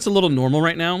understand it's a little normal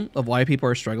right now of why people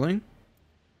are struggling.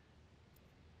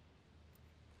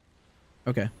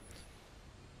 Okay.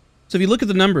 So if you look at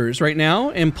the numbers right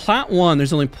now, in Plat 1,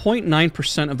 there's only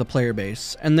 0.9% of the player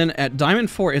base. And then at Diamond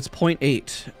 4, it's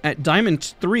 0.8. At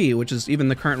Diamond 3, which is even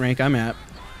the current rank I'm at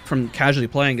from casually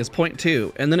playing, is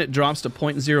 0.2. And then it drops to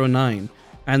 0.09.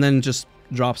 And then just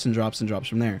drops and drops and drops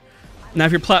from there. Now,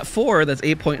 if you're Plat 4, that's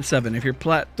 8.7. If you're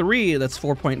Plat 3, that's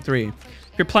 4.3. If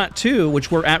you're Plat 2, which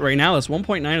we're at right now, that's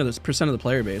 1.9% of the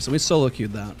player base. And we solo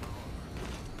queued that.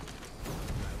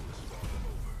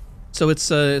 So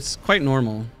it's quite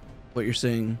normal what you're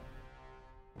seeing.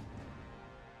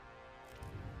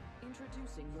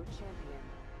 Introducing your champion.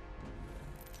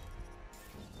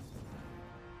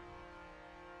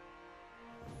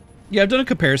 Yeah, I've done a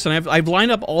comparison. I've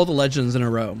lined up all the legends in a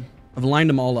row. I've lined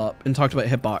them all up and talked about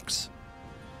hitbox.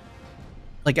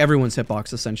 Like everyone's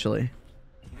hitbox, essentially.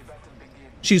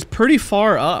 She's pretty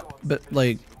far up, but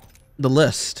like the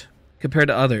list compared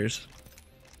to others.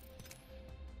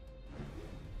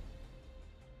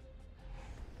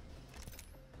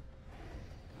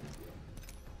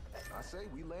 I say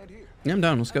we land here. Yeah, I'm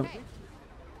down. Let's go. Okay.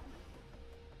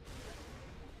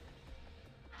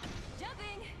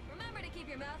 Jumping! Remember to keep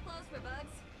your mouth closed for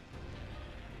bugs.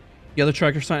 The other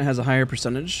tracker site has a higher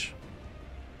percentage.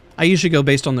 I usually go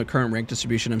based on the current rank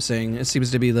distribution I'm saying. It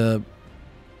seems to be the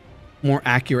more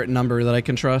accurate number that I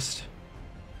can trust.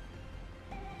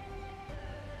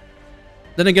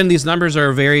 Then again, these numbers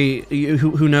are very,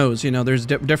 who knows, you know, there's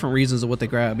different reasons of what they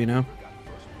grab, you know?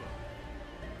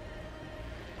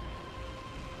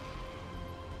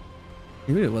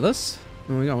 You with us?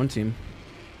 Oh, we got one team.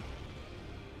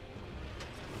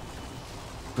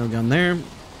 No gun there.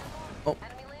 Oh,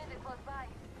 Enemy landed close by.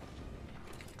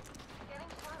 Getting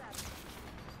shot at.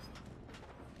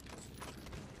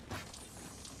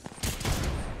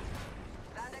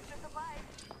 Found extra supplies.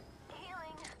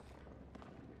 Healing.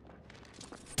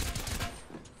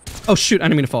 oh shoot! I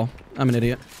didn't mean to fall. I'm an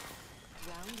idiot.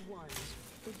 Round one.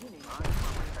 Beginning.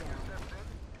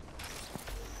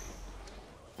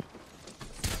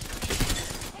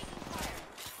 Taking fire.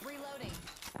 Reloading.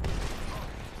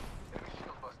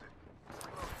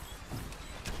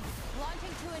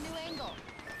 Launching to a new angle.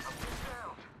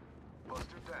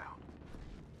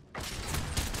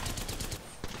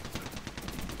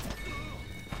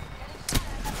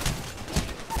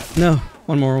 No,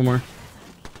 one more.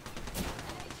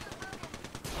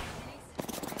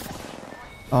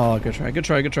 Oh, good try.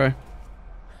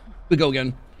 We go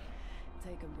again.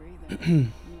 Take a breather.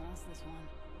 You lost this one.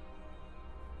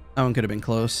 That one could have been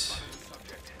close.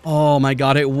 Oh my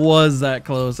god, it was that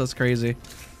close. That's crazy.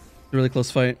 Really close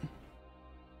fight.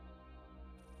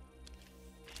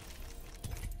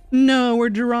 No, we're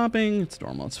dropping. It's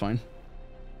normal, it's fine.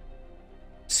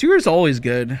 Sewer's always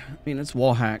good. I mean, it's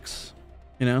wall hacks,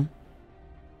 you know?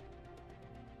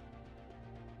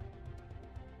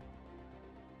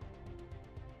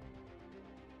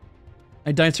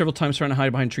 I died several times trying to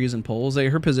hide behind trees and poles.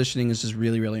 Her positioning is just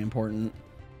really, really important.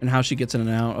 And how she gets in and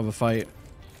out of a fight.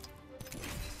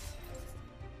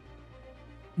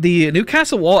 The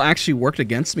Newcastle wall actually worked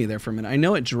against me there for a minute. I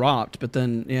know it dropped, but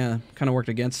then, yeah, kind of worked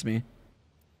against me.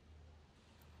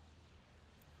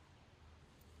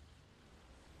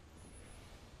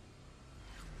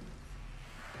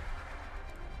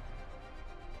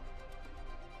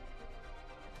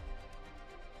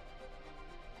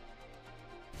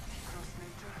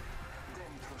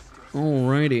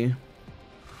 Alrighty.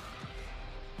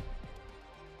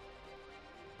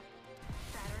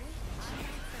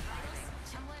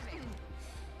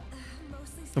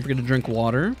 Don't forget to drink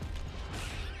water.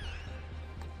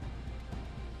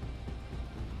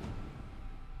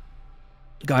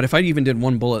 God, if I even did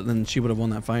one bullet, then she would have won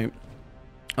that fight.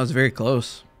 I was very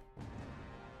close.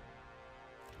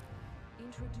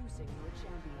 Introducing your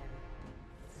champion.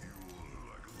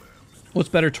 What's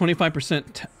better,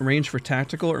 25% range for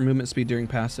tactical or movement speed during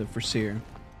passive for Seer?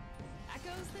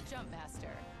 Echo's the jump master.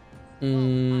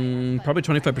 Probably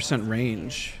 25%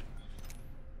 range.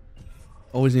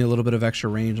 Always need a little bit of extra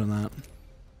range on that.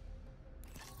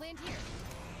 Land here.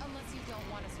 Unless you don't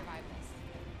want to survive this.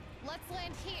 Let's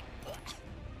land here.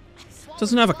 Swallow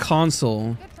Doesn't have a the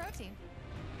console, Good protein.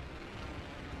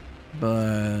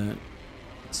 but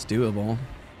it's doable.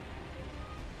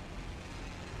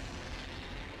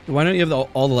 Why don't you have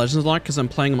all the legends locked? Because I'm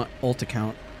playing my ult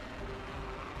account.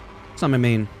 It's not my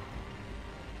main.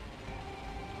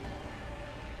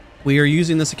 We are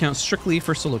using this account strictly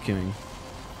for solo queuing.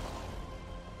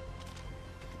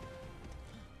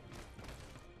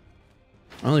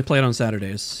 I only play it on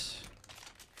Saturdays.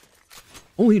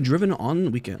 Only driven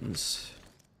on weekends.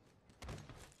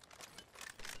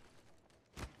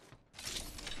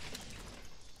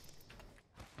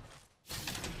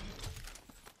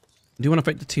 I do want to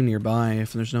fight the team nearby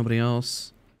if there's nobody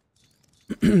else.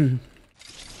 Oh,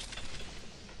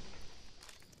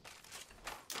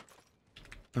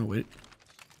 wait.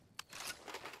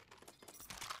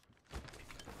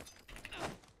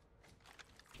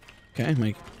 Okay,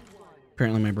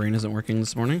 apparently my brain isn't working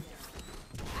this morning.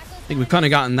 I think we've kind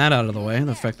of gotten that out of the way,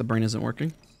 the fact the brain isn't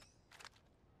working.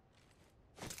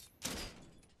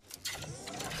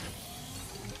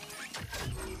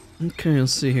 Okay,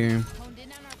 let's see here.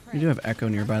 We do have Echo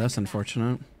nearby, that's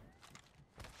unfortunate.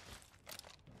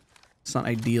 It's not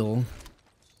ideal.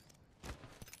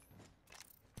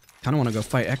 Kind of want to go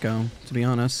fight Echo, to be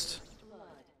honest.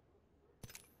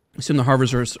 Assume the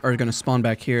Harvesters are going to spawn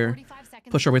back here.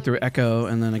 Push our way through Echo,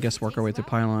 and then I guess work our way through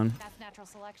Pylon.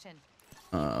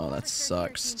 Oh, that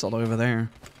sucks. It's all the way over there.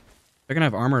 They're going to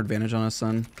have armor advantage on us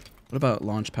then. What about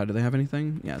Launchpad? Do they have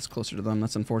anything? Yeah, it's closer to them.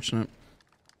 That's unfortunate.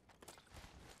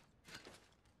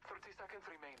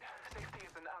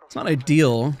 It's not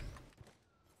ideal.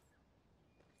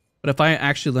 But if I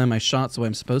actually land my shots the way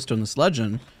I'm supposed to in this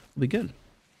legend, it'll be good.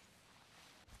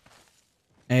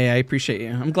 Hey, I appreciate you.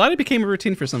 I'm glad it became a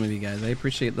routine for some of you guys. I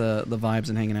appreciate the vibes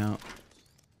and hanging out.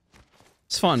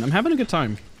 It's fun. I'm having a good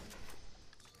time.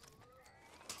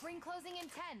 Ring closing in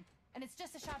 10, and it's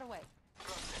just a shot away.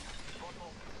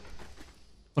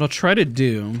 What I'll try to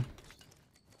do...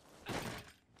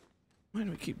 Why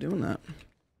do we keep doing that?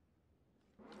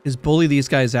 Is bully these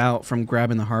guys out from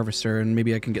grabbing the Harvester, and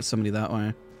maybe I can get somebody that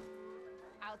way.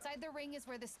 Outside the ring is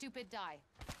where the stupid die.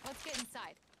 Let's get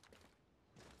inside.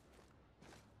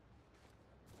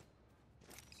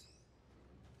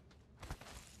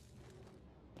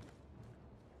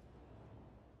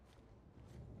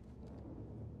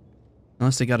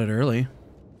 Unless they got it early.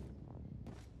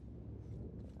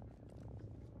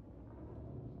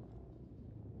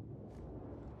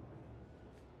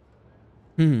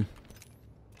 I'm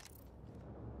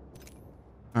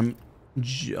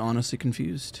honestly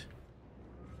confused.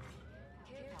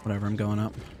 Whatever, I'm going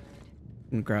up.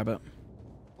 And grab it.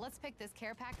 Let's pick this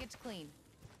care package clean.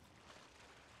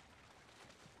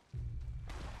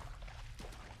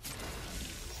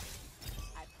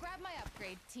 I've grabbed my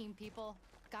upgrade, team people.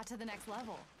 Got to the next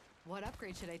level. What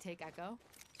upgrade should I take, Echo?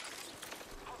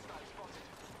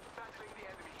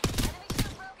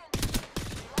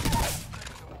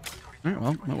 Alright,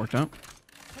 well, that worked out.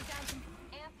 Put down some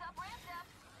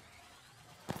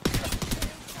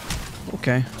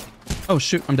Okay. Oh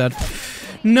shoot, I'm dead.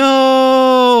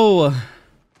 No!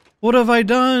 What have I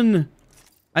done?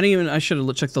 I should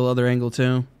have checked the other angle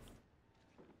too.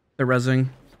 They're rezzing.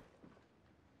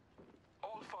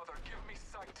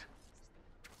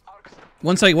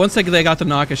 Once they got the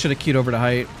knock, I should have queued over to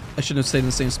height. I shouldn't have stayed in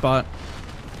the same spot.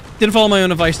 Didn't follow my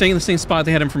own advice. Staying in the same spot,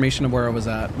 they had information of where I was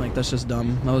at. Like, that's just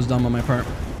dumb. That was dumb on my part.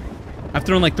 I've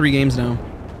thrown like 3 games now.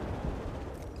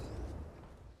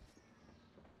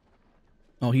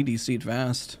 Oh, he DC'd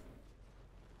fast.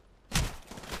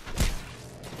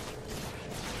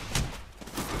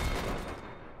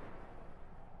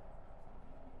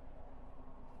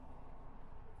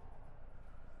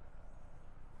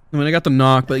 I mean, I got the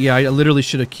knock, but yeah, I literally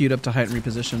should have queued up to height and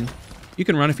repositioned. You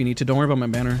can run if you need to. Don't worry about my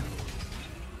banner.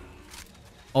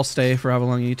 I'll stay for however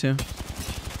long you need to.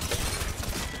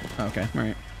 Oh, okay,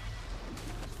 alright.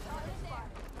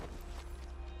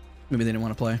 Maybe they didn't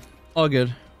want to play. All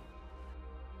good.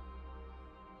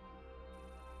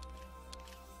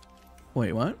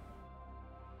 Wait, what?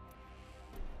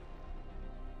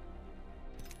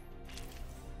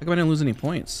 How come I didn't lose any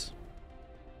points?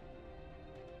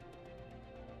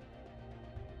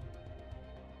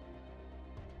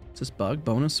 Is this bug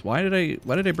bonus? Why did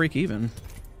I break even?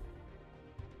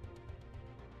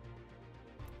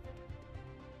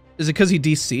 Is it because he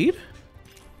DC'd?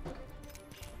 How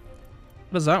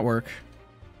does that work?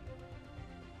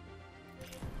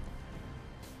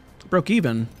 Broke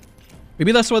even.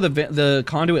 Maybe that's why the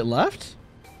conduit left?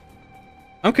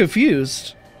 I'm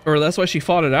confused. Or that's why she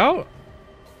fought it out?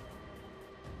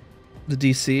 The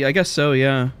DC? I guess so,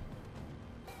 yeah.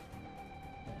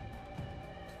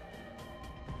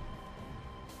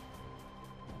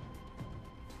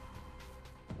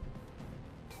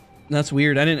 That's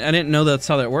weird. I didn't know that's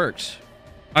how that works.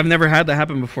 I've never had that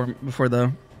happen before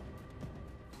though.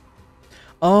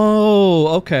 Oh,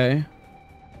 okay.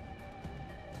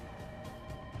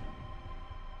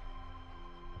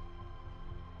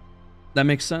 That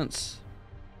makes sense.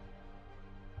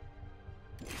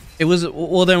 It was,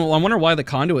 well then, I wonder why the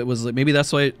conduit was like, maybe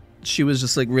that's why she was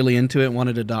just like really into it and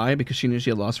wanted to die because she knew she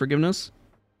had lost forgiveness.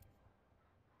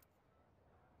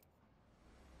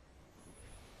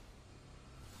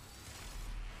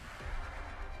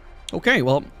 Okay,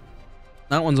 well,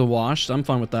 that one's a wash, so I'm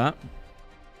fine with that.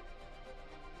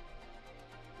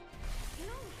 You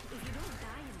know, if you don't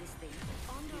die in this thing,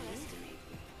 underestimate.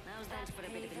 Now's that for a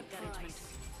bit of encouragement.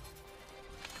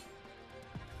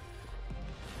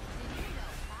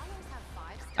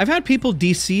 I've had people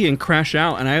DC and crash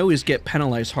out, and I always get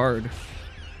penalized hard.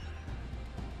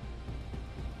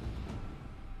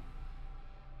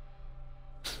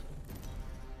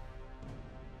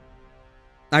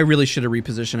 I really should have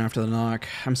repositioned after the knock.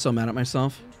 I'm so mad at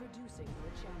myself. Introducing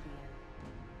your champion.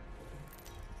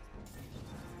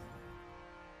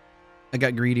 I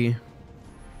got greedy.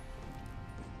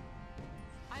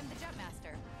 I'm the jump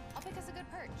master. I'll pick us a good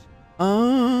perch.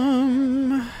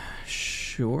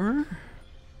 Sure.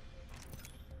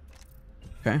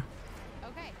 Okay.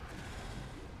 Okay.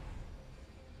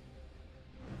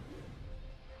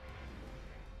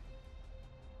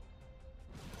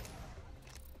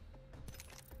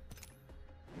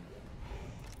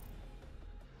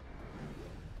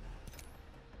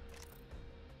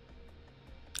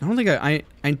 I don't think I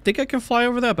think I can fly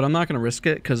over that, but I'm not going to risk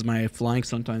it because my flying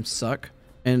sometimes suck.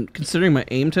 And considering my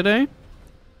aim today,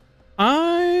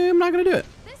 I'm not going to do it.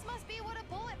 This must be what a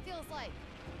bullet feels like.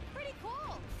 Pretty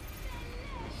cool.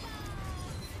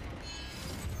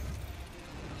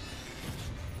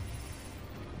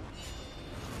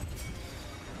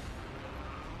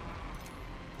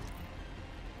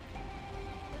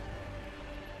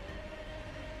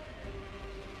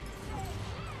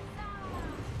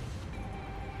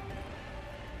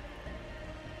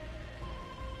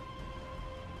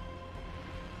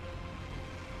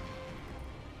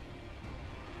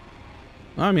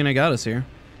 I mean, I got us here.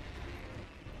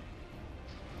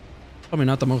 Probably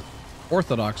not the most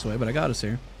orthodox way, but I got us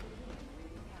here.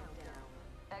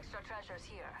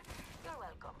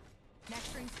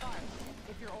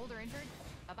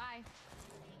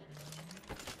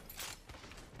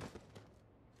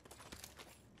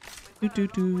 Actually,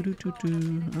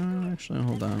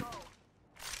 hold on.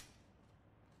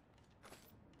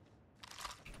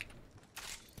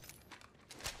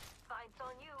 Fights on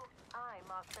you. I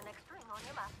mark the next ring on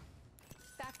your map.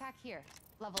 Backpack here.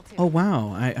 Level 2. Oh wow,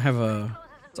 I have a.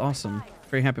 It's awesome.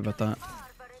 Very happy about that.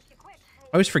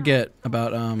 I always forget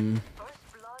about Launching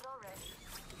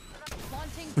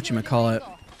what to you a might new call it.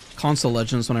 angle. Console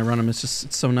Legends when I run them. It's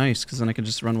so nice because then I can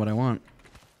just run what I want.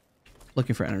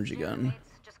 Looking for energy gun.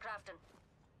 Just crafting.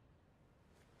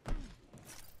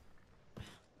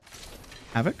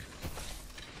 Havoc?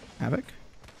 Havoc?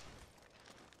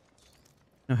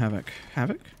 No Havoc.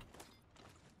 Havoc?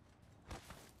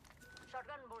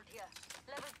 Shotgun bolt here.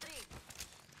 Level 3.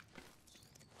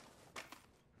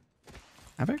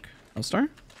 Havoc? L-Star?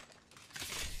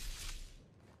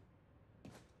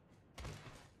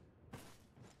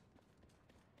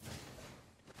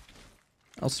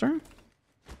 L-Star?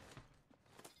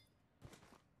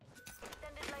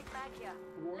 Extended light back here.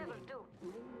 Level 2.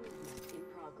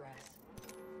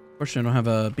 Fortunately, I don't have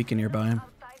a beacon nearby.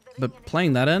 But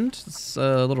playing that end, it's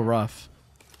a little rough.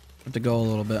 Have to go a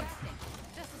little bit.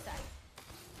 Just a sec.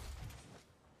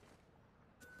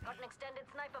 Got an extended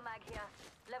sniper mag here.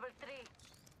 Level 3.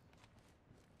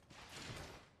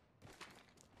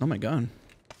 Oh my god.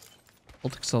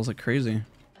 Ultic sells like crazy.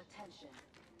 Attention.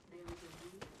 There is a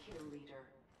new kill leader.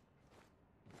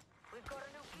 We've got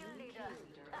a new kill leader.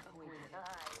 I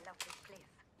love this place.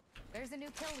 There's a new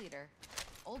kill leader.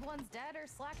 Old one's dead or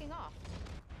slacking off.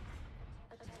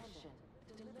 Attention.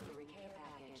 Delivery care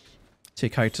package.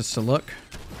 Take hiatus to look.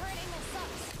 Current angle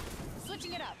sucks.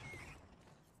 Switching it up.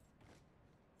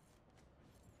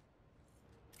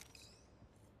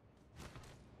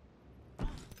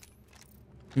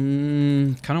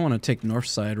 Kind of want to take north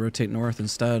side, rotate north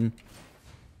instead,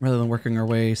 rather than working our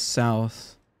way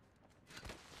south.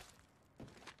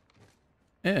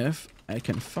 If I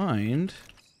can find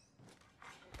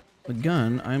the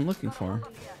gun I'm looking for.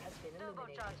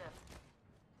 Turbocharger.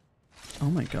 Oh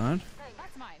my god.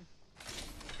 That's mine.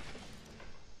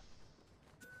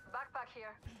 Backpack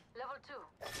here. Level 2.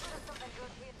 Something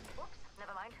good here. Whoops.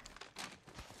 Never mind.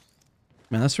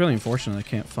 Man, that's really unfortunate I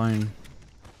can't find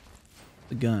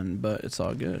the gun, but it's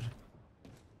all good.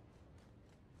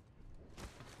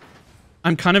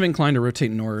 I'm kind of inclined to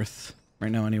rotate north right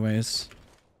now anyways.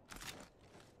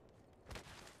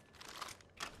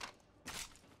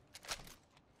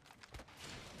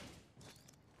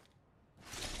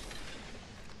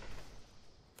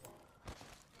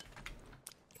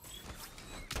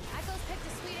 Echo's picked a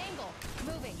sweet angle.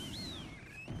 Moving.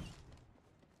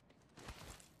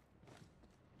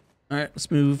 Alright,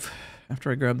 let's move.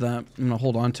 After I grab that, I'm gonna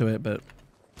hold on to it, but...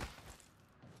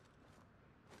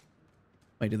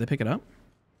 Wait, did they pick it up?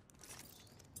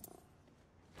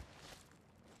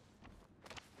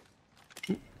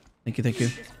 Thank you, thank you.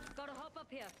 Gotta hop up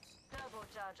here.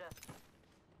 Turbocharger.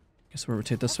 Guess we'll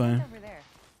rotate this What's way. over there?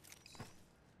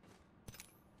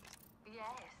 Yes.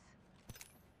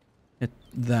 Hit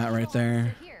that right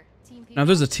there. So here, team Now if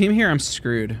there's a team here, I'm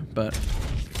screwed, but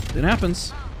it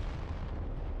happens.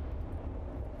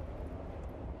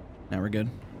 Now we're good.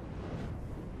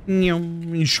 I went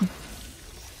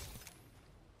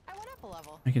up a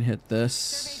level. I can hit Survey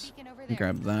this. beacon over And there.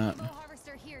 grab that. Bow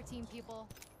harvester here, team people.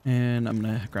 And I'm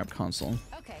gonna grab console.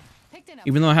 Okay, picked it up.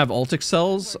 Even though I have Ultic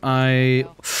cells, I'm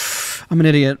an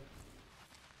idiot.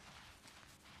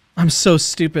 I'm so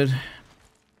stupid.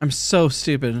 I'm so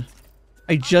stupid.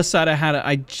 I just thought I had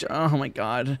it. Oh my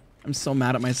god. I'm so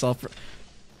mad at myself.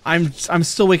 I'm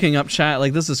still waking up, chat.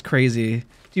 Like, this is crazy. Do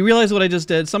you realize what I just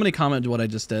did? Somebody comment what I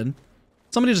just did.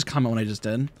 Somebody just comment what I just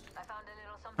did. I found a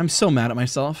little something. I'm so mad at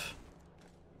myself.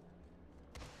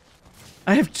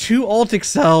 I have 2 Ultic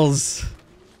cells.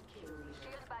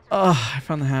 Oh, I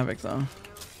found the Havoc though. New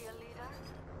kill leader.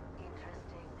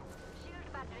 Interesting.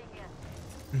 Shield battery here.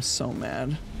 I'm so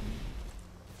mad.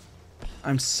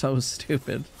 I'm so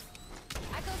stupid.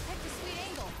 Echo's picked a sweet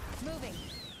angle. Moving.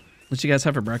 What you guys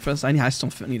have for breakfast? I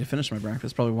still need to finish my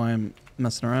breakfast. Probably why I'm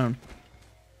messing around.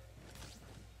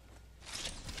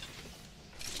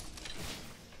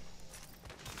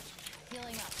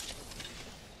 Healing up.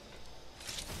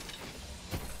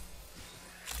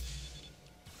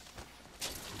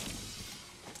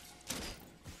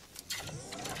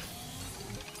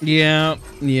 Yeah,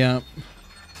 yeah.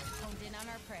 Honed in on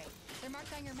our prey. They're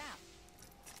marked on your map.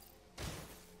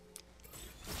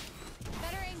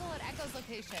 Better angle at Echo's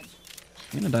location.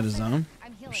 I'm gonna die to zone.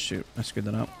 I'm Oh, healing. shoot, I screwed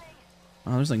that up.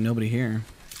 Oh, there's like nobody here.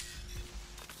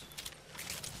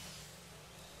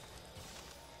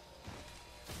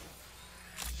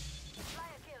 Flyer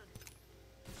killed.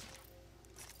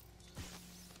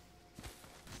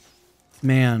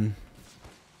 Man.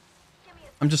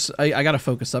 I gotta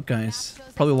focus up, guys.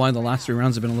 Probably why the last 3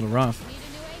 rounds have been a little rough. Need a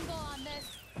new angle on this.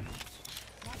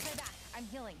 Watch my back. I'm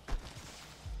healing.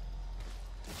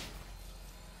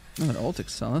 Oh, that ult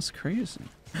cell, that's crazy.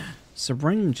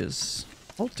 Syringes.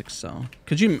 Ult cell.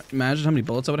 Could you imagine how many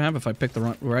bullets I would have if I picked the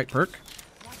right perk?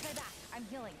 Watch my back. I'm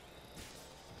healing.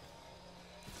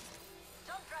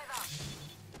 Don't drive out.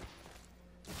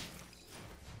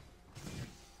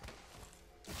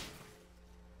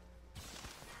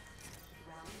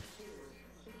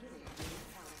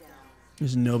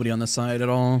 There's nobody on the side at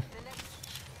all.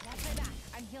 Watch my back.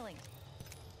 I'm healing.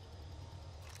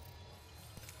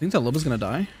 Think that Loba's gonna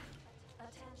die?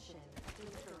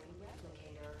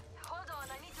 Hold on,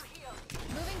 I need to heal.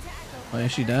 Moving to echo. Oh, yeah,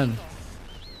 she dead.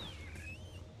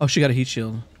 Oh, she got a heat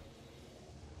shield.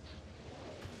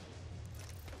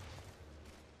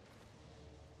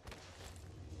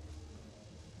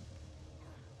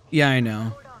 Yeah, I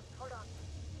know. Hold on.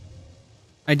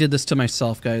 I did this to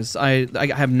myself, guys. I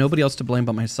have nobody else to blame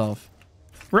but myself.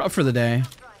 We're up for the day.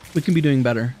 We can be doing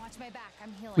better. Watch my back.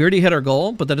 I'm healing. We already hit our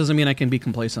goal, but that doesn't mean I can be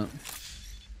complacent.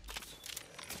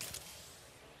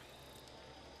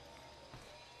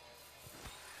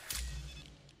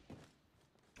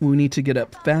 We need to get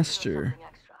up faster.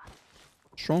 Extra.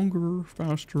 Stronger,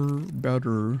 faster,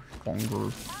 better, stronger.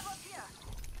 Havoc here.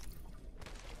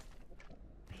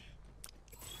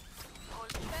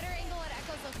 Better angle at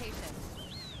Echo's location.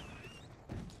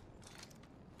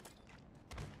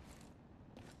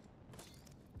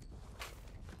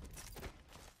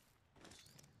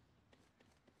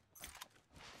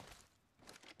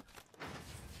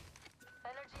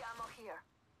 Energy ammo here.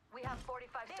 We have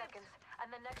 45 seconds,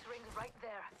 and the next ring's right there.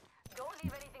 Don't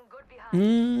leave anything good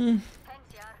behind.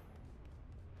 Thanks, Yar.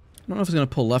 I don't know if it's gonna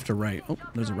pull left or right. Oh,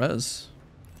 there's a res.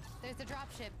 There's a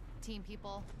dropship, team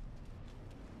people.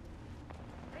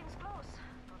 Ring's close.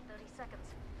 For 30 seconds.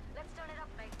 Let's turn it up,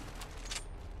 mate.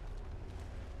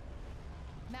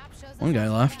 Map shows us One guy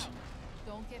what's left. around.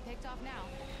 Don't get picked off now.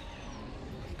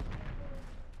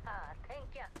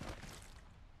 Thank ya.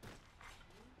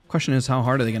 Question is, how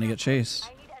hard are they gonna get chased? I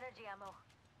need energy ammo.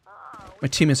 My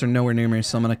teammates are nowhere near me,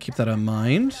 so I'm gonna keep that in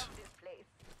mind. This place.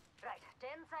 Right. 10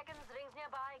 seconds. Rings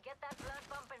nearby. Get that blood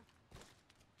pumping.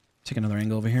 Take another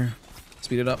angle over here.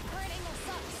 Speed it up. Current angle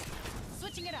sucks.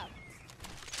 Switching it up.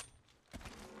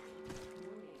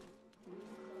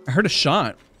 I heard a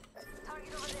shot.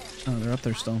 Target over there. Oh, they're up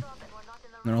there still. Stop it. We're not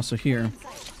in the They're also here.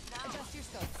 Sight. Adjust your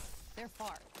scopes. They're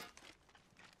far.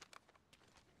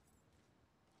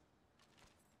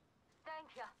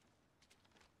 Thank ya.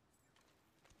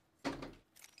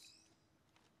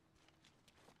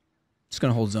 Just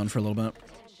gonna hold zone for a little bit.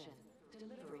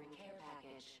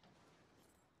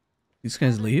 These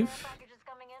guys leave? Packages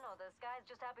coming in, or this guy's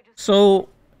just happy to. So,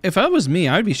 if I was me,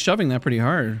 I'd be shoving that pretty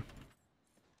hard.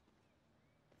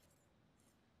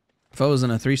 If I was in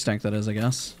a 3-stack, that is, I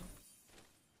guess.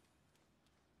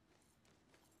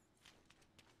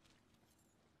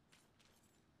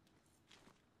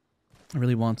 I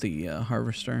really want the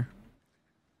harvester.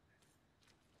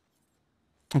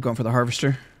 I'm going for the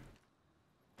harvester.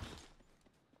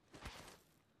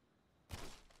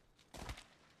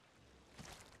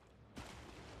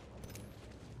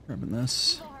 Grabbing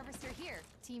this. Evo harvester here,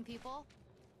 team people.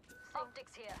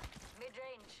 Optics here. Mid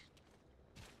range.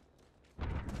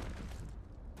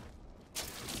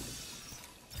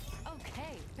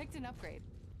 Okay, picked an upgrade.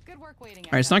 Good work waiting.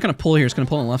 Alright, it's not going to pull here. It's going to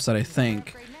pull on the left side, I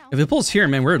think. If it pulls here,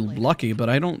 man, we're lucky, but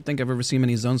I don't think I've ever seen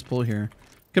many zones pull here.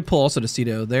 Could pull also to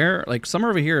Cedo. There, like,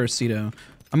 somewhere over here is Cedo.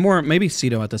 I'm more, maybe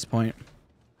Cedo at this point.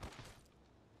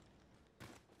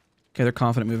 Okay, they're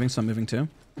confident moving, so I'm moving too.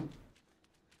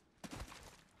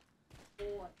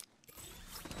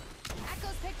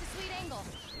 Echo's picked a sweet angle.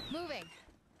 Moving.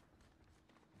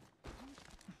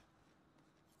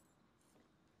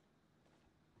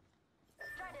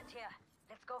 Trident here.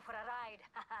 Let's go for a ride.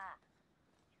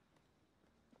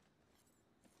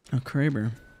 Oh,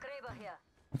 Kraber. Kraber here.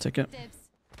 I'll take it. Dibs.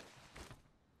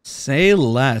 Say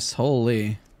less. Holy.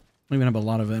 I don't even have a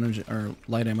lot of energy, or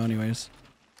light ammo anyways.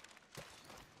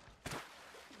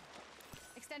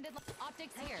 Extended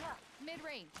optics here. Mid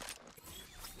range.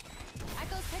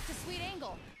 Echo's picked a sweet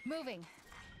angle. Moving.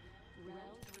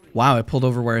 Wow, I pulled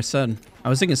over where I said. I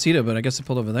was thinking Cedo, but I guess I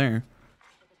pulled over there.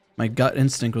 My gut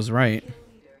instinct was right.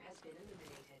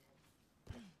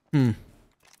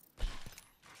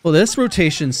 Well, this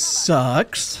rotation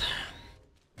sucks.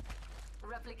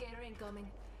 Replicator incoming.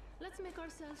 Let's make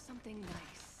ourselves something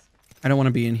nice. I don't want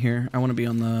to be in here. I want to be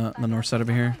on the north side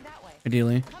over here, Going that way.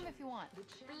 ideally. Come if you want.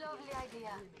 Lovely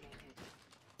idea.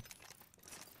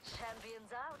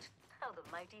 Champions out. How the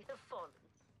mighty have fallen.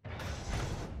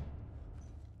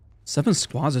 7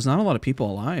 squads. There's not a lot of people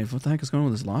alive. What the heck is going on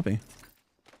with this lobby?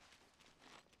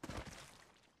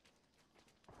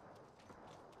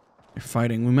 They're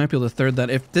fighting. We might be able to third that.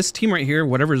 If this team right here,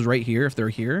 whatever's right here, if they're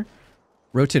here,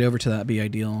 rotate over to that, be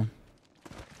ideal.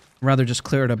 Rather just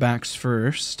clear the backs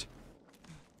first.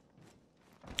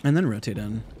 And then rotate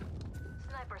in.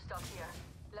 Sniper stock here.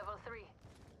 Level 3.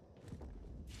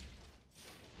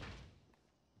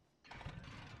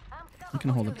 I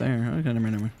can hold it there. Okay, never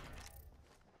mind.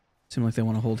 Seem like they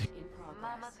want to hold.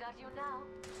 Mama's got you now.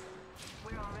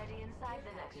 We're already inside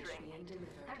the next ring.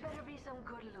 There better be some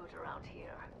good loot around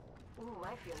here. Ooh,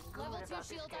 I feel good Level about 2 this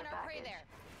shield care on our prey package. there.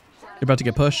 You're about to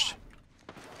get pushed.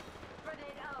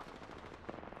 Grenade out.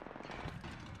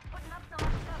 Putting up some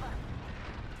cover.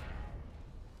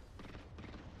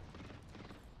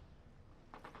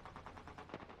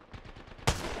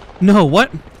 No,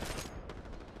 what?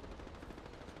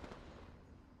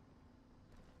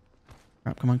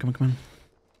 Crap, come on, come on, come on.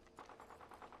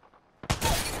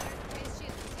 Base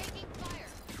shield taking fire.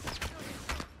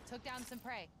 Took down some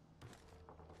prey.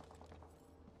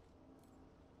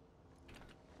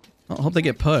 I hope they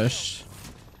get pushed.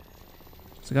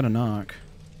 So I got a knock.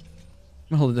 I'm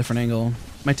gonna hold a different angle.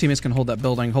 My teammates can hold that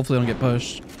building. Hopefully they don't get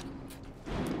pushed.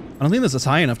 I don't think this is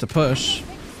high enough to push. Pick a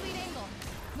sweet angle.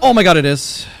 Oh my god, it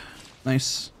is.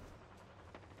 Nice.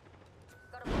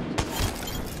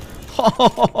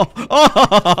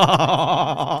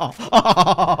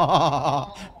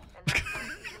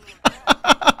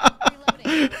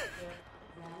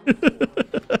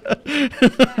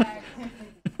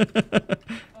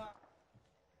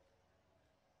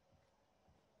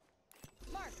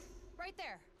 Mark, right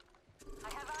there.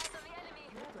 I have eyes on the enemy.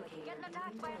 Getting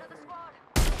attacked by another squad.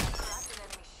 That's an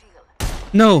enemy shield.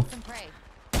 No. Some prey.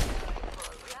 We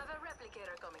have a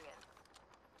replicator coming in.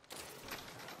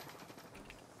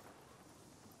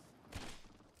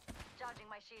 Charging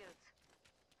my shields.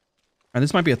 Alright,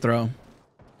 this might be a throw.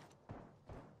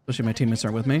 Especially my teammates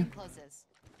are with me. Closes.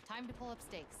 Time to pull up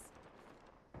stakes.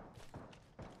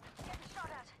 Getting shot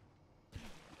at.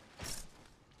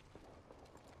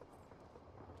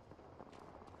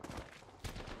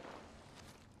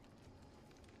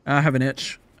 I have an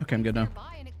itch. Okay, I'm good now.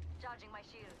 Nearby and it Charging my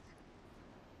shields.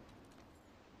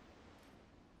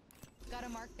 got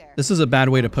a mark there. This is a bad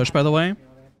way to push, by the way.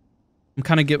 I'm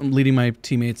kind of leading my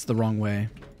teammates the wrong way.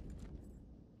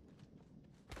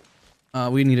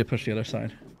 We need to push the other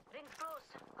side. Ring's close.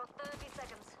 Got 30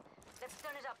 seconds. Let's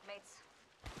turn it up, mates.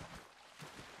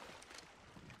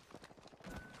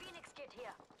 Phoenix kit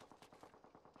here.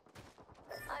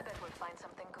 I bet we'll find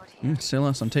something good here. Say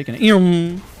less, I'm taking it. Close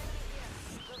enough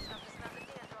to smell the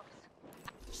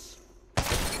teardrops.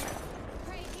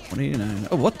 Prey here. 189.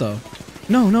 Oh, what the?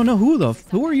 No, no, no.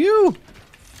 Who are you?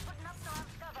 Putting up some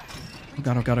cover. Oh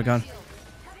god, oh god, oh god.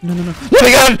 No, no, no. Oh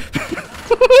my god!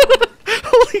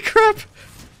 Holy crap!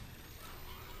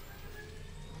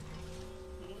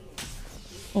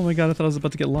 Oh my god, I thought I was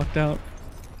about to get locked out.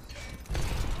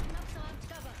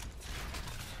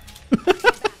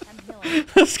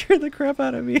 That scared the crap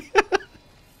out of me. Gotta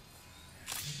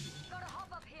hop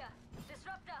up here.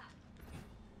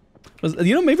 Disruptor.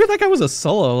 You know, maybe that guy was a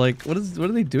solo. Like, what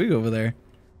are they doing over there?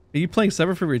 Are you playing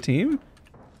separate from your team?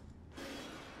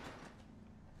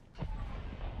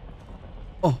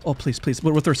 Oh, oh, please, please.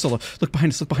 We're with our solo. Look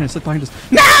behind us, look behind us, look behind us.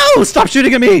 No! Stop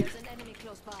shooting at me! There's an enemy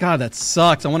close by. God, that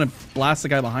sucks. I want to blast the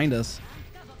guy behind us.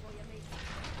 Any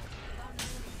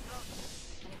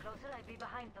closer, I'd be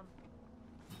behind them.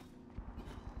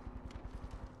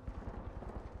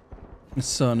 It's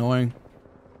so annoying.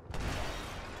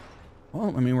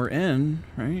 Well, I mean, we're in,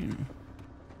 right?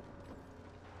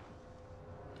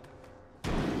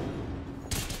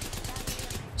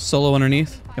 Solo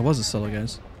underneath? It was a solo,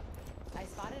 guys. I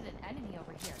spotted an enemy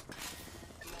over here.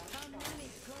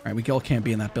 Alright, we all can't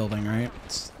be in that building, right?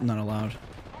 It's not allowed.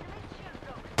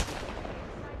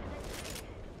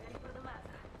 Ready for the map.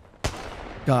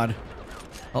 God.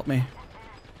 Help me.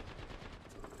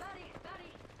 Buddy,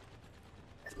 buddy.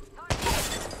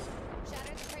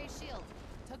 Shattered the prey shield.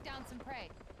 Took down some prey.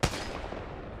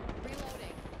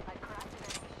 Reloading. I cracked an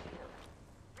enemy shield.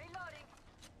 Reloading.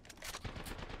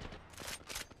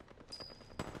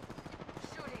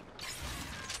 Shooting.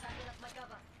 Backing up my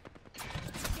cover.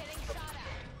 Getting shot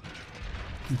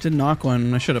at. It did knock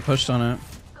one. I should have pushed on it.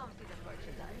 Come see the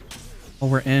merchandise. Oh,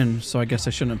 we're in, so I guess I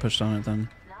shouldn't have pushed on it then.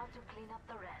 Now to clean up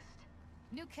the rest.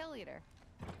 New kill leader.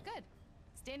 Good.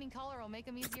 Standing collar will make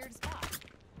him easier to spot.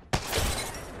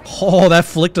 Oh, that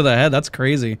flick to the head. That's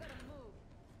crazy.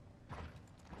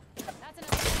 That's another.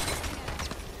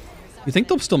 You think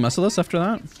they'll still mess with us after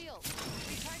that? Shields.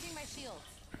 Recharging my shields.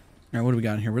 Alright, what do we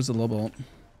got in here? Where's the low bolt?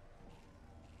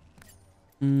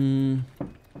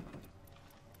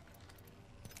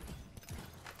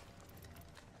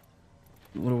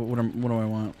 What do I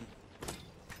want?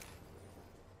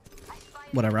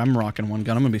 Whatever, I'm rocking one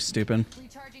gun. I'm gonna be stupid.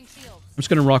 Recharging shields. I'm just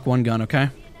gonna rock one gun, okay?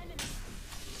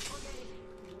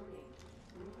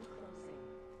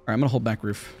 Alright, I'm gonna hold back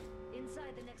roof.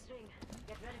 Inside the next ring.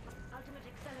 Get ready for ultimate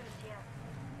accelerant here.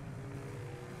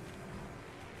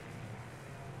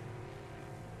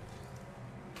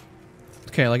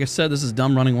 Okay, like I said, this is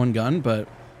dumb running one gun, but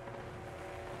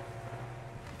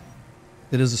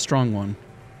it is a strong one.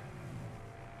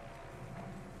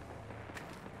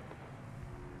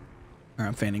 Alright,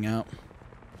 I'm fanning out.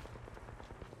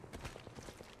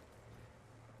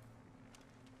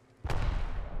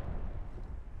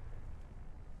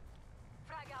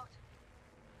 Frag out.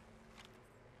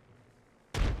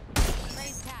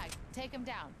 Raise tag. Take him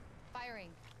down. Firing.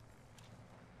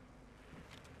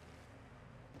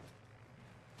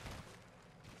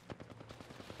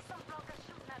 Some blockers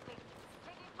shooting at me.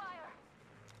 Taking fire.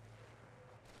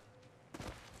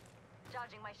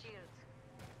 Charging my shields.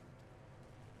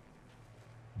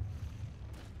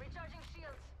 Recharging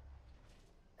shields.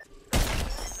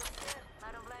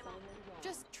 I don't blame 'em.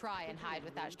 Just try and hide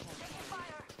with that. Taking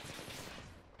fire.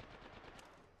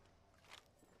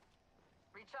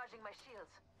 Recharging my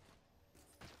shields.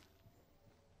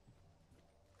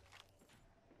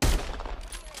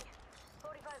 Healing.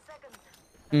 45 seconds.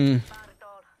 About it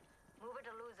all. Move it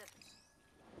or lose it.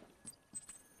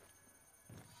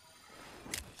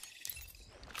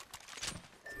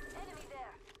 Enemy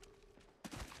there.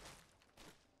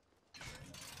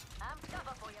 I'm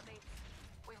cover for you, mate.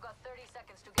 We've got 30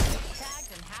 seconds to get it.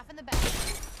 Tagged and half in the back.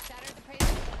 Shattered the praise.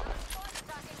 Spot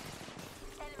attacking.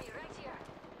 Enemy right here.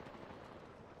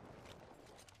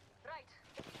 Right.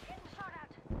 Getting shot at.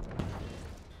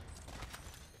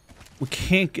 We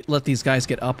can't let these guys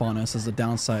get up on us as the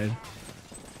downside.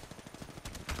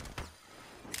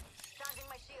 Charging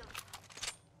my shield.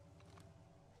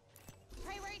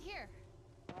 Prey right here.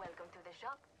 Welcome to the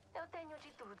shop. Eu tenho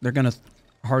de tudo. They're gonna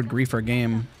hard grief our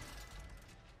game.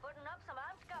 Putting up some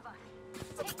armed cover.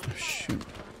 Oh, shoot.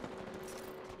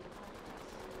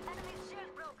 Enemy's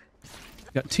shield broke.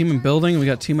 We got team in building, we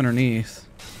got team underneath.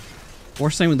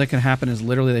 Worst thing that can happen is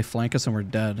literally they flank us and we're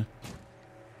dead.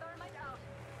 Thermite out.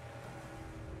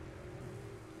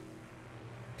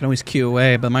 Can always queue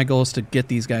away, but my goal is to get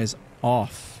these guys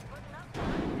off. Putting up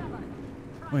some armed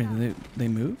cover. Wait, did they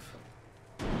move?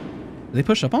 Did they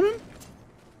push up on him?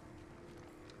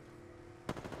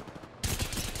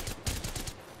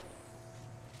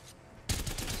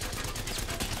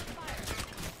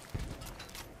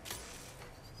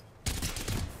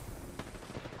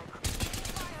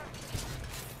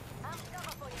 Armed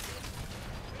cover for you, mate.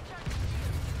 Recharging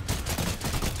shield.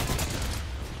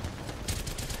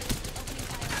 Opening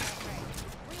fire on our prey.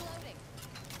 Reloading.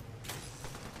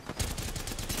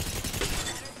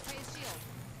 Shattered the praise shield.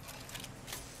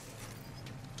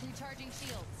 Recharging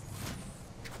shields.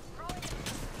 Throwing it.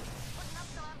 Putting up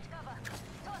some armed cover.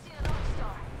 Tossing an arc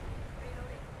star.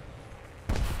 Reloading.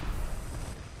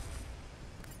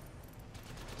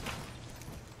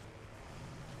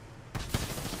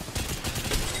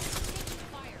 Taking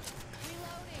fire.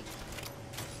 Reloading.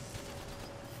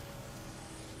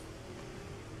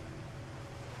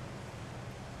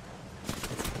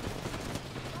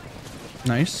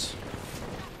 Nice.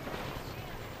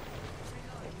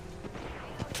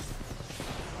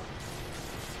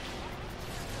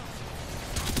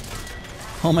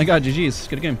 Oh my god, GG's.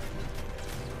 Good game.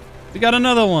 We got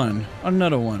another one.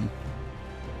 Another one.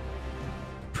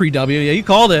 Pre-W. Yeah, you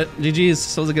called it.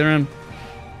 GG's. That was a good run.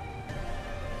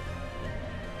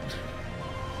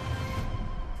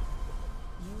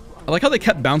 I like how they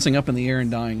kept bouncing up in the air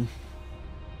and dying.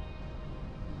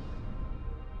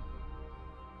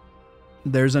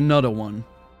 There's another one.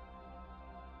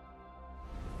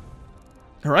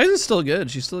 Horizon's still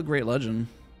good. She's still a great legend.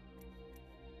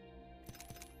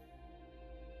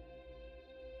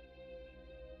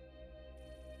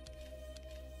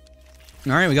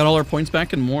 All right, we got all our points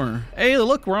back and more. Hey,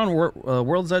 look, we're on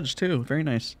World's Edge too. Very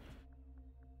nice.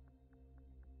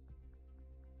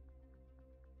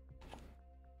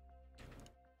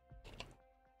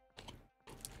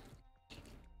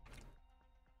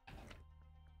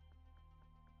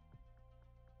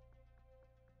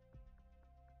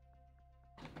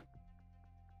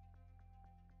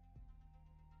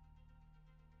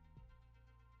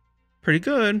 Pretty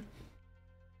good.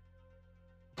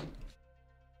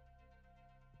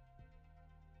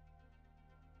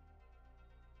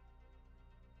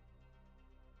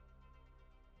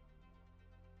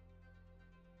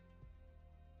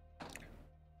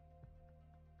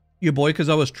 Your boy, because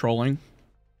I was trolling.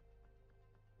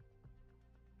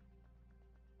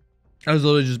 I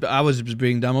was just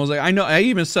being dumb. I was like, I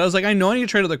even said, I was like, I know I need to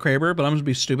trade with the Kraber, but I'm just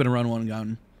be stupid and run one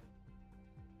gun.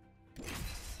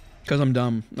 Because I'm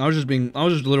dumb. I was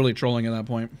just literally trolling at that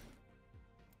point.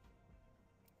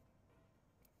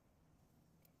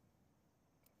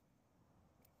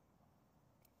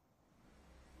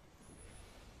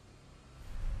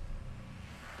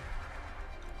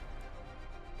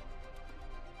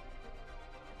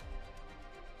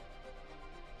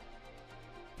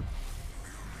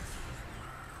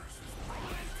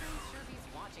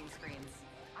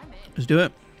 Let's do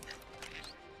it.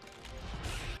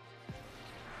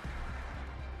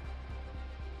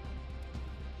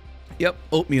 Yep,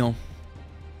 oatmeal.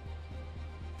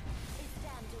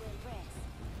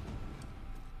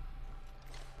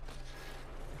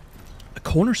 A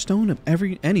cornerstone of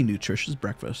any nutritious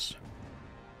breakfast.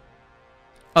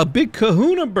 A big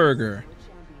kahuna burger.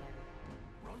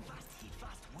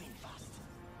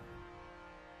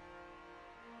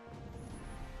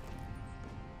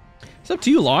 It's up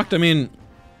to you, Locked. I mean,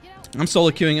 I'm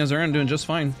solo queuing as and doing just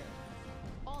fine.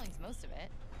 Balling's most of it.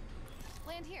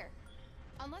 Land here.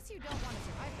 Unless you don't want to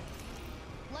survive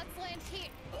it. Let's land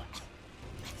here.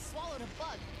 Swallowed a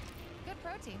bug. Good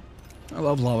protein. I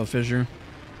love lava fissure.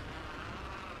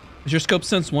 Is your scope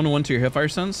sense 1-to-1 to your hipfire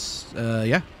sense?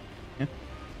 Yeah. Yeah.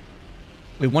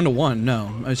 Wait, 1-to-1?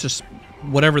 No. It's just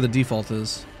whatever the default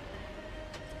is.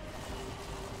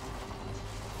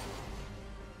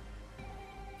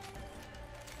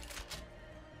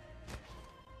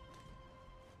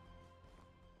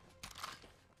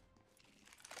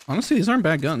 Honestly, these aren't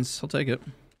bad guns. I'll take it.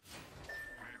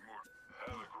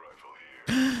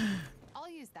 I'll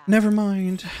use that. Never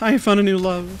mind. I have found a new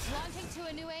love. Launching to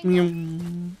a new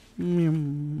angle. Meow,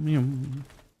 meow, meow.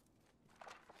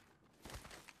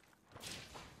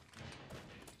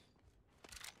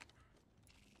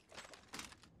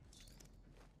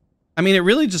 I mean, it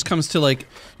really just comes to like,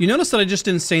 you notice that I just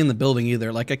didn't stay in the building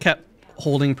either. Like I kept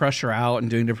holding pressure out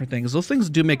and doing different things. Those things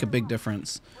do make a big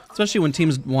difference, especially when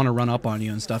teams want to run up on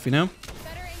you and stuff, you know?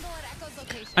 Better angle at Echo's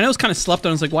location. I know it's kind of slept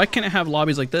on. It's like, why can't I have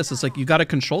lobbies like this? It's like, you got to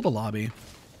control the lobby.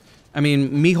 I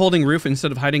mean, me holding roof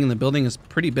instead of hiding in the building is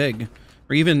pretty big.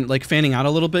 Or even like fanning out a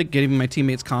little bit, giving my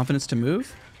teammates confidence to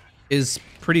move is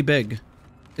pretty big.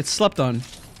 It's slept on.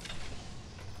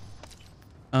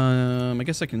 I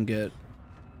guess I can get...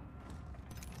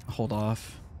 Hold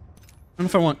off. I don't know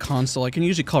if I want console. I can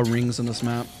usually call rings on this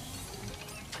map.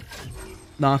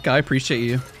 Knock, I appreciate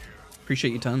you.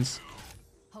 Appreciate you tons.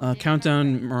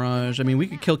 Countdown, Mirage. I mean, we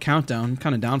could kill Countdown. I'm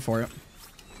kind of down for it.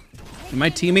 If my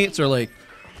teammates are like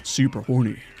super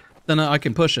horny, then I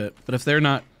can push it. But if they're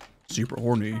not super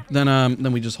horny,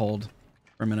 then we just hold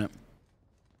for a minute.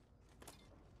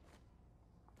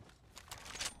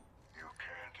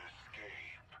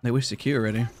 They wasted Q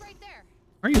already. Right there.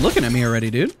 Why are you looking at me already,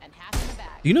 dude? And half in the bag.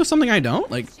 Do you know something I don't?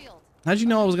 Like, Shield. how'd you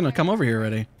know I was gonna come over here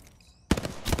already?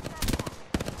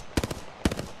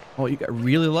 Oh, you got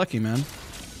really lucky, man. This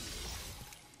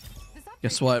upgrade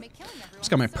Guess can what? make killing everyone Just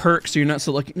got my so perks, so you're not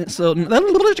so lucky. So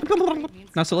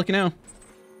not so lucky now.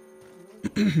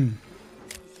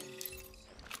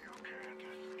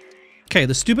 Okay,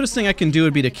 the stupidest thing I can do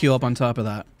would be to queue up on top of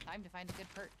that. Time to find a good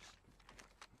perch.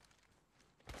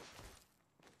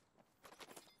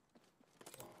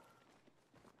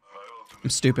 I'm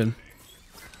stupid.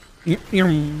 I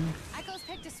Echo's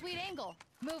picked a sweet angle.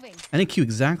 Moving. didn't queue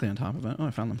exactly on top of it. Oh,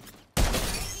 I found them. Taking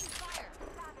fire.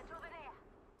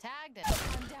 Tagged it.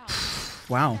 One down.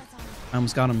 Wow. I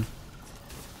almost got him.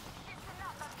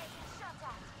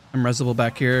 I'm resable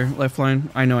back here. Lifeline.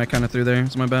 I know I kind of threw there.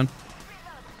 It's my bad.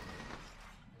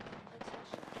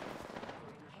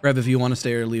 Rev, if you want to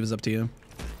stay or leave is up to you.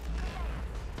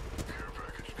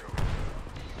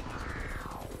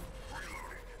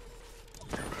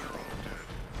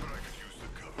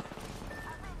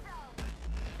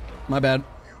 My bad.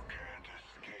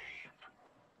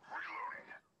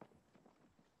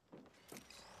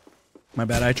 My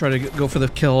bad. I tried to go for the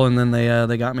kill and then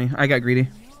they got me. I got greedy.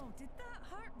 Oh, did that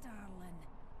hurt, darling?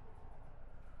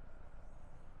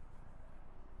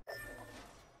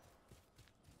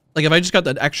 Like if I just got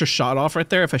that extra shot off right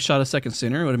there, if I shot a second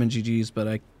sooner, it would have been GG's, but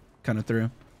I kind of threw.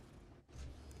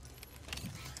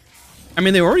 I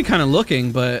mean, they were already kind of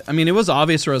looking, but I mean, it was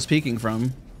obvious where I was peeking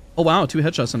from. Oh wow, 2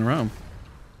 headshots in a row.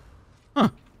 Huh.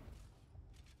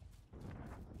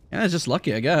 Yeah, it's just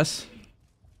lucky, I guess.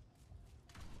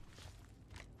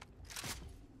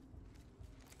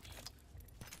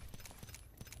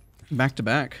 Back to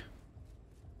back.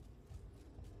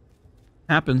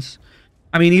 Happens.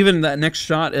 I mean, even that next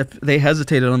shot, if they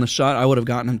hesitated on the shot, I would have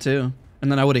gotten him too.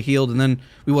 And then I would have healed, and then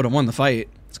we would have won the fight.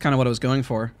 It's kind of what I was going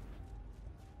for.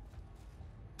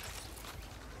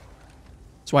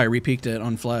 That's why I repeaked it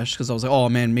on Flesh, because I was like, oh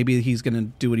man, maybe he's going to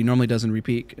do what he normally does and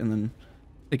repeak. And then,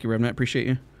 thank you, Remnant. Appreciate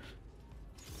you.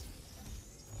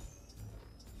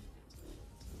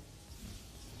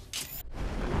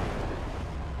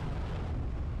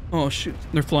 Oh shoot,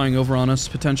 they're flying over on us,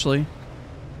 potentially.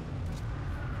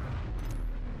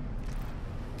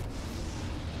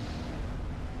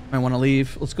 I want to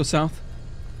leave. Let's go south.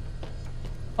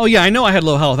 Oh yeah, I know I had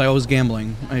low health. I was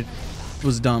gambling. I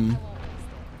was dumb.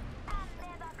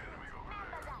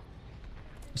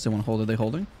 Does they want to hold? Are they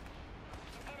holding?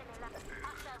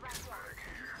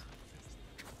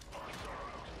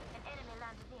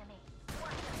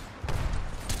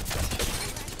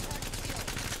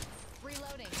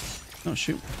 Oh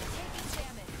shoot.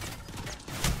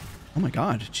 Oh my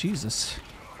god, Jesus.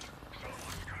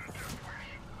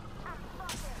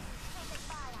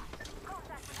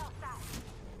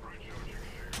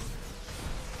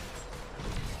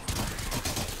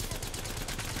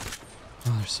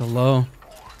 Oh, they're so low.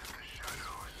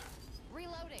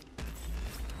 Reloading.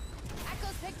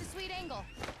 Echoes picked a sweet angle.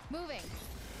 Moving.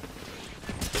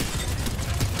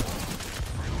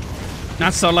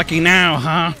 Not so lucky now,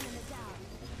 huh?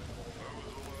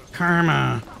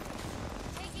 Karma.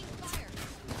 Taking fire.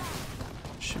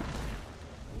 Shoot.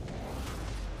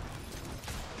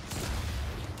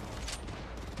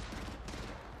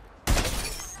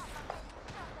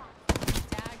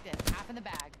 Tagged and half in the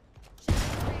bag.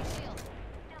 Shield.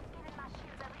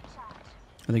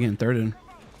 Are they getting thirded?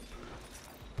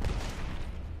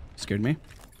 Scared me.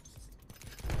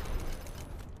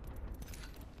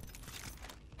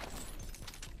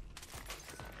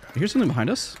 I hear something behind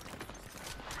us.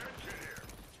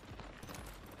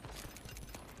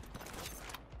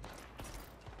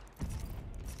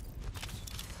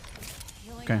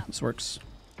 Okay, this works.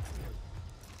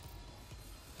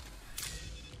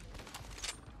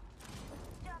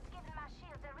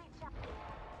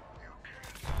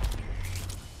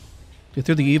 They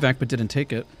threw the evac but didn't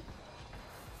take it.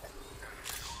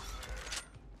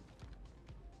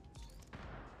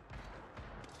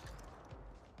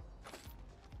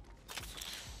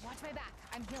 Watch my back.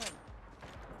 I'm healing.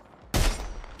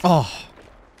 Oh.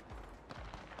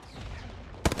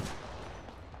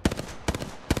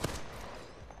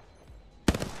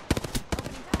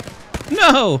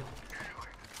 No!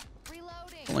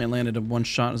 Reloading. Only landed in one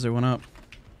shot as they went up.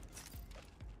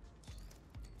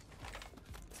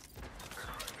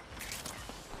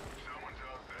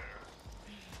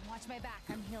 Watch my back.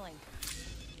 I'm healing.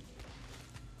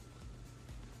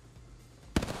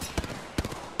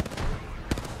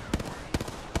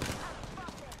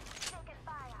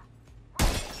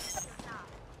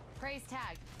 Praise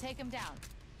tag. Take him down.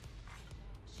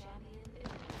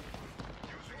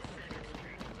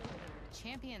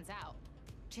 Champion's out.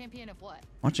 Champion of what?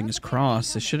 Watching us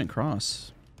cross. They shouldn't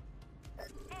cross.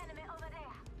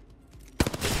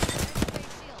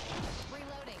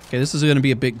 Okay, this is going to be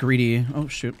a bit greedy. Oh,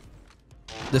 shoot.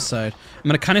 This side. I'm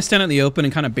going to kind of stand in the open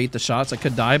and kind of bait the shots. I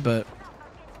could die, but...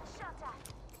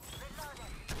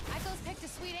 Echoes picked a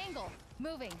sweet angle.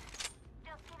 Moving.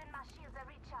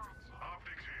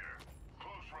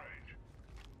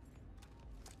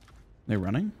 They're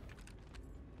running?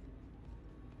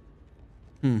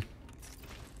 Hmm.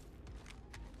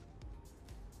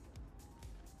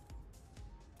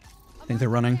 I think they're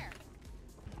running.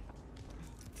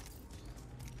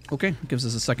 Okay, gives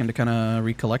us a second to kind of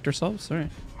recollect ourselves. All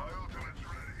right.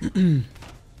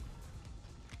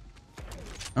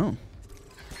 Oh.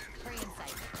 Prey in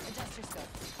sight. Adjust your scope.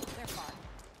 They're far.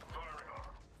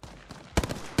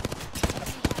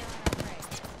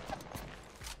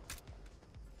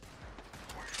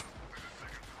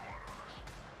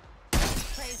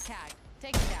 Prey's tag.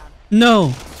 Take him down.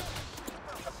 No!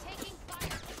 Taking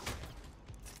fire.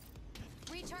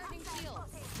 Recharging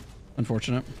shields.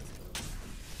 Unfortunate.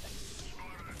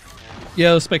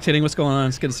 Yo, spectating, what's going on?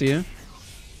 It's good to see you.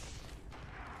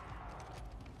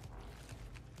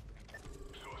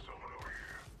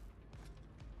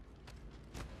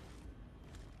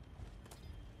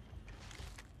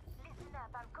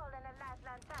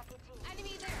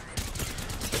 Enemy there.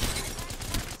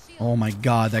 Oh my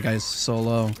god, that guy's so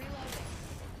low.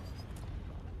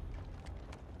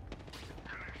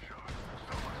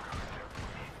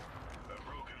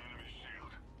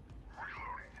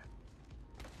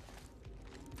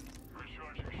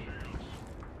 Reloading.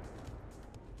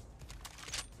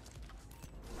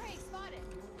 Prey spotted.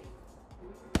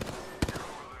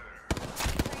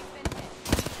 Prey's been hit.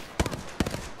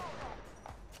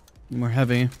 More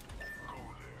heavy.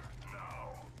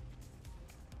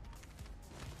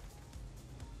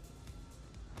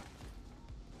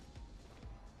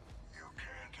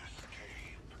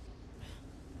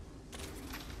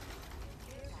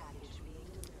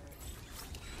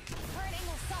 Current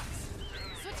angle sucks.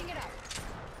 Switching it up.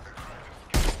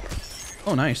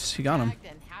 Oh, nice. He got him. Bagged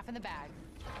and half in the bag.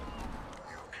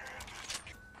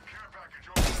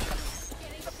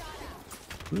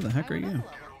 Who the heck are you?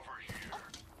 Oh,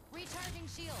 recharging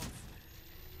shields.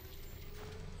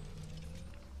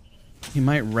 He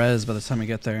might res by the time we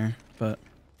get there, but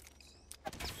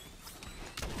Echo's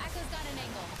got an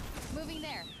angle. Moving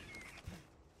there.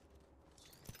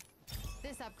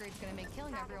 This upgrade's gonna make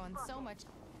killing everyone so much.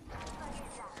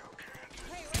 Hey,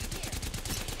 right here.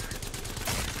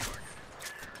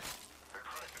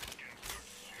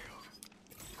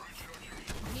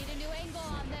 Need a new angle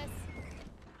on this.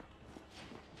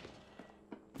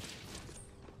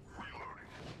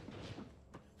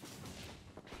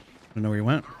 I don't know where he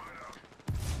went. Did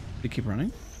he keep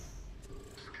running?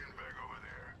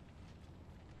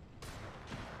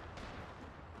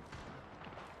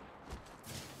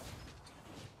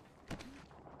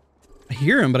 I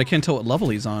hear him, but I can't tell what level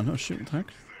he's on. Oh shoot, what the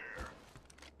heck?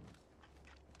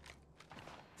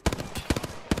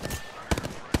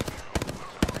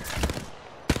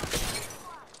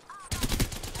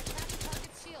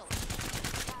 Target shield.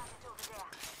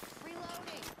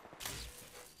 Reloading.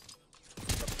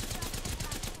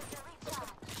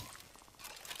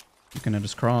 Looking at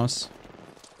his cross.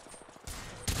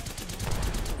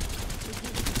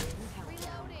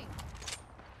 Reloading.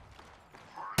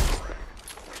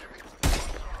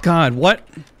 God, what?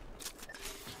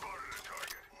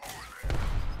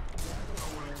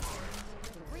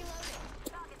 Reloading.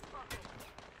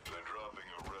 They're dropping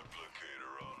a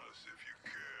replicator on us if you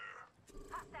care.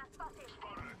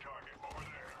 Spotted a target over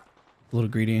there. A little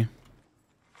greedy.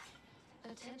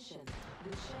 Attention. The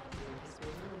champion has been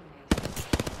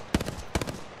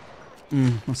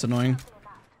eliminated. That's annoying.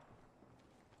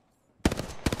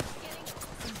 Getting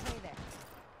some play there.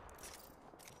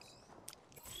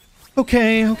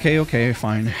 Okay,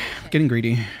 fine. Getting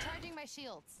greedy. Charging my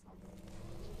shields.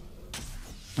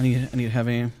 I need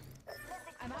heavy. I'm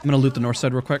gonna loot the north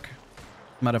side real quick.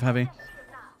 I'm out of heavy.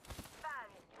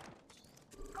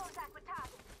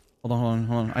 Hold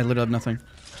on. I literally have nothing.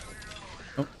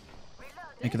 Oh.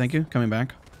 Thank you. Coming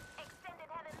back.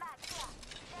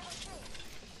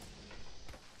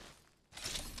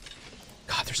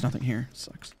 God, there's nothing here.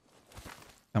 Sucks.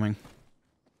 Coming.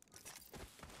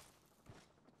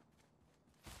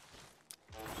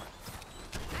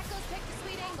 Echo's picked a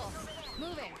sweet angle.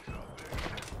 Moving.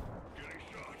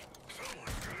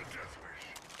 Someone's got a death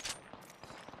wish. Shields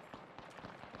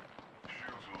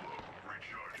are low.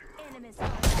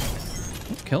 Recharging.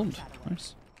 Oh, killed.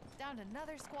 Nice. Down to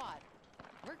another squad.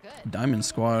 We're good. Diamond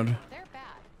squad. They're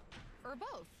bad. Or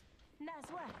both. Getting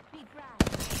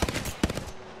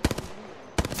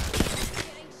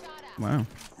shot at. Wow.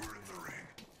 We're in the ring.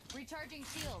 Recharging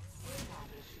shields.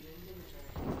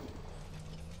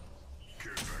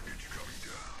 Care package coming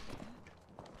down.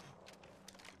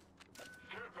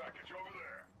 Care package over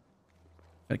there.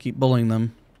 Gotta keep bullying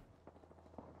them.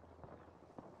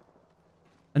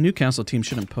 A Newcastle team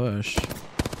shouldn't push. Skin suits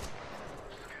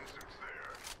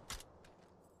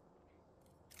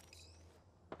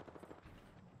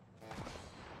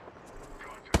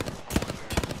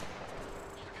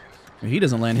there. He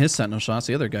doesn't land his sentinel shots.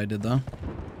 The other guy did, though.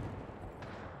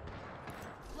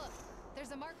 Look,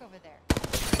 there's a mark over there.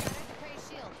 Shattered the prey's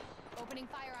shield. Opening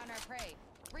fire on our prey.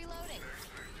 Reloading.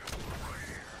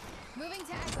 Moving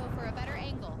to Echo for a better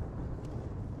angle.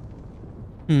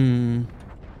 Don't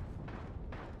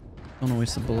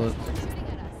waste a bullet. They're shooting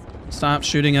at us. Stop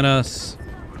shooting at us.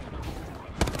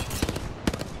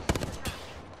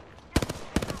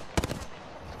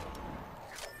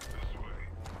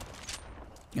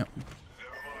 Yep.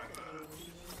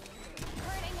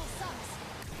 Current angle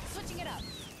sucks. Switching it up.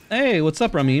 Hey, what's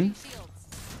up, Ramin? Shields.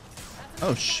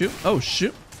 Oh, shoot. Oh,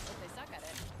 shoot. Hope they suck at it.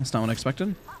 That's not what I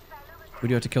expected. We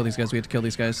do have to kill these guys. We have to kill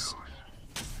these guys.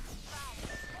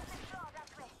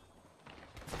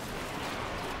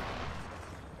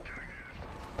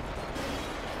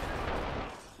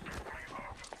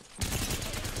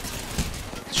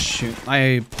 Shoot.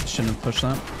 I shouldn't have pushed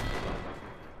that. I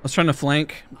was trying to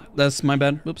flank. That's my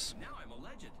bad. Whoops. Now I'm a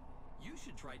legend. You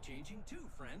should try changing too,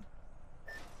 friend.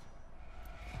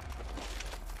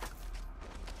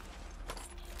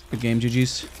 Good game,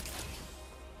 GG's.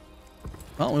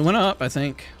 Well, we went up, I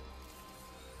think.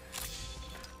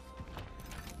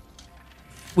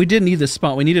 We did need this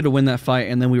spot. We needed to win that fight,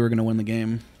 and then we were going to win the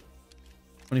game.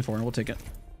 24. We'll take it.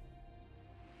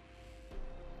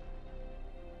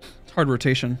 It's hard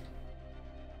rotation.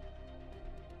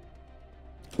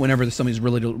 Whenever somebody's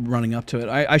really running up to it.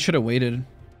 I should have waited.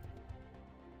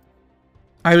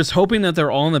 I was hoping that they're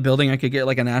all in the building. I could get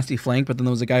like a nasty flank, but then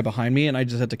there was a guy behind me and I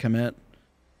just had to commit.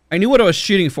 I knew what I was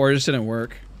shooting for. It just didn't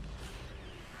work.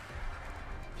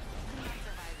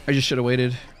 I just should have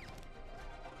waited.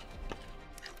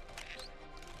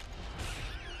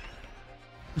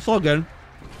 It's all good.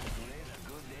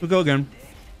 We'll go again.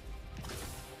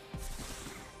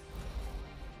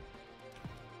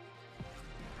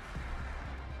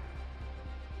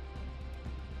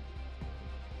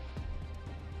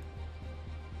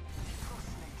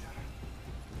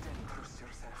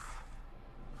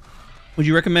 Would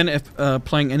you recommend if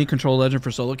playing any control legend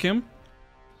for solo queue?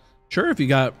 Sure, if you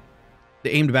got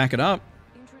the aim to back it up.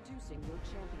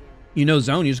 You know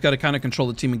zone, you just got to kind of control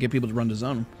the team and get people to run to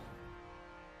zone.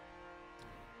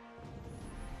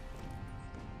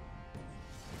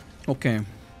 Okay.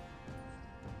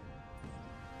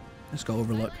 Let's go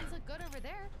overlook.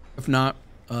 If not,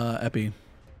 Epi.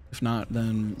 If not,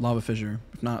 then Lava Fissure.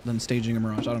 If not, then Staging a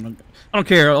Mirage. I don't know. I don't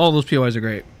care. All those POIs are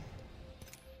great.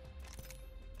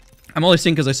 I'm only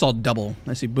seeing because I saw double.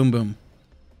 I see boom, boom.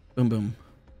 Boom, boom.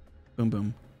 Boom,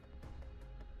 boom.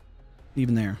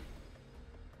 Even there.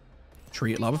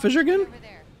 Tree at Lava Fissure again? Over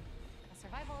there. A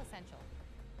survival essential.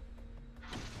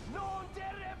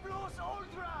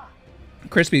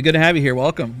 Crispy, good to have you here.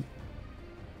 Welcome.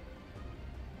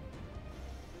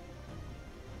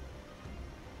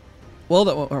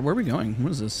 Well, where are we going?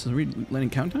 What is this? Are we letting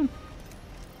countdown?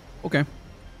 Okay.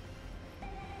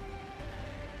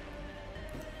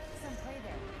 Some play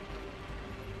there.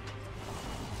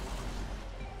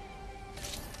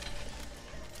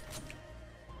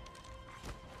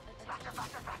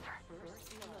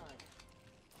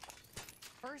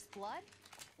 First blood?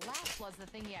 Last blood's the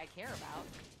thingy I care about.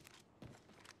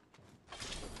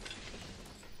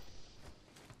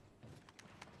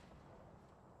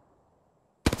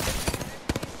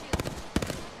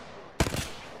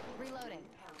 Reloading.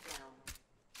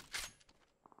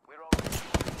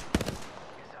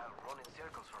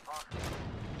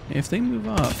 If they move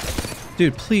up,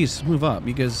 dude, please move up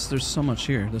because there's so much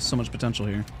here. There's so much potential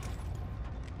here.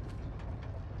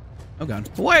 Oh god.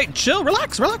 Wait, chill,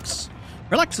 relax, relax.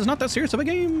 Relax, it's not that serious of a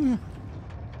game.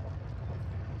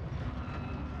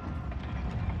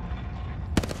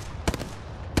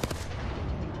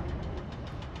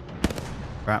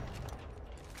 Crap.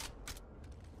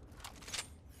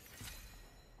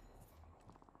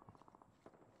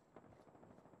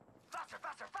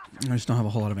 I just don't have a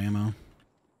whole lot of ammo.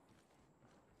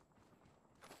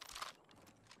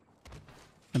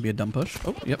 That'd be a dumb push.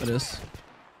 Oh, yep, it is.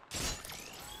 Echo's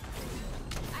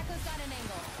got an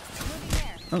angle. Moving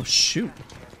there. Oh, shoot.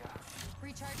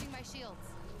 Recharging my shields.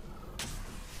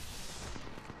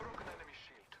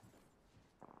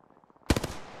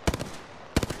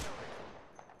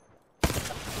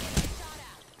 Shot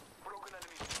at.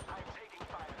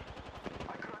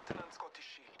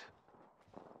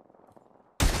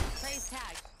 Praise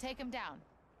tag. Take him down.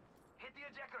 Hit the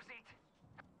ejector seat.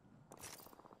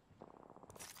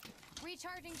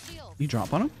 Recharging shields. You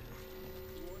drop on him?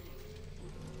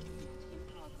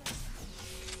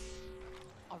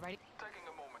 Alrighty. Taking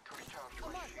a moment to recharge Oh,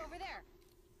 Mark, over there.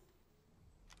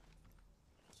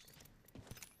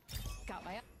 Got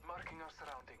my. Marking our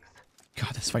surroundings.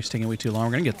 God, this fight's taking way too long.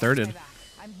 We're gonna get thirded. My back.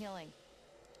 I'm healing.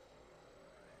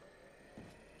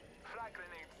 Frag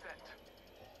grenade set.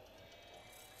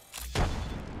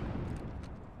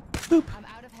 Boop. I'm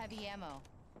out of heavy ammo.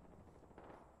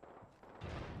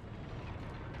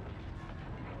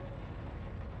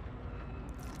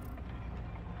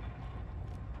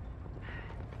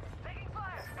 Taking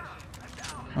fire. I'm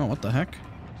down. Oh, what the heck?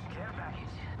 Care package.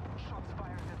 Shots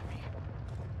fired at me.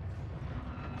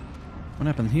 What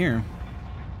happened here?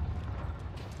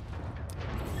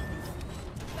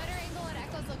 Better angle at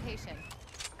Echo's location.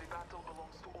 The battle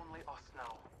belongs to only us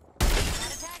now.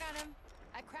 Got a tag on him.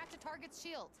 I cracked a target's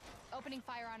shield. Opening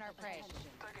fire on our prey.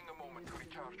 Taking a moment to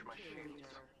recharge my shields.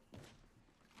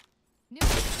 Knew I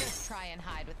could just try and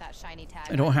hide with that shiny tag.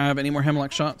 I don't have any more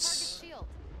hemlock Target's shots. shield.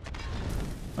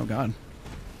 Oh god.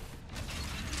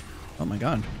 Oh my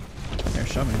god. They're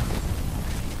shoving.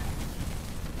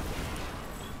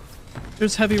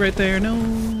 There's heavy right there. No.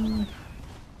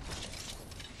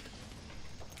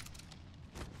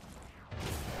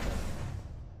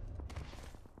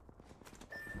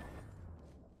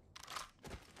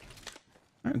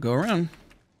 Alright, go around.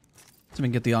 Let's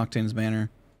even get the Octane's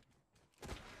banner.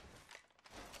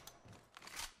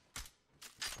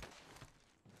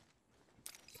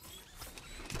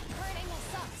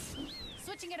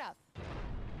 Switching it up.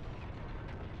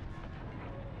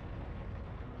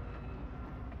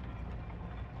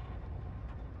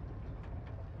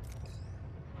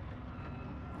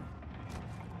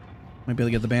 Might be able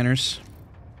to get the banners.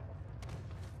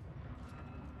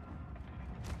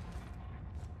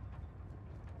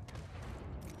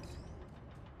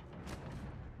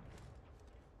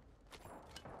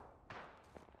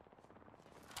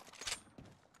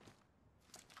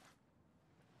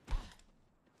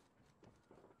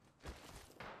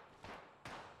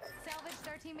 Salvage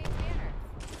our teammate's banner.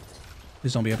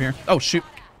 Please don't be up here. Oh, shoot.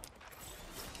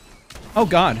 Oh,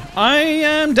 God. I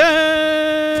am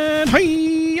dead.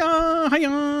 Hiya,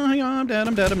 hiya, hiya. I'm dead.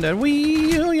 I'm dead. I'm dead.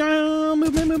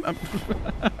 Move, move, move.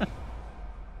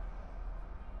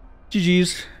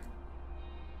 GG's.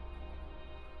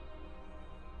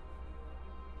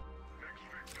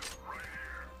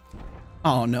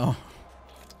 Oh, no.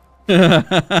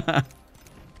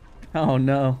 Oh,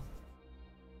 no.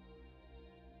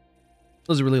 It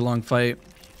was a really long fight.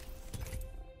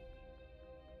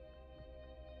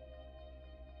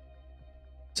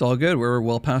 It's all good. We're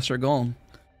well past our goal. We'll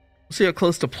see how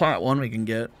close to Plat 1 we can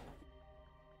get.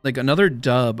 Like another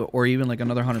dub or even like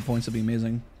another 100 points would be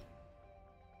amazing.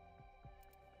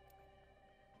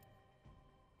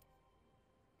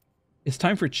 It's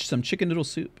time for some chicken noodle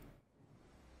soup.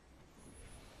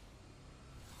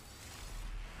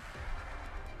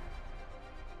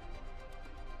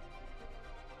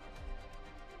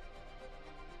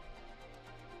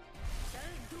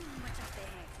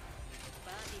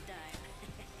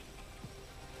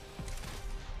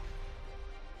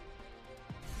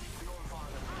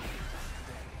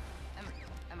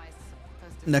 Am I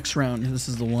supposed to? Next round, this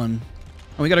is the one.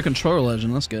 Oh, we got a controller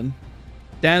legend. That's good.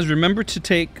 Dazs, remember to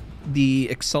take the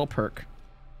Excel perk.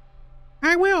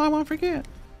 I will. I won't forget.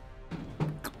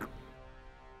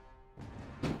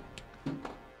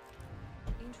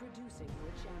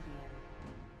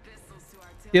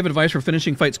 You have advice for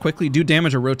finishing fights quickly? Do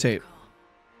damage or rotate.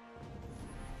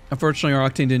 Unfortunately, our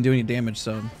Octane didn't do any damage,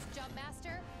 so Jump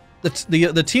master.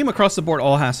 the team across the board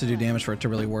all has to do damage for it to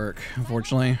really work.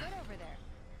 Unfortunately, Good over there.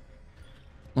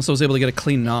 also was able to get a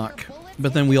clean knock,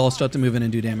 but then we all still have to move in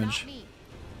and do damage. Not me.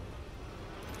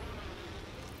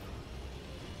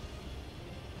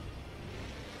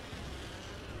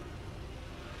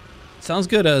 Sounds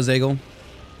good, Zagel.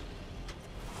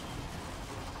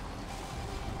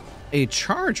 A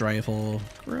charge rifle.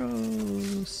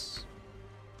 Gross.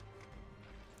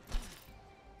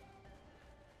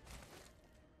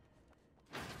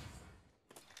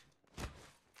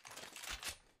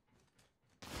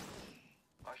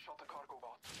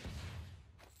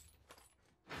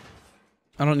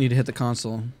 I don't need to hit the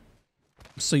console.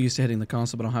 I'm so used to hitting the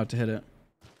console, but I don't have to hit it.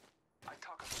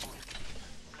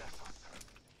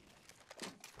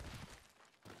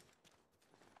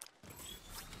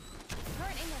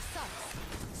 Current angle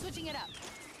sucks. Switching it up.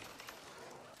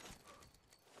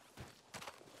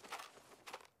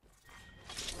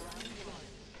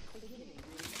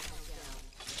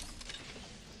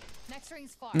 Next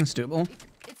ring's far. That's doable.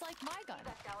 It's like my gun,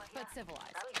 but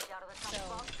civilized. That'll get you out of the tough So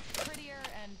spot. prettier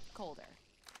and colder.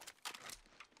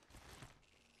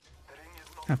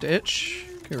 Have to itch.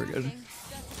 Okay, we're good. Just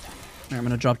a sec. Alright, I'm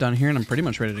gonna drop down here and I'm pretty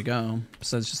much ready to go.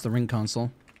 Besides just the ring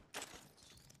console.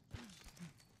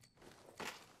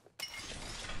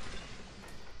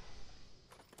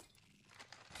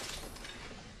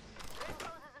 Ring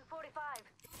closes in 45.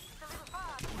 It's a little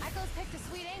far. Echo's picked a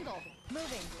sweet angle.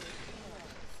 Moving.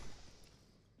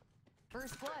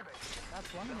 First blood.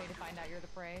 That's one way to find out you're the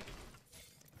prey.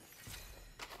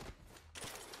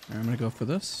 Alright, I'm gonna go for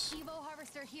this. Evo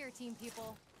harvester here, team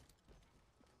people.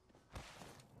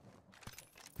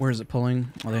 Where is it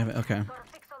pulling? Oh, they have it. Okay. Got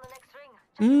a fix on the next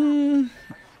ring.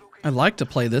 I'd like to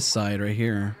play this side right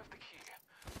here.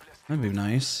 That'd be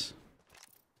nice.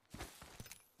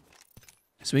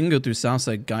 So we can go through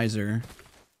Southside Geyser.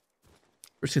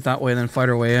 Pursue that way, then fight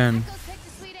our way in. Echo's picked a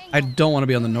sweet angle. I don't want to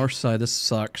be on the north side. This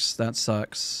sucks. That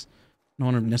sucks. I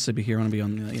don't want to necessarily be here. I want to be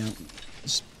on the, yeah.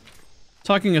 Just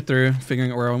talking it through,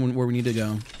 figuring out where we need to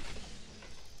go.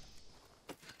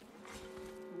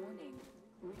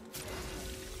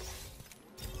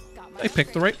 Got my I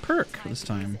picked the upgrade. right perk Time this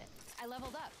to use time. it. I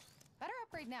leveled up. Better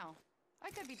upgrade now.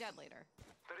 I could be dead later.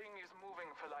 The ring is moving,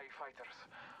 fellow fighters.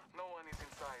 No one is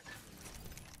inside.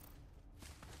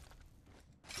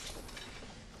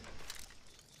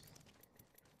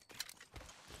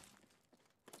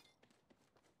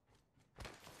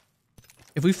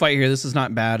 If we fight here, this is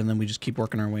not bad, and then we just keep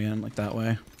working our way in like that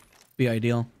way. Be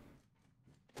ideal.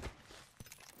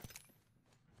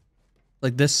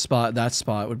 Like this spot, that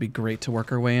spot would be great to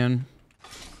work our way in.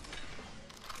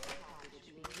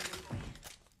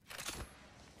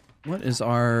 What is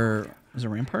our... Is it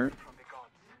Rampart?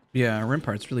 Yeah,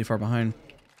 Rampart's really far behind.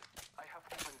 I have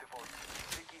opened the vault.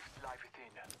 The gifts lie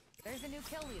within. There's a new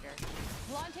kill leader.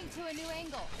 Launching to a new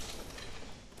angle.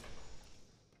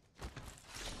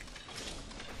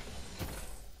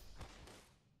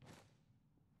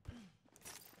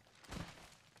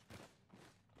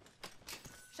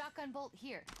 Shotgun bolt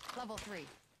here. Level 3.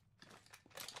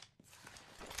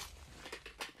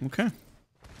 Okay.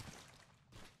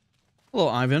 Hello,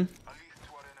 Ivan. A least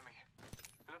to our enemy.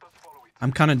 Let us follow it.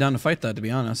 I'm kind of down to fight that, to be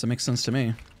honest. It makes sense to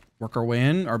me. Work our way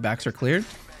in. Our backs are cleared.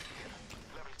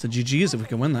 It's a GG's if we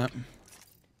can win that.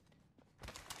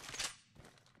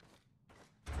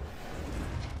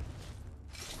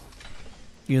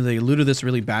 Either they looted this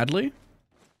really badly,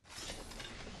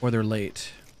 or they're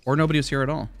late, or nobody was here at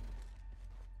all.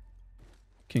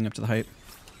 King up to the height.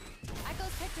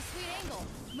 Echo's picked a sweet angle.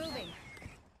 Moving.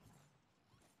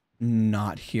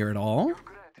 Not here at all.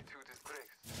 Gratitude is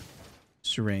grace.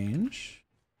 Strange.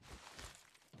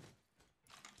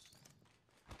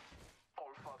 All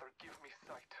Father, give me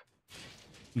sight.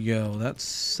 Yo, that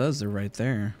says they're right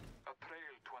there. A trail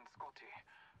to Unscotty.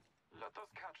 Let us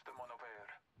catch them unaware.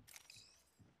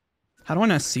 How do I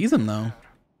not see them though?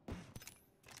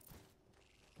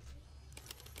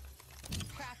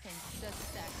 Crafting. Just a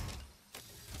sec.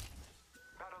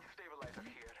 Barrel stabilizer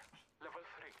here. Level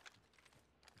 3.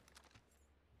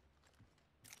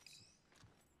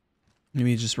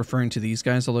 Maybe just referring to these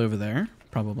guys all over there?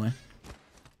 Probably.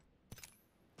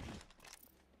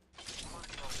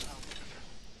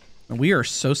 We are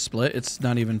so split, it's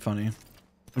not even funny.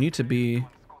 We need to be,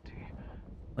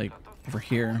 like, over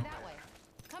here. That way.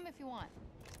 Come if you want.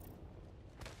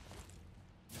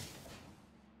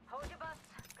 Hold your butts.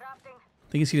 Crafting. I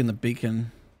think he's hitting the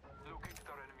beacon. Locate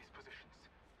our enemy's positions.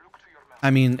 Look to your map.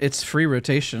 I mean, it's free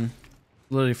rotation.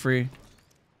 Literally free.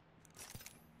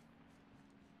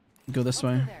 Go this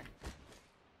way. Over there.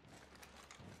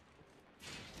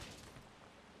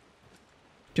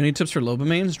 Do you have any tips for Loba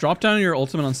mains? Drop down your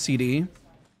ultimate on CD.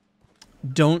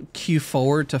 Don't queue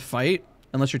forward to fight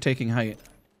unless you're taking height.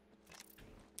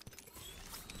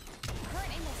 Current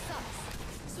angle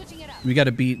sucks. Switching it up. We got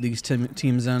to beat these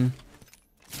teams in.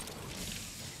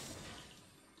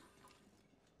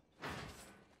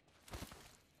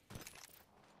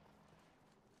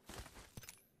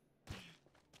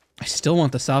 I still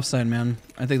want the south side, man.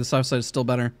 I think the south side is still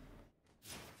better.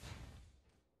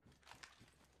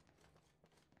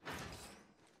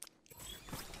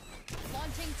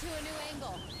 Launching to a new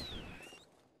angle.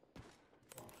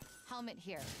 Helmet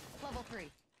here. Level 3.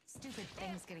 Stupid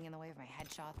things getting in the way of my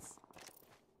headshots.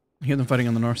 I hear them fighting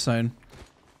on the north side.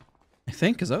 I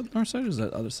think. Is that the north side or is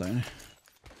that the other side?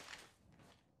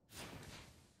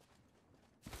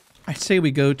 I'd say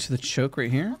we go to the choke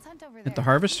right here. Let's hunt over Hit there. the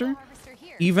harvester.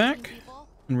 Here. Evac. People.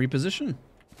 And reposition.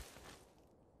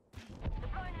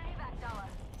 Deploying an evac tower.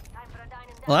 Time for a dine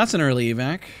and Well, that's an early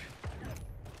evac.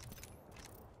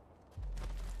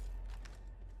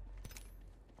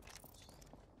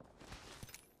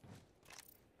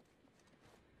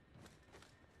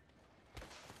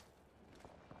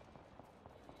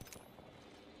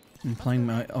 I'm playing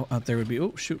my... Oh, out there would be...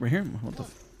 Oh, shoot, right here. What the...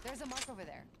 There's a mark over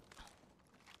there.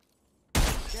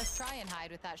 Just try and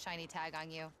hide with that shiny tag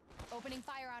on you. Opening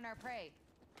fire on our prey.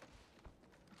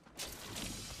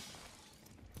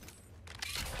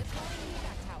 Deploying an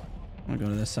evac tower. I'm gonna go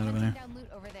to this side over Hunting there. down loot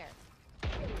over there.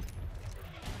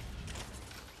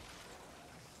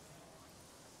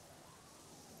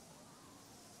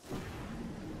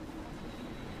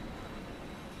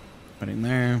 Fighting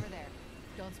there. Over there.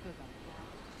 Don't spook them.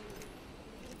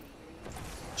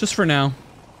 Just for now.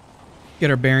 Get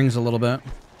our bearings a little bit.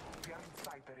 We are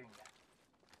inside the ring.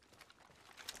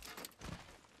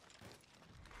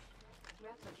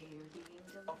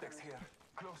 Optics here.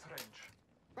 Close range.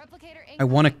 Replicator I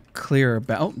want to clear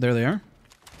about... Oh, there they are.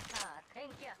 Ah,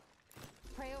 thank you.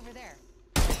 prey over there.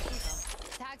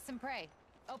 Tag some prey.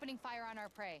 Opening fire on our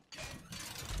prey.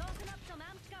 Tossing up some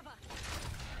amp cover.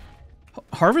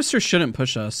 Harvester shouldn't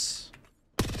push us.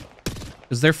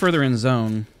 Because they're further in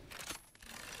zone.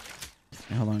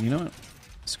 Okay, hold on, you know what?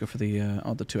 Let's go for the...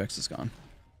 oh, the 2x is gone.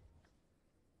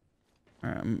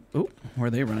 Oh, where are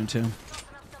they running to? Tossing up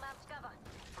some amp cover.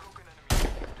 Broken enemy.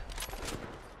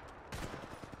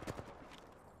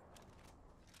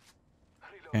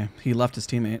 Okay, he left his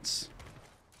teammates.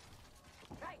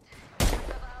 Right.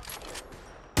 Cover out.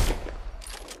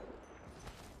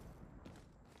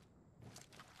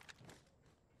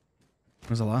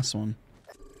 Where's the last one?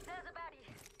 There's a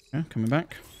baddie. Okay, coming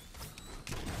back.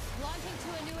 Launching to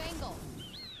a new angle.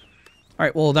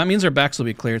 Alright, well, that means our backs will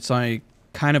be cleared, so I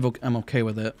kind of... I'm okay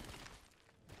with it.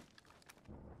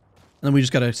 then we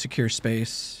just gotta secure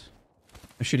space.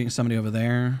 I'm shooting somebody over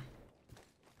there.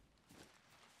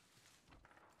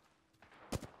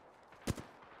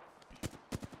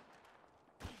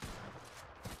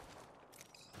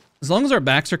 As long as our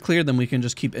backs are cleared, then we can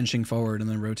just keep inching forward and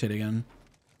then rotate again.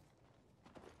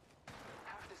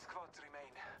 Half the squads remain.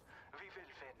 We will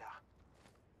win now.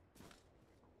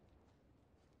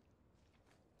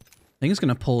 I think it's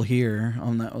gonna pull here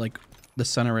on that, like the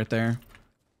center right there.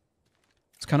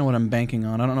 It's kind of what I'm banking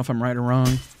on. I don't know if I'm right or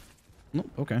wrong. Nope.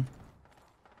 Okay.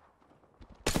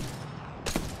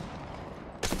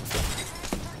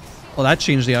 Well, that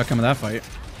changed the outcome of that fight.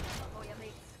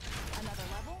 Another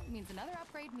level means another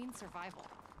upgrade means survival.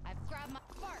 I've grabbed my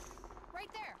spark right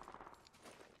there.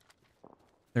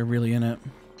 They're really in it.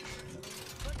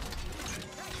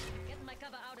 Get my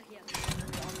cover out of here.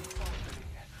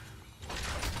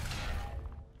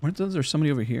 What is there somebody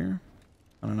over here?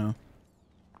 I don't know.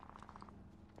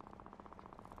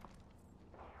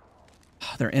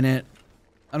 They're in it.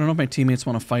 I don't know if my teammates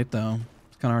want to fight though.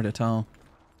 It's kind of hard to tell.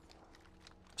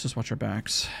 Let's just watch our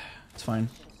backs. It's fine.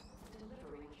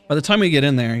 By the time we get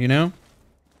in there, you know?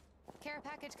 Care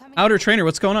package coming. Outer trainer,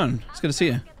 what's going on? It's good to see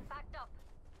you. Getting backed up.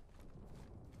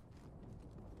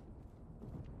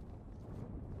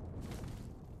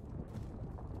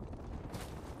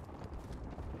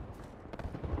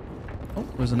 Oh,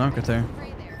 there's a knocker there.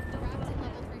 Gray there. Wrapped in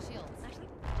level 3 shields.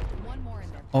 One more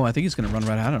in there. Oh, I think he's gonna run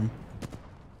right at him.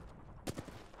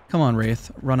 Come on,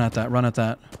 Wraith. Run at that. Run at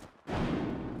that.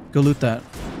 Go loot that.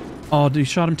 Oh, dude, you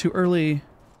shot him too early.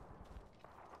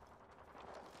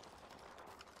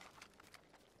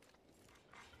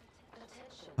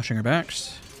 Watching our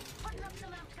backs. Putting up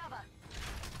some amped cover.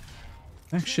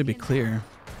 Backs should be clear.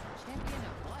 Champion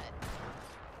of what?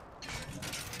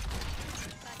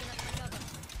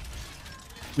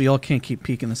 We all can't keep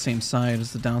peeking the same side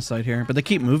as the downside here, but they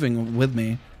keep moving with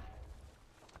me.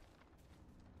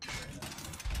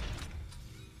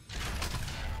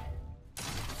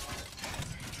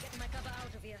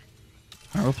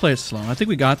 Alright, we'll play it slow. I think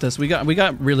we got this. We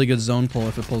got really good zone pull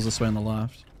if it pulls this way on the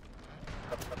left.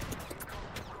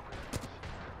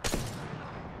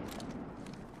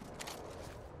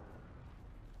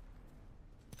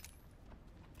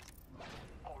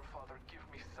 All Father, give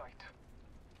me sight.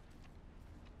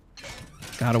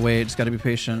 Gotta wait. Just gotta be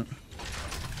patient.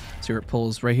 See where it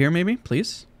pulls. Right here, maybe?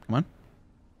 Please? Come on.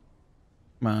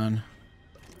 Come on.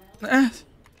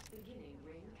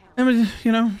 I mean,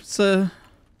 you know, it's We're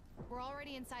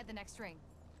already inside the next ring.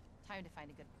 Time to find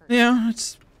a good person. yeah,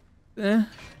 it's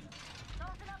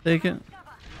take it. I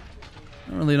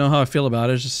don't really know how I feel about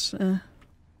it. It's just you know.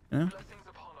 Blessings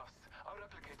upon us. Our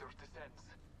replicator descends.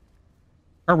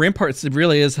 Our Rampart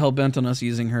really is hell bent on us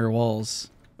using her walls,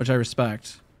 which I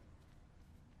respect.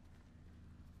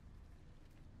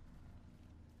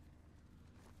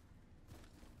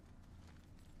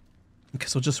 Okay,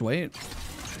 so just wait.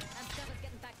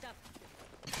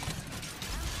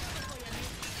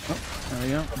 Oh, there we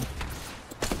go.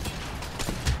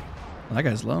 Well, that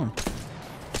guy's low.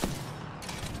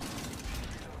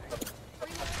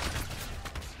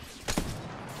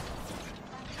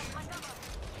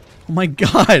 Oh my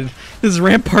god! This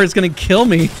Rampart is gonna kill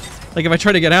me! Like, if I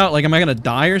try to get out, like, am I gonna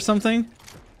die or something?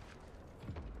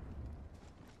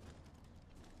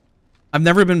 I've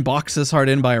never been boxed this hard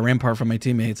in by a Rampart from my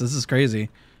teammates. This is crazy.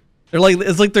 They're like,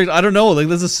 it's like they're, I don't know, like,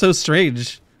 this is so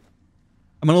strange.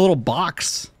 I'm in a little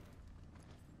box.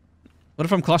 What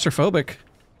if I'm claustrophobic?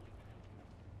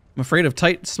 I'm afraid of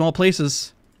tight, small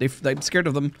places. I'm scared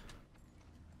of them.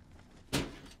 I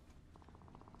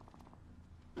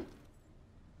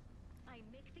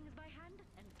make things by hand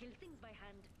and kill things by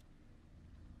hand.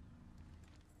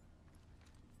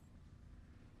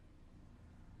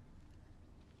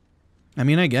 I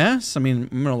mean, I guess. I mean,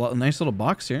 I'm in a nice little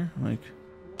box here. Like,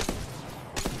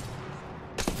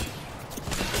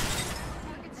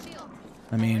 Target's shield.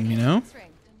 I mean, you know, Next ring.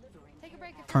 Take a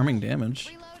break if you harming want. damage.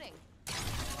 Reloading.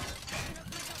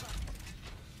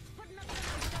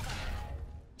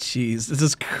 Jeez, this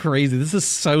is crazy. This is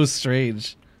so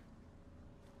strange.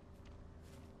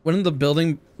 When in the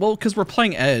building, well, because we're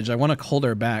playing edge, I want to hold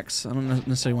our backs. I don't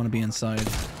necessarily want to be inside.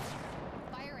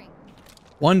 Firing.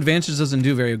 One, Vantage doesn't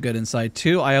do very good inside.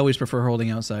 Two, I always prefer holding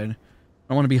outside.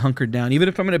 I want to be hunkered down. Even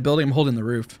if I'm in a building, I'm holding the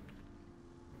roof.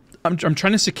 I'm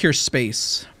trying to secure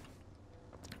space.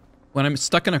 When I'm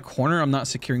stuck in a corner, I'm not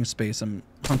securing space. I'm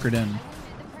hunkered in. I wounded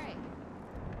the prey.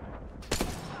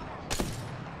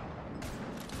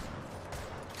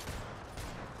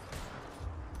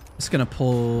 It's gonna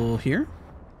pull here.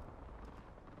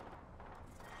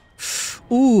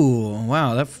 Ooh,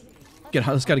 wow, that's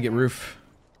got to get roof.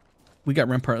 We got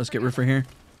Rampart. Let's get roof right here.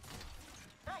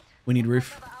 We need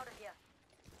roof. Out of here.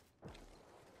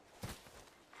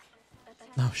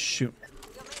 Oh, shoot. Got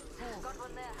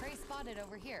one there. Prey spotted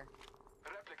over here.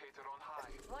 Replicator on high.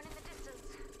 One in the distance.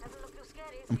 Doesn't look too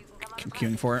scary, so you can come out I'm of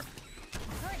queuing for it.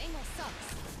 Current angle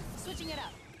sucks. Switching it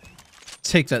up.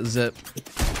 Take that zip.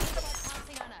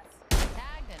 Pouncing on us.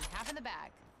 Tagged and half in the bag.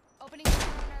 Opening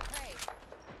fire on our prey.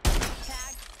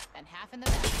 Tagged and half in the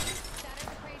bag. Shatter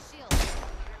the prey shield.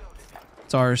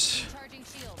 It's ours. Charging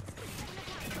shields.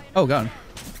 Oh, God.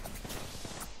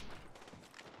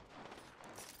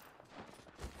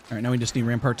 All right, now we just need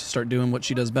Rampart to start doing what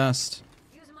she does best.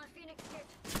 Using my Phoenix kit.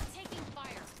 Taking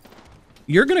fire.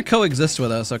 You're going to coexist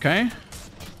with us, okay?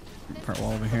 Rampart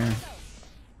wall over here.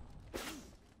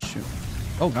 Shoot.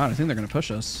 Oh, God, I think they're going to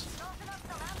push us.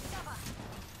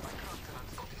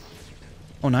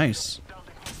 Oh, nice.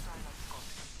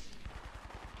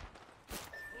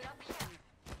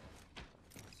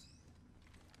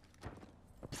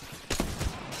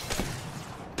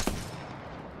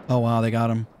 Oh, wow, they got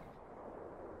him.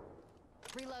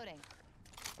 Reloading.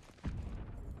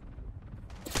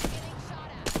 Getting shot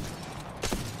at. There's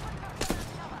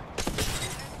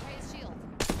Prey's shield.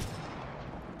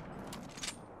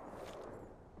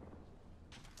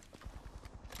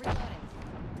 Reloading.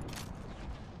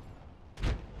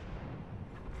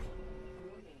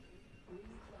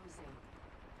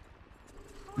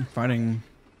 I'm fighting.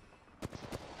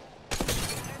 There's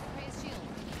Prey's shield.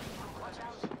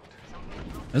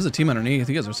 There's a team underneath.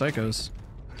 You guys are psychos.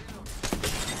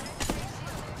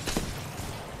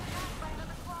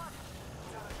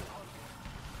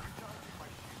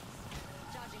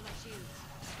 Charging my shields.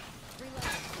 Reloading.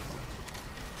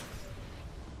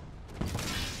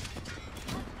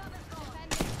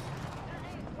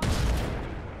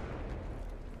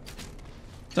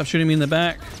 Stop shooting me in the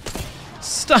back.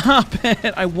 Stop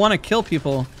it! I want to kill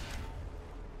people.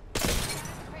 You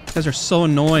guys are so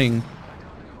annoying.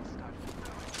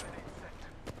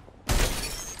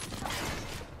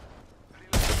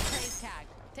 Prey's tagged.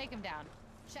 Take him down.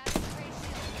 Shatter the Prey's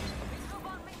shield.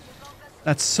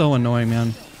 That's so annoying,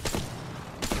 man.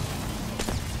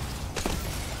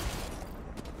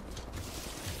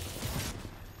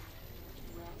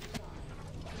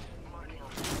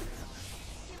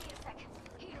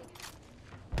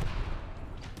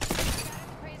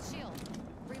 Prey's shield.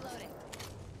 Reloading.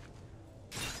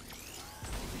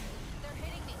 They're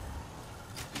hitting me.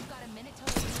 You've got a minute till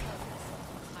we focus.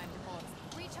 Time to pull.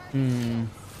 Recharging shields.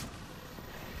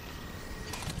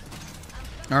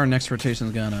 Our next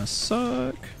rotation's gonna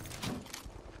suck.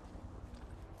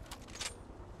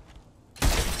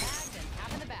 Tagged and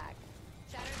half in the bag.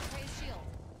 Shatter the Prey's shield.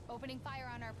 Opening fire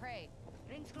on our prey.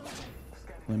 They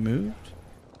moved.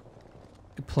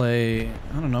 Could play.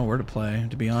 I don't know where to play,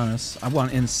 to be honest. I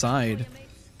want inside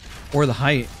or the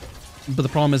height, but the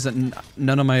problem is that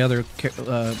none of my other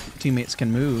teammates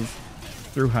can move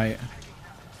through height.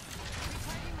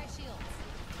 Recharging my shields.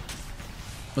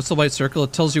 What's the white circle?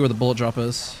 It tells you where the bullet drop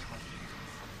is.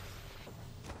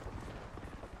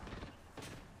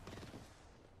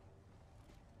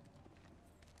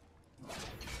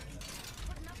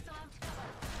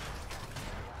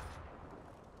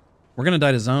 We're gonna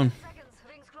die to zone. Seconds.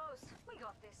 Rings close. We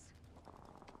got this.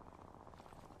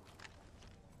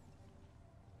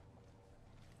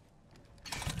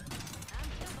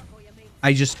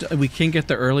 We can't get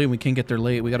there early and we can't get there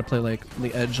late. We gotta play like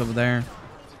the edge over there.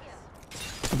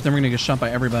 But then we're gonna get shot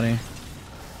by everybody.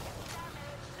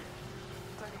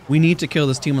 We need to kill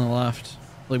this team on the left.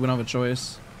 Like we don't have a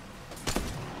choice.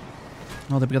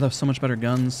 Oh, they have so much better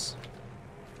guns.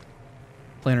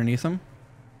 Play underneath them.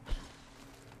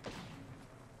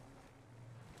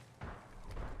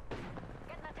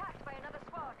 Getting attacked by another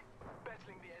squad.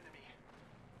 Battling the enemy.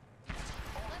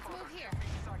 Let's move here.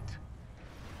 Sight.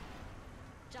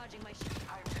 Charging my shield.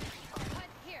 Cut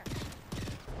here.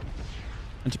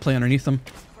 And to play underneath them.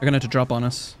 They're gonna have to drop on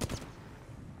us.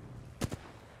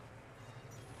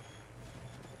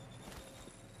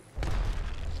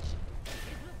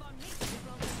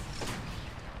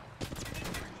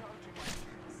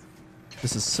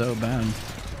 This is so bad.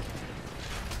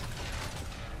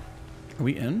 Are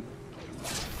we in?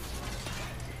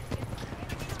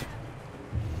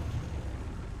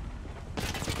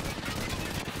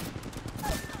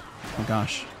 Oh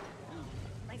gosh.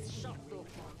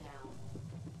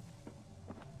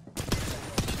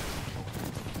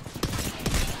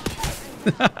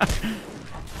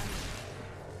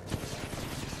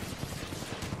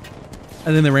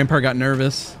 And then the Rampart got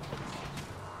nervous.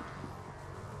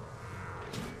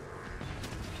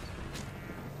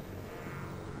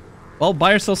 Well,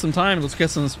 buy yourself some time. Let's get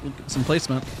some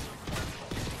placement.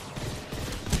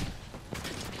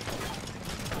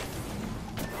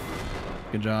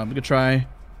 Good job. Good try.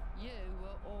 You were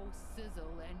all sizzle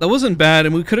and That wasn't bad,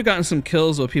 and we could have gotten some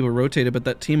kills while people rotated, but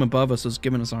that team above us was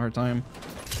giving us a hard time.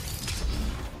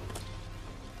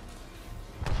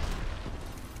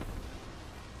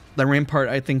 The Rampart,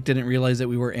 I think, didn't realize that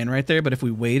we were in right there, but if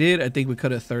we waited, I think we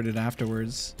could have thirded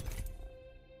afterwards.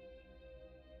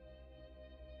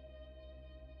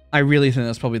 I really think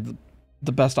that's probably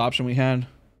the best option we had.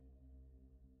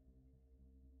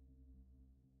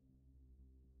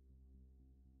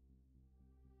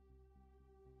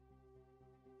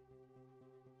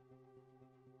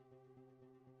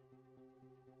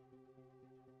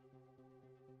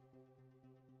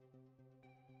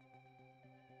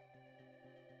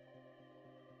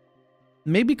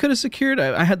 Maybe could have secured.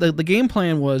 I had the game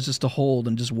plan was just to hold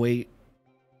and just wait.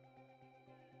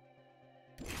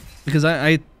 Because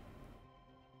I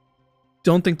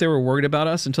don't think they were worried about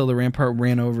us until the Rampart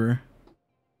ran over.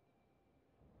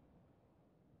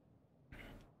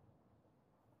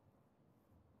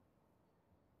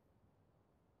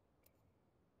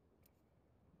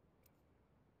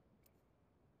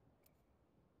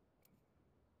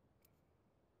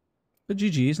 But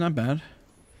GG's not bad.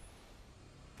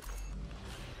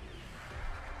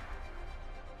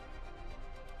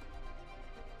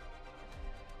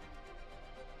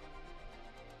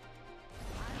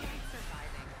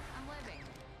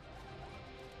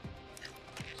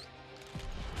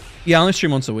 Yeah, I only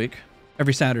stream once a week.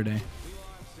 Every Saturday.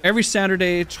 Every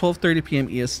Saturday, 12:30 p.m.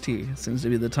 EST. Seems to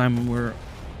be the time when we're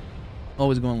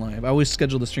always going live. I always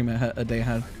schedule the stream a day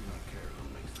ahead.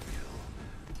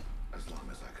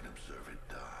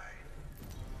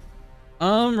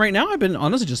 Right now I've been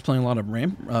honestly just playing a lot of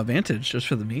Vantage just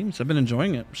for the memes. I've been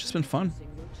enjoying it. It's just been fun.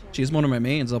 She's one of my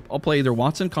mains. I'll play either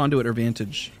Wattson, Conduit, or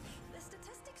Vantage. The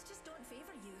statistics just don't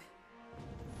favor you.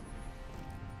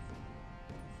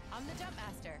 I'm the jump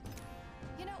master.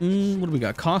 You know, What do we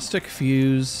got? Caustic,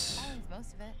 Fuse. Owns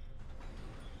most of it.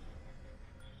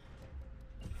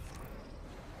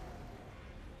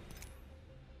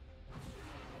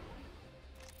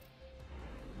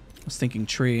 I was thinking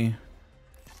tree.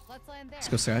 Let's land there. Let's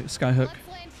go Skyhook. Let's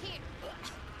land here.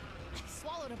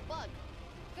 Swallowed a bug.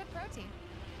 Good protein.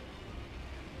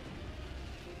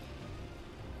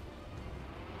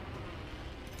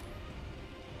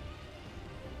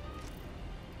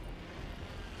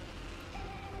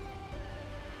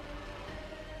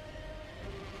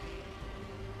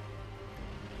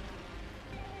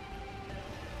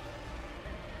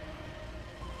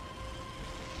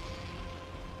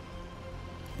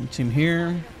 Team here.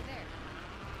 Over there.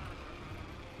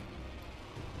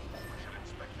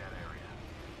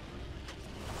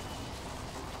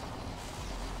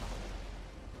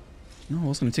 No, I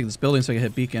was gonna take this building so I can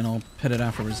hit beacon. I'll hit it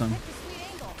afterwards then.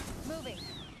 Sweet angle. Moving.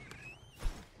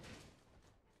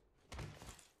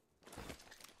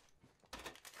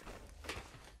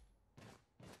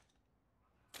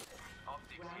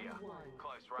 Optics here.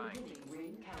 Close range.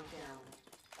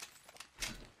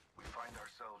 We find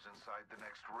ourselves inside the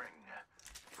next ring.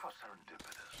 How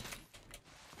serendipitous.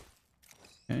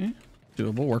 Okay.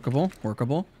 Doable, workable,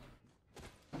 workable.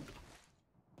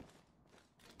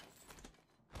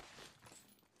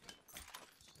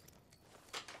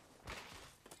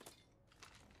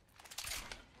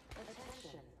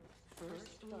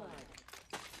 First blood.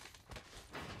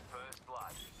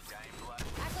 Game blood.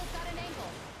 Echo's got an angle.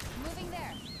 Moving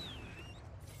there.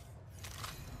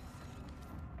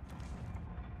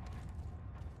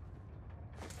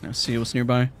 Now see what's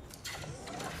nearby.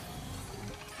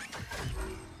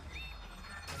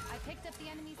 I picked up the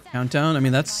enemy's scent. Countdown. I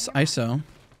mean, that's ISO.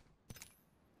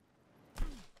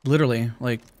 Literally,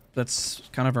 like, that's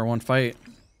kind of our one fight.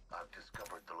 I've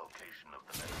discovered the location of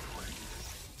the next ring.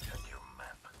 Check your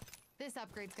map. This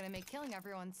upgrade's gonna make killing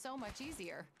everyone so much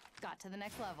easier. Got to the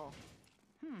next level.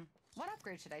 What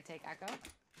upgrade should I take, Echo? Optics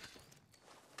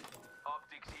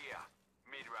here.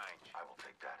 Mid-range. I will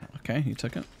take that. Okay, you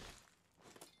took it.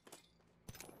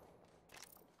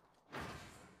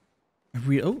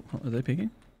 Oh, are they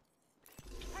peeking?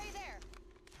 Hey there.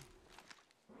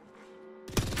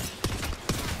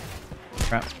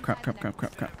 Crap, crap, crap, crap,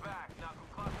 crap, crap. Back. Knuckle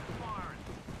cluster firing.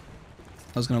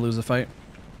 I was gonna lose the fight.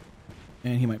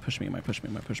 And he might push me, he might push me,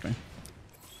 he might push me. Need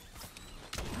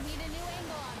a new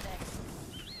angle on this.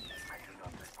 I do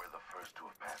not think we're the first to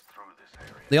have passed through this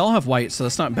area. They all have white, so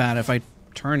that's not bad. If I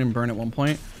turn and burn at one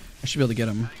point, I should be able to get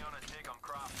him. Hang on a tick on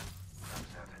crop. I'm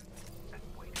set it. And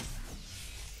wait.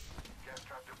 Gas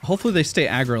trap deployed. Hopefully they stay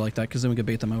aggro like that, because then we could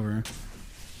bait them over.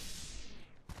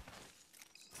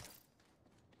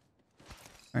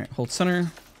 Alright, hold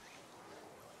center.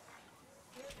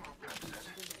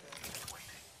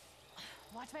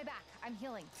 Watch my back. I'm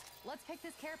healing. Let's pick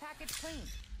this care package clean.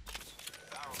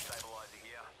 Barrel stabilizer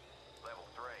here. Level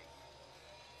 3.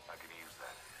 I can use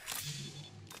that.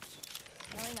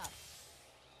 Healing up.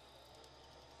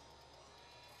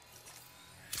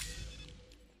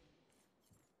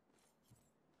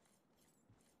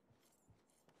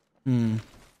 Hmm.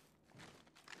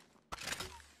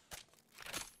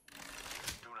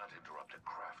 Do not interrupt a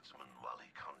craftsman while he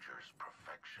conjures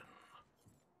perfection.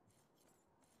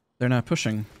 They're not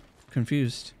pushing.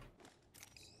 Confused.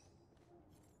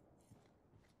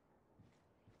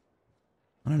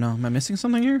 I don't know. Am I missing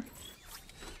something here?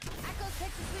 Echo's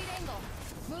picked a sweet angle.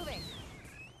 Moving.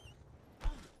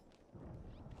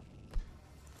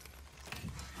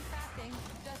 Crafting.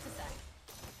 Just a sec.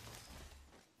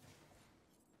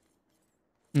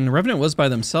 And the Revenant was by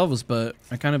themselves, but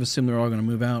I kind of assumed they were all going to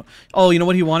move out. Oh, you know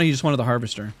what he wanted? He just wanted the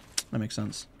Harvester. That makes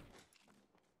sense.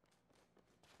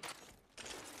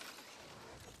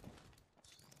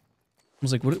 I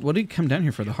was like, what did he come down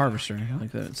here for? The Harvester,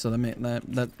 like that. So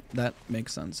that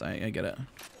makes sense. I get it.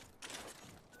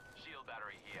 Shield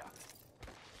battery here.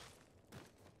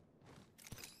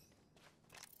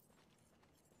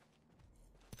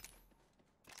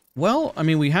 Well, I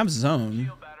mean, we have zone.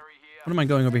 Shield battery here. What am I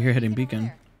going over here hitting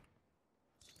beacon?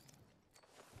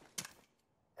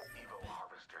 Evo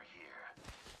harvester here.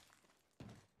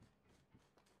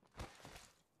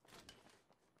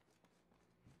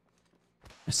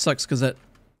 It sucks because that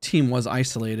team was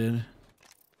isolated.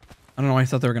 I don't know why I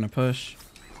thought they were going to push.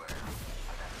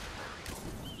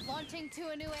 Launching to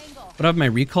a new angle. But I have my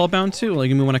recall bound too. Like,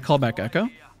 when I call back Echo.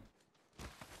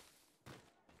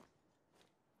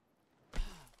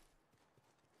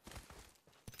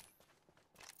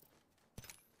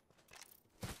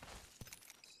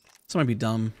 This might be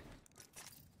dumb.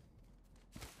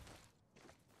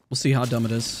 We'll see how dumb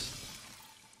it is.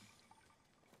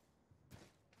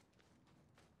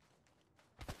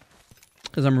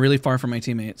 Because I'm really far from my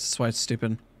teammates. That's why it's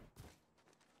stupid.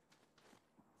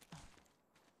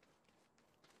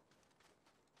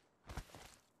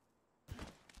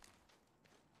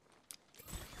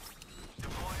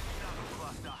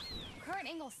 Current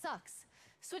angle sucks.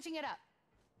 Switching it up.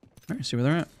 Alright, see where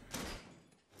they're at.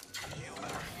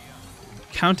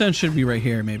 Countdown should be right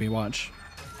here, maybe. Watch.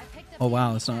 I picked up Oh, wow.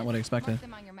 the That's not what I expected. Mark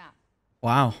them on your map.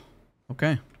 Wow.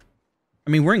 Okay. I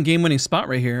mean, we're in game-winning spot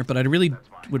right here, but I really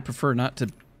would prefer not to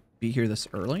be here this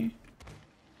early.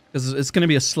 Because it's going to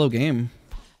be a slow game.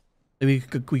 We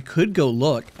could go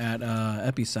look at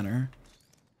Epicenter,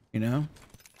 you know?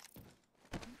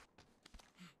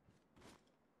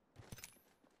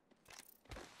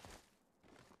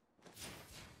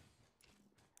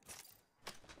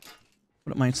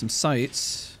 Wouldn't mind some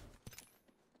sights.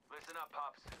 Listen up,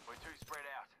 pups. We're too spread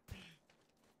out.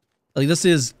 Like, this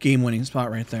is game-winning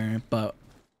spot right there, but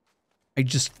I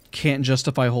just can't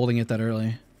justify holding it that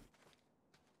early.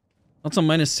 That's a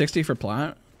minus 60 for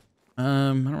Plat. I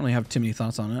don't really have too many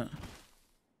thoughts on it,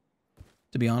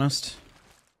 to be honest.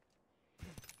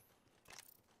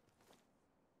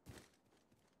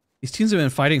 These teams have been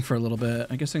fighting for a little bit.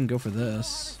 I guess I can go for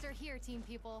this. Harvester here, team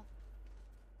people.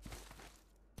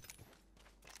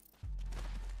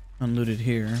 Unlooted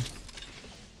here.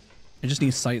 I just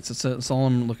need sights. That's all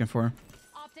I'm looking for.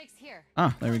 Optics here.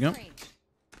 Ah, there we go. Range.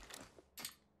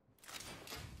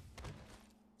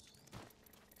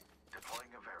 Deploying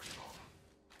a variable.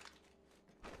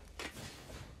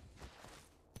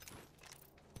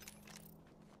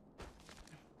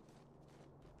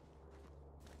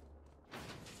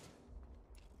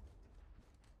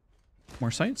 More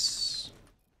sights.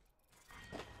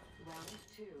 Round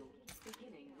 2.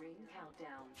 Beginning ring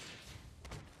countdown.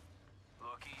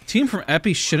 Team from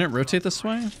Epi shouldn't rotate this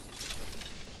way.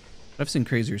 I've seen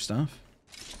crazier stuff.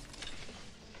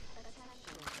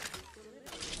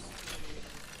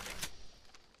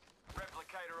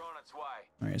 Replicator on its way.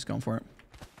 Alright, he's going for it.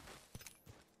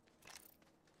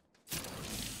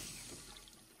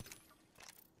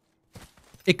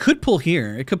 It could pull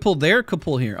here. It could pull there. It could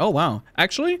pull here. Oh, wow.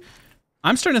 Actually,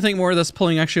 I'm starting to think more of this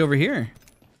pulling actually over here.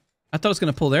 I thought it was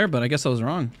going to pull there, but I guess I was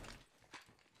wrong.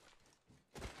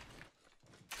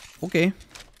 Okay.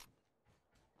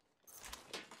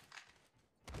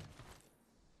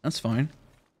 That's fine.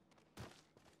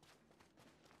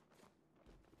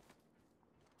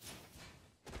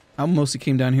 I mostly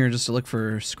came down here just to look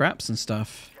for scraps and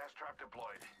stuff. Gas trap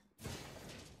deployed.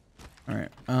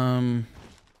 Alright,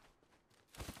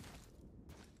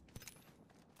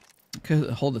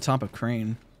 could hold the top of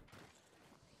crane.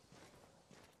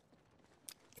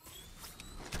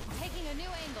 Taking a new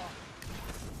angle.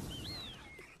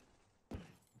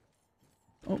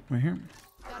 Oh, right here.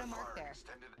 Got a mark there.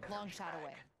 Long shot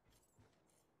away.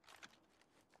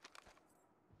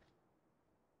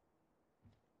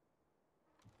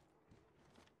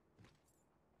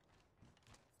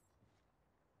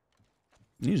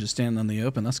 You just stand in the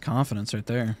open. That's confidence right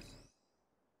there.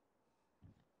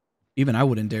 Even I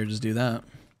wouldn't dare just do that.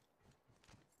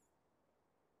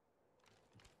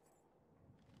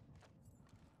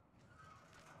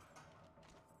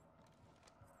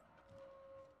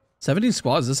 "17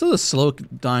 squads. This is a slow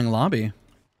dying lobby."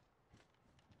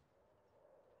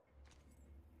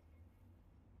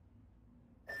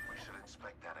 We should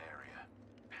inspect that area.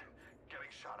 Getting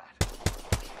shot at.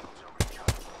 Shields are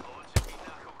recharging. Bullets should be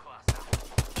knuckle cluster.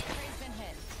 Prey's been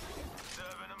hit.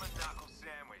 Serving them a knuckle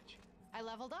sandwich. I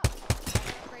leveled up.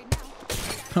 Upgrade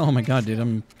now. Oh my god, dude.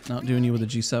 I'm not doing you with a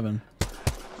G7.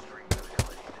 Administering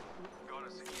medical aid. Got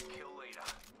us a new kill leader.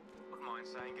 Wouldn't mind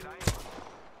saying g'day.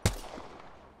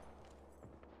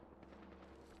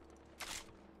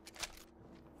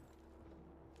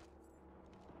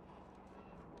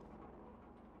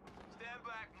 Stand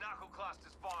back, knuckle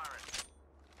clusters firing.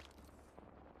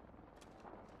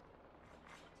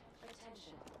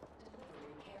 Attention.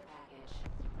 Delivering care package.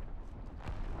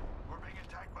 We're being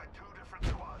attacked by 2 different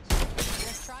squads.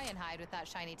 Just try and hide with that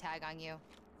shiny tag on you.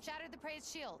 Shattered the Prey's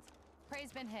shield.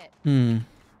 Prey's been hit.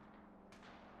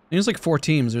 There's like 4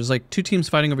 teams. There's like 2 teams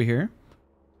fighting over here.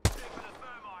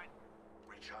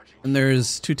 Recharging. And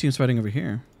there's 2 teams fighting over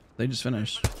here. They just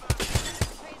finished.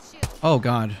 Prey's shield. Oh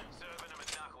god. Serving them a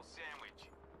knuckle sandwich.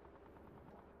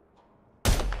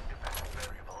 Defensive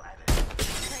variable added.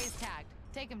 Prey's tagged.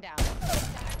 Take him down.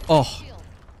 Oh. Shield.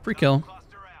 Free kill.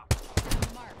 Cluster out. Down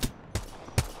the mark.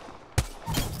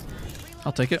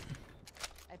 I'll take it.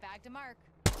 I bagged a mark.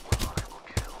 Reliable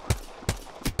kill.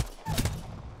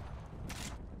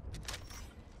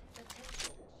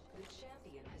 Attention. The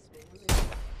champion has been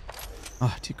released.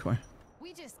 Ah, decoy.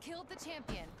 We just killed the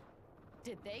champion.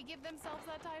 Did they give themselves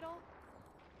that title?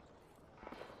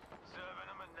 Serving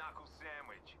them a knuckle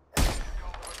sandwich. Go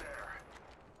over there.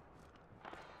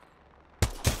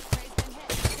 Prey's been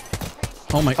hit. Shattered the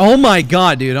Prey's shield. Oh my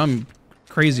god, dude. I'm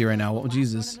crazy right now. Oh, Last one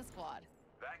Jesus. in the squad.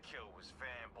 That kill was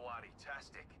fan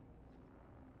bloody-tastic.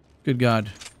 Good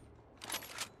god.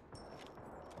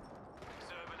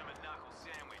 Serving them a knuckle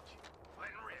sandwich.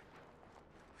 Letting rip.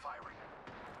 Firing.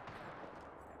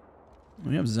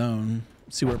 We have zone.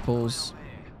 Let's see where it pulls. There.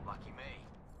 Lucky me.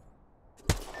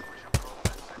 We should probe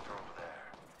that sector over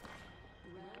there.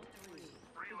 Round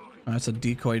 3. Oh, that's a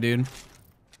decoy, dude. If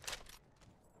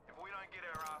we don't get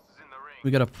our asses in the ring,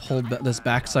 We gotta pull this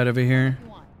backside over here. You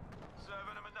want.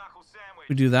 serving them a knuckle sandwich. If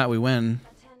we do that, we win.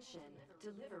 Attention.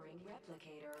 Delivering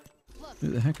replicator. Look. Who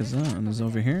the heck is that? And there's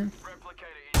over here.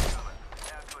 Replicator incoming.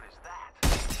 How good is that?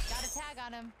 Got a tag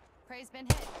on him. Prey's been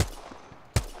hit.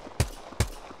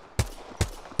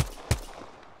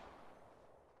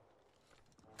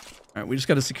 Alright, we just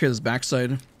gotta secure this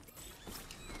backside.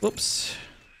 Whoops.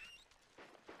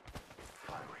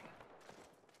 Firing.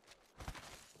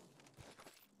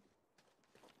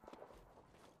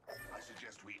 I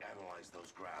suggest we analyze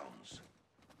those grounds.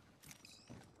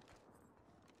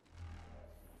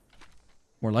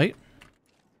 More light.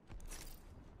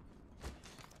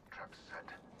 Trap set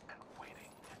and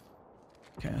waiting.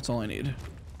 Okay, that's all I need.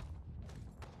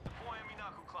 Deploying me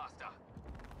knuckle cluster.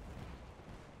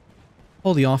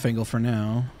 Hold the off angle for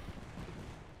now.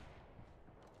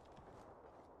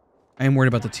 I am worried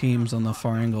about the teams on the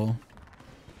far angle.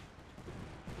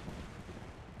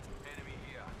 Enemy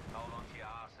here. Hold on to your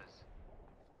asses.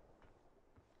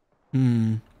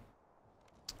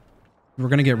 We're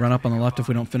gonna get run up on the left if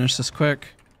we don't finish this quick.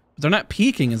 But they're not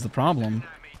peeking is the problem.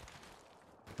 At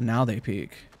me. Now they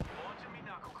peek. Launching me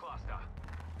knuckle cluster.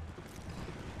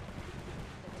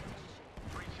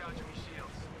 Recharging me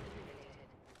shields.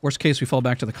 Worst case, we fall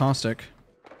back to the caustic.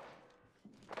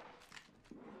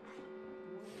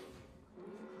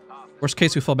 Worst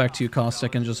case, we fall back to you,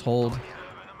 caustic, and just hold. Serving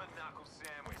them a knuckle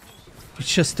sandwich.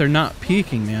 It's just they're not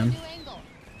peeking, man. New angle.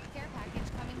 Care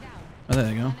package coming down. Oh,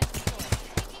 there you go.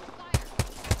 Taking fire.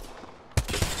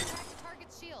 Attack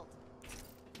target shield.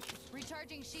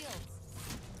 Recharging shields.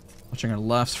 Watching our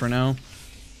lefts for now.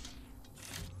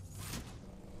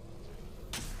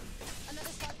 Another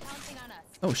squad pouncing on us.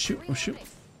 Oh shoot! Oh shoot! Reloading.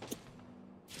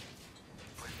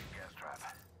 Placing gas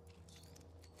trap.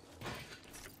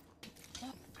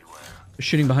 Beware. They're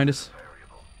shooting behind us.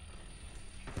 Variable.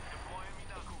 Deploying me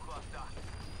knuckle cluster.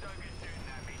 Don't get shooting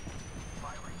at me.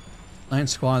 Firing. 9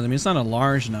 squads. I mean, it's not a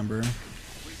large number.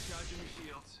 Recharging me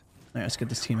shields. Alright, let's get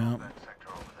this team out. That sector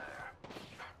over there.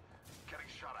 Getting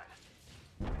shot at.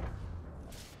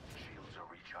 Shields are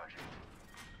recharging.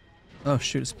 Oh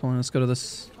shoot! It's pulling. Let's go to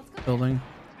this building.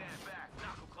 Stand back.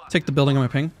 Knuckle cluster. Take the building on my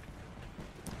ping.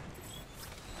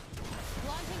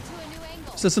 Launching to a new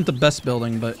angle. This isn't the best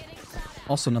building, but Getting shot at.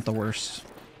 also not the worst.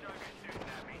 Don't get shooting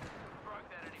at me. Broke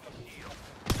that enemy shield.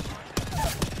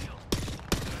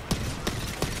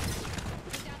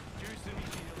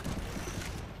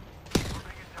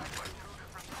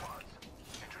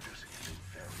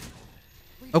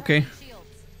 Okay. Shields.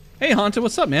 Hey, Haunted,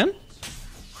 what's up, man?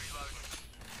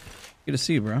 Good to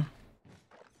see you, bro.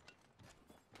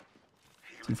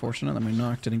 It's unfortunate that my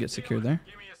knock didn't get secured there.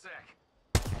 Give me a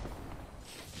sec.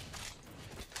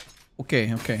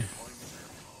 Okay, okay.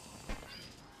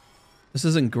 This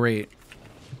isn't great,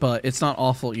 but it's not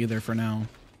awful either for now.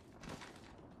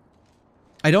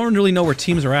 I don't really know where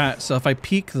teams are at, so if I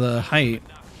peek the height,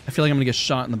 I feel like I'm gonna get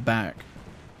shot in the back.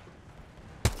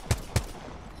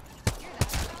 Hear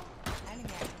that, bro? Enemy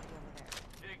activity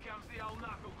over there. Here comes the old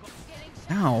knuckle club. Getting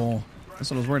shot. Ow. That's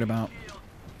what I was worried about.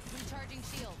 Recharging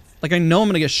shields. Like, I know I'm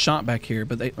gonna get shot back here,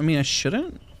 but I mean, I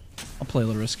shouldn't? I'll play a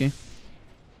little risky.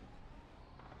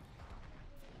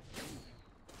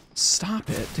 Stop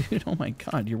it, dude. Oh my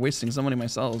god, you're wasting so many of my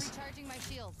cells. Recharging my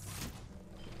shields.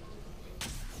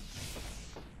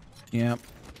 Yep.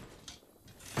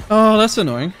 Oh, that's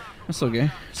annoying. That's okay.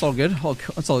 It's all good.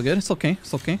 It's all good. It's okay.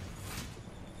 It's okay.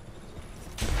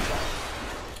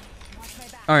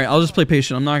 Alright, I'll just play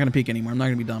patient. I'm not gonna peek anymore. I'm not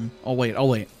gonna be dumb. I'll wait. I'll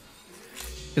wait.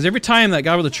 Because every time that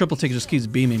guy with the triple tick just keeps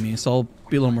beaming me, so I'll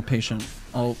be a little more patient.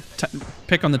 I'll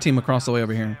pick on the team across the way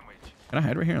over here. Can I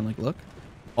hide right here and like look?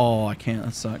 Oh, I can't.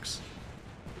 That sucks.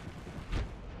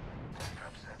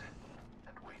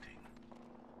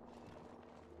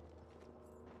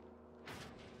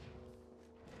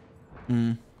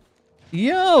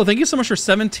 Yo, thank you so much for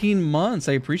 17 months.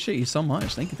 I appreciate you so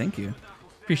much. Thank you, thank you.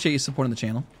 Appreciate you supporting the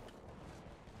channel.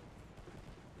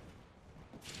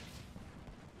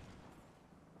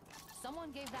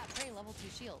 Someone gave that prey level 2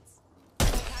 shields.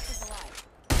 Attack is alive.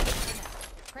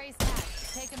 Prey's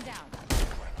tagged. Take him down.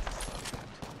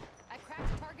 I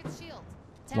cracked target's shield.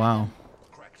 Tag Wow. him.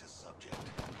 Cracked a subject.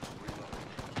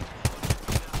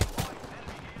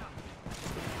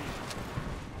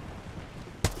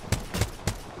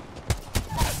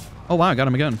 Oh wow, I got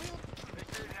him again.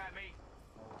 Victor had me.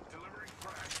 Delivering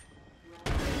crack.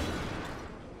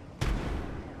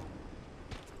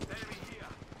 Enemy here.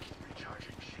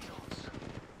 Recharging shields.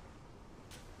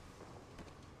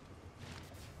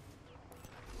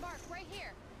 Mark, right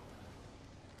here.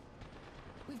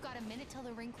 We've got a minute till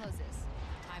the ring closes.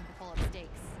 Time to pull up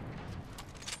stakes.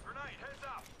 Grenade, heads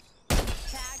up.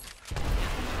 Tag.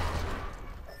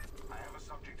 I have a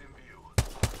subject in view.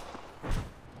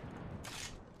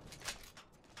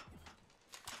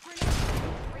 Grenade.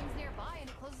 Ring's nearby and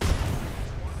it closes.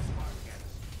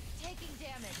 Taking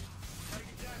damage.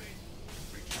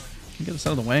 Get us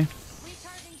out of the way.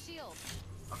 Recharging shield.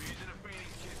 I'm using a Phoenix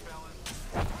kit, fellas.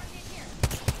 Target here.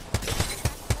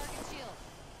 Target shield.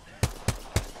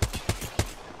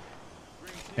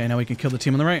 Okay, now we can kill the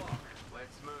team on the right.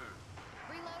 Let's move.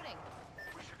 Reloading.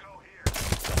 We should go here.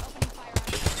 Opening fire on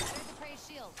you. Shattered the prey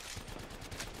shield.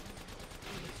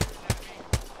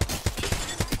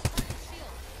 Target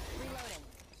shield. Reloading.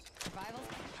 Survival.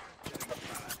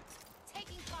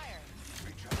 Taking fire.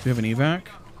 Do we have an evac?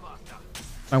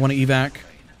 I want to evac. Firing.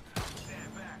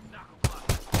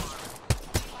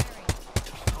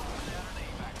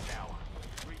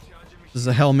 This is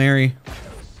a Hail Mary.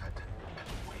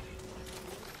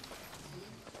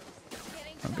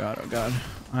 Getting Oh god, oh god.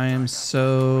 I am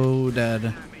so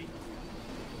dead.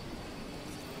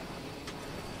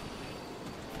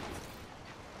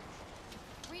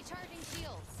 recharging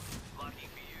shields.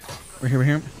 We're here, we're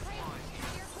here. Prey.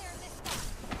 Steer clear of this spot.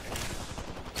 Getting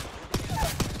shot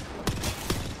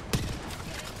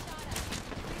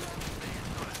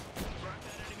at.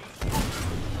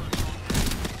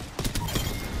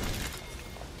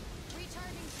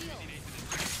 Recharging shields.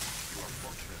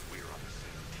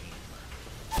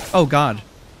 Oh god.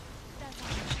 That's all.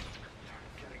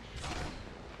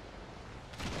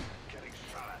 Getting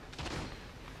shot at.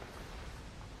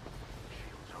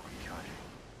 Shields are recharging.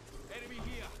 Enemy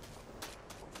here.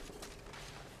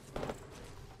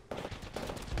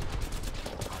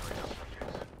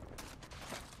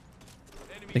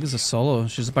 I think it's a solo.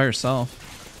 She's by herself.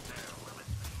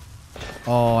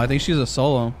 Oh, I think she's a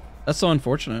solo. That's so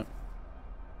unfortunate.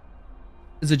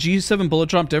 Is the G7 bullet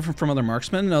drop different from other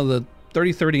marksmen? No, the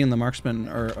 30-30 and the marksman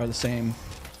are the same.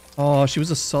 Oh, she was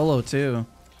a solo too.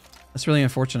 That's really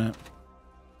unfortunate.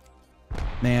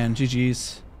 Man,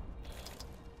 GG's.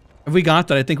 If we got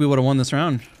that, I think we would have won this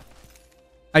round.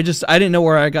 I didn't know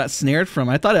where I got snared from.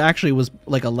 I thought it actually was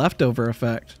like a leftover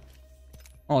effect.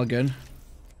 All good.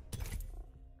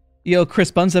 Yo, Chris,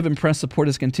 Buns have impressed. Support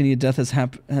has continued. Death has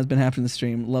been happening in the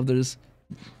stream. Love theirs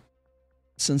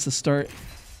since the start.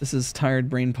 This is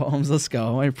tired brain poems. Let's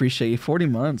go. I appreciate you. 40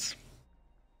 months.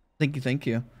 Thank you. Thank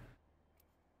you.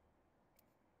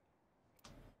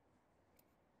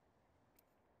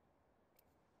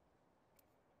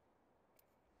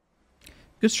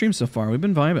 Good stream so far. We've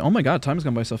been vibing. Oh my god, time's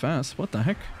gone by so fast. What the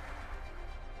heck?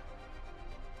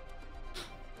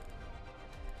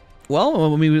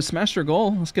 Well, when we smashed our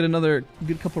goal, let's get another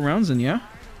good couple rounds in, yeah?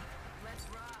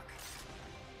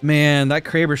 Man, that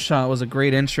Kraber shot was a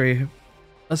great entry.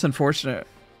 That's unfortunate.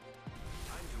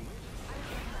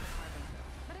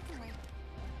 But it can wait.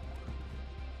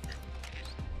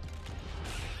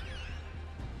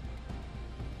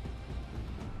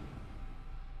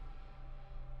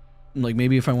 Like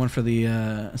maybe if I went for the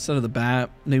instead of the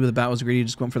bat, maybe the bat was greedy,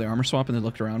 just went for the armor swap and then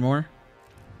looked around more.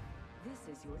 This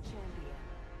is your champion.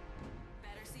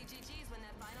 Better CGGs when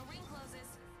that final ring closes.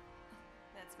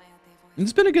 That's my update voice.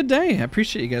 It's been a good day. I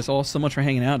appreciate you guys all so much for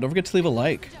hanging out. Don't forget to leave a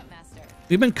like. Jump master.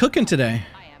 We've been cooking today.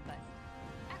 I am, but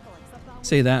Echolin's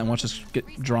Say that and watch us get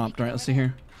dropped. All right, let's see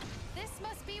here. This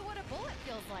must be what a bullet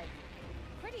feels like.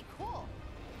 Pretty cool.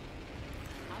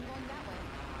 I'm going that way.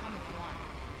 Come if you want.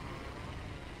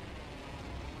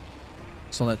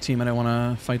 So that team, I don't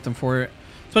want to fight them for it.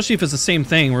 Especially if it's the same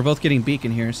thing. We're both getting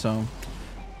beacon here, so I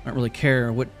don't really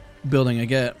care what building I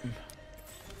get.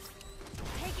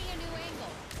 Taking a new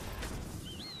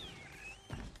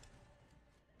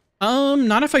angle.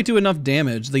 Not if I do enough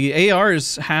damage. The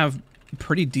ARs have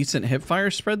pretty decent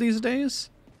hipfire spread these days.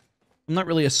 I'm not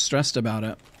really as stressed about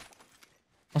it.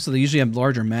 Also, they usually have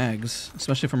larger mags,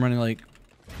 especially if I'm running like,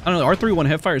 I don't know, R31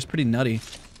 hipfire is pretty nutty.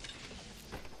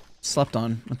 Slept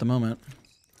on at the moment.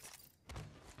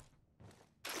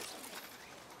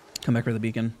 Come back for the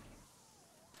beacon.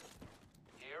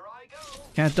 Here I go.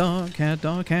 Cat dog, cat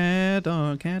dog, cat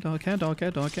dog, cat dog, cat dog,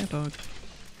 cat dog, cat dog.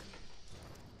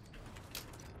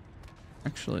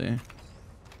 Actually,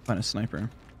 find a sniper.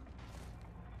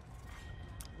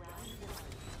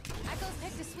 Echo's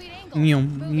picked a sweet angle.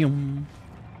 Yum, Move it. yum.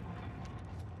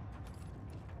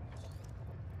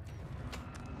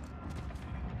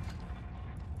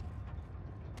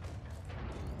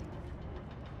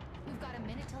 We've got a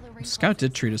minute till the ring Scout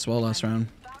did closes. treat us well last round.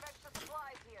 Found extra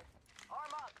supplies here. Arm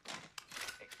up.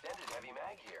 Extended heavy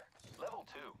mag here. Level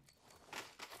 2.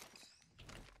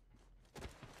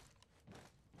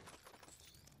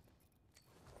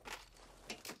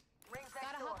 Rings next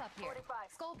Gotta door. hop up here. 45.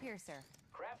 Skull piercer.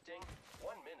 Crafting.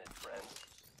 1 minute, friends.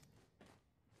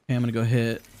 Okay, I'm gonna go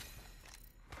hit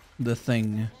the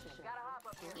thing. Gotta hop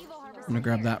up here. Evo harvest. I'm gonna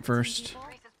grab that first.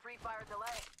 Increases pre-fire delay.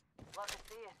 Love to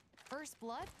see it. First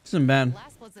blood. This isn't bad.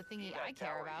 Last blood's the thingy I care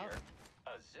Tower about. here.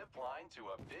 A zip line to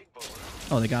a big balloon.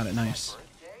 Oh, they got it. Nice.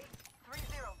 Birthday.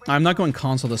 3-0. I'm not going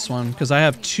console this one because I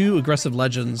have 2 aggressive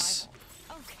legends.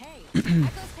 Okay. Echo's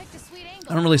picked a sweet angle.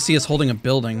 I don't really see us holding a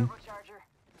building. Supercharger.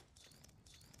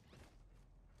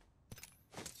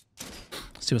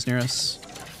 Let's see what's near us.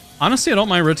 Honestly, I don't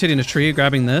mind rotating a tree,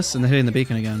 grabbing this, and then hitting the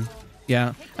beacon again.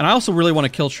 Yeah. And I also really want to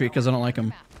kill tree because I don't like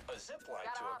him. A zip line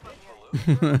to a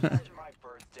big balloon. My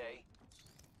birthday.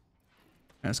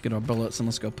 Let's get our bullets and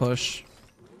let's go push.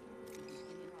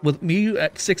 With me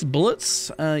at 6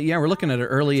 bullets, yeah, we're looking at an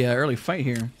early fight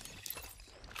here.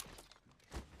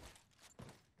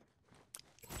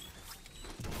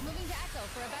 Moving to Echo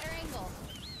for a better angle.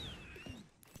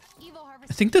 Evo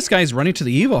harvest. I think this guy's running to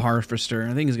the Evo Harvester.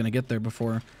 I think he's gonna get there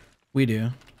before we do.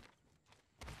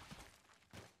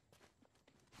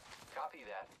 Copy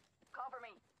that. Cover me.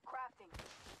 Crafting.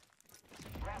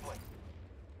 Grappling.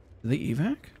 Did they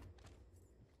evac?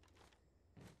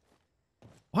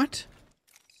 What?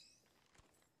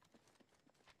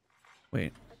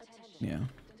 Wait. Yeah.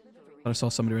 Thought I saw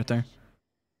somebody right there.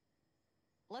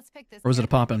 Let's pick this. Or was it a air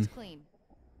poppin'? clean.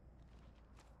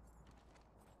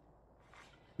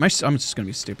 I'm just gonna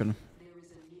be stupid.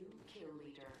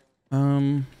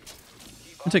 I'll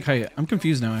take height. I'm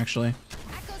confused now, actually.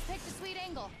 Echo's picked a sweet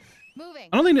angle. Moving.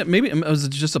 I don't think that maybe it was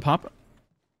just a pop. I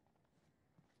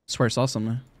swear I saw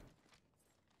something.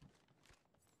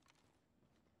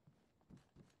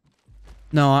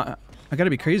 No, I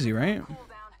gotta be crazy, right? Cool down.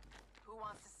 Who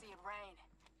wants to see it rain?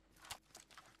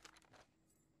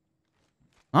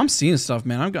 I'm seeing stuff,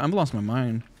 man. I've lost my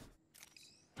mind.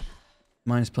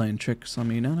 Mine's playing tricks on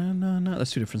me. No, no, no, no.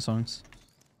 That's 2 different songs.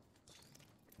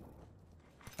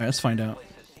 Alright, let's find out.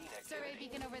 Survey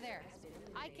beacon over there.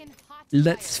 I can hot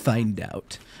Let's fire. find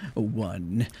out. A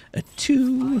 1, a 2.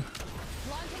 Launching to a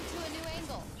new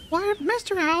angle. Why,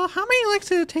 Mr. Owl, how many licks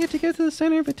did it take to get to the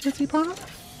center of a Tootsie Pop? I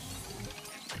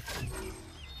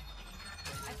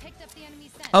picked up the enemy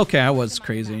scent. Okay, I was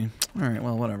crazy. Alright,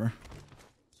 well, whatever.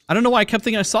 I don't know why I kept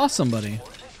thinking I saw somebody.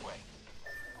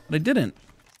 But I didn't.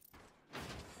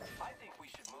 I think we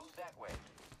should move that way.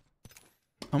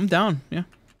 I'm down, yeah.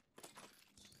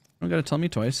 Don't gotta tell me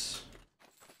twice.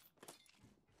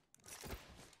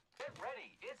 Get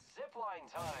ready. It's zipline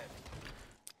time.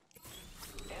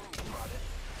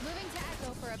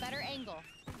 for a better angle.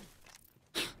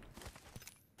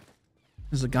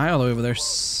 There's a guy all the way over there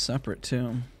separate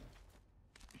too.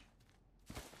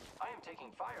 I am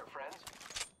taking fire, friends.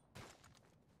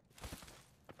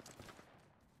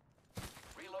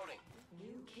 Reloading.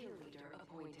 New kill leader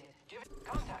appointed. Give it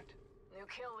contact. New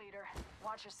kill leader.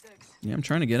 Watch your 6. Yeah, I'm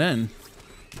trying to get in.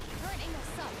 Current angle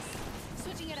sucks.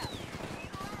 Switching it up.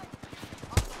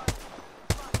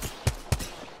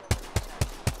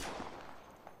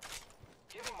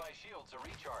 Giving my shields a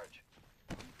recharge.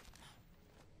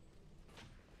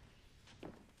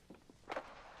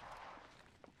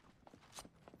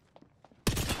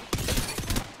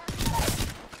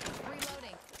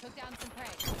 Reloading. Took down some prey.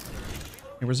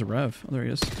 Hey, where's the Rev? Oh, there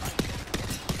he is. Cracked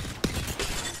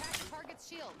target's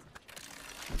shield.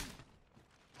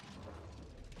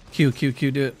 Q,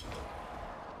 do it.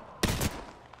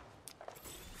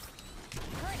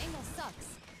 Current angle sucks.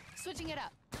 Switching it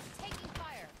up. Taking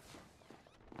fire.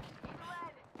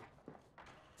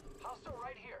 Hostile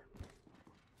right here.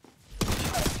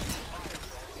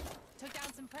 Took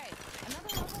down some prey.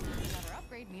 Another level means another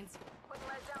upgrade means Putting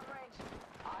lead down range.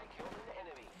 I killed an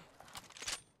enemy.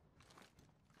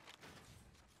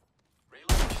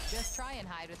 Reload. just try and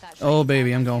hide with that. Oh,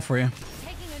 baby, I'm going for you.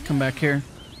 Come back here.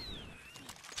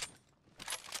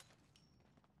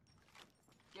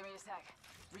 Give me a sec.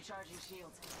 Recharging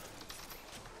shields.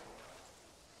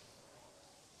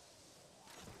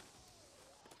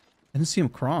 I didn't see him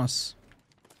cross.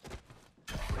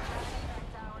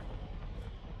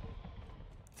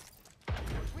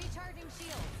 Recharging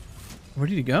shields. Where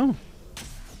did he go?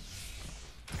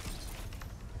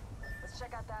 Let's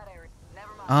check out that area. Never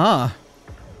mind. Ah.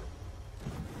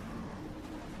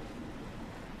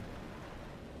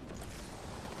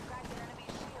 Cracked an enemy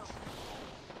shield.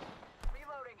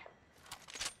 Reloading.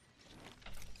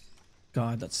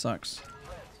 God, that sucks. Friends,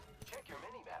 check your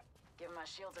mini-map. Give my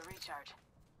shield a recharge.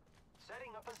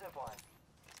 Setting up a zipline.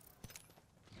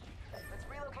 Let's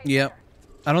relocate. Yep. there.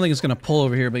 I don't think it's gonna pull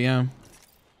over here, but yeah.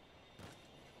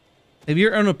 Have you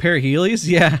ever owned a pair of Heelys?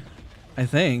 Yeah. I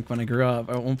think when I grew up,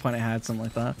 at one point I had something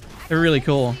like that. They're really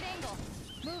cool.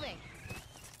 Moving.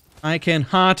 I can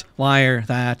hot wire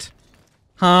that.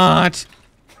 Hot.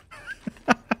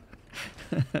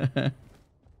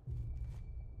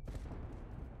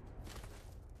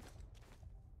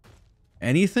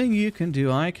 Anything you can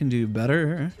do, I can do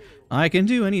better. I can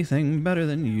do anything better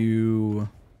than you.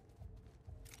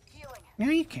 Healing. No,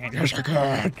 you can't. Yes, you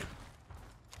can.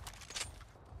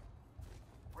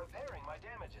 Repairing my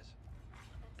damages.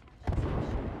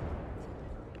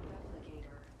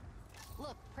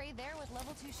 Look, prey there with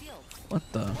level 2 shields. What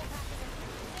the?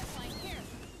 This line here.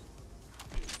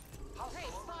 Prey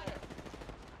spotted.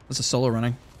 That's a solo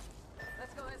running.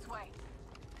 Let's go this way.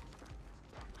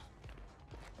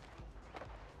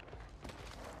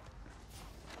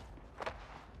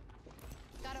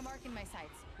 Got a mark in my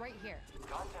sights. Right here.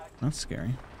 Contact. That's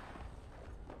scary.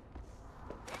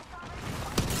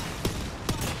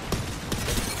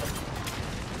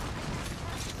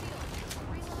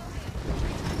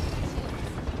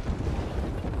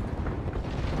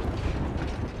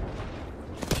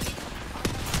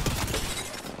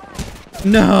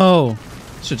 No!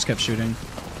 Should just kept shooting.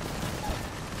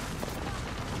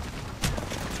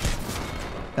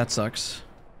 That sucks.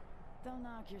 Don't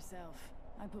knock yourself.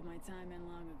 I put my time in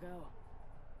long ago.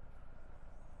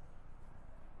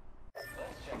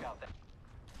 Let's check out that.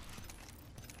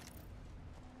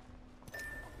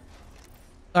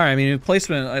 Alright, I mean,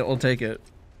 placement, I will take it.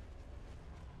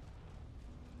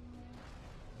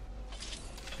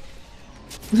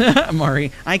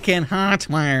 Mari, I can hot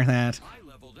wire that. I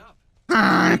leveled up.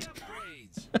 Hot.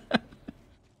 Upgrades.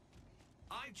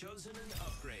 I've chosen an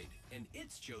upgrade, and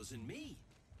it's chosen me.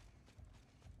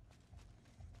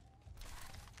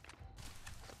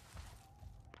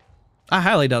 I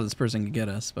highly doubt this person can get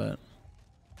us, but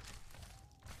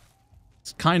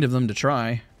it's kind of them to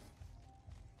try.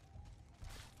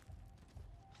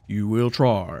 You will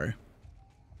try.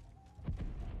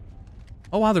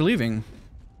 Oh wow, they're leaving.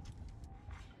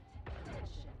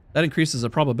 That increases the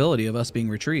probability of us being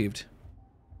retrieved.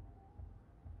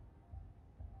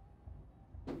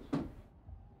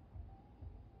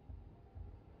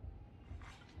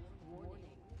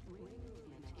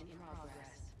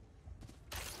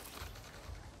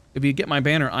 If you get my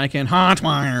banner, I can hot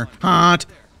wire. Hot.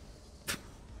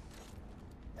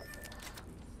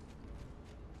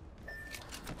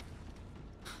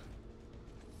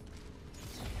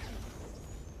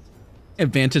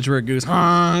 Vantage where a goose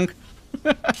honk.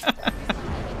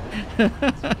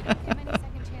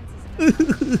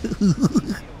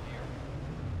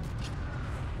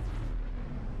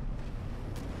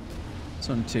 So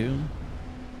one too.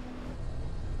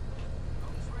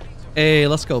 Hey,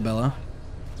 let's go, Bella.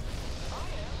 Got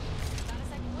a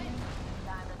second win.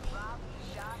 Diamond drop,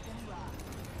 shot, and rock.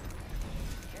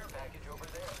 Care package over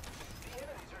there. The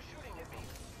enemies are shooting at me.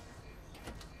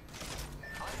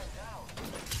 I am down.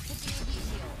 Pitching a heat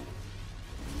shield.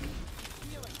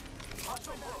 Healing.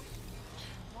 Hostile book.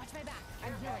 Watch my back. I'm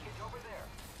Care healing. package over there.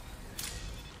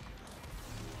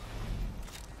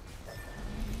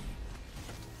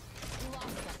 We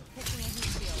lost them. Pitching a heat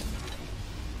shield.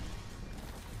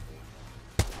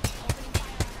 Opening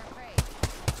fire on our prey.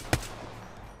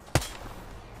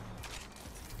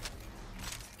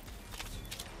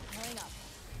 Healing up.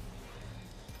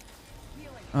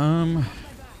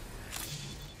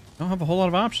 Don't have a whole lot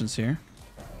of options here.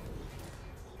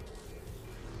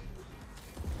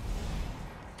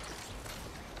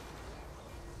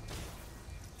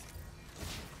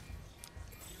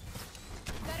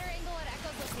 Better angle at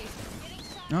Echo's location. Getting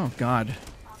shot. Oh God.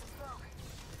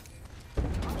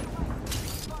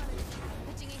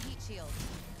 Pitching a heat shield.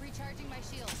 Recharging my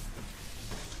shield.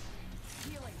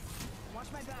 Healing. Watch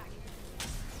my back.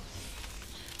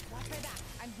 Watch my back.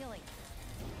 I'm healing.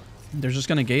 They're just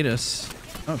gonna gate us.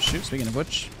 Oh shoot, speaking of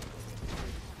which.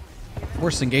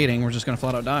 Worse than gating, we're just gonna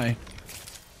flat out die.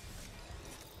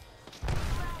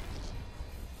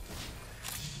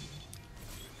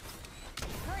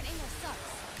 Current angle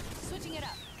sucks. Switching it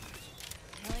up.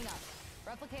 Healing up.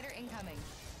 Replicator incoming.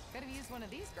 Could have used one of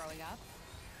these growing up.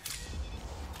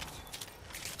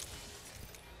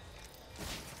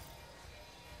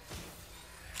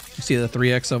 You see the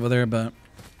 3x over there, but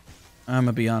I'm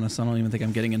gonna be honest, I don't even think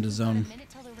I'm getting into About a zone. minute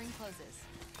till the ring closes.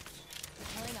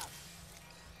 Healing up.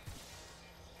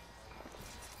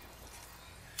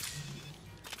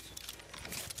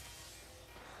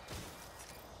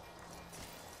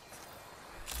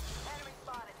 Enemy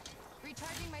spotted.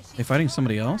 Recharging my shield. They fighting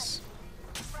somebody else?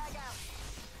 Frag out.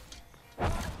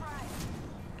 On the frag.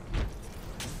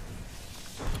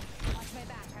 Watch my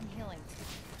back. I'm healing.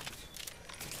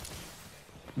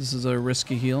 This is a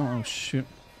risky heal. Oh shoot.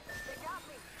 They got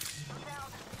me. I'm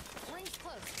down. Ring's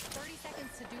close. 30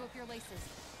 seconds to do up your laces.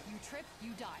 You trip,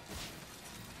 you die.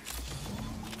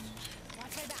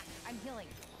 Watch my back. I'm healing.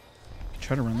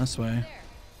 Try to run this way. There.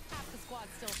 Half the squad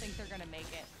still think they're gonna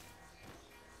make it.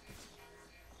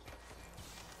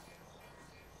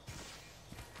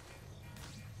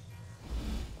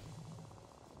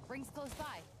 Ring's close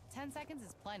by. 10 seconds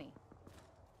is plenty.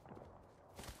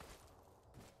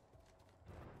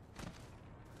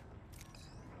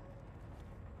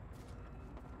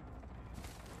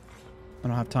 I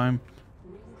don't have time.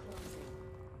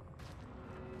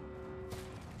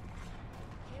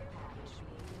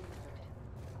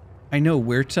 I know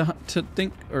where to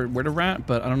think or where to rat,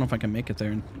 but I don't know if I can make it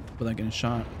there without getting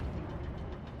shot.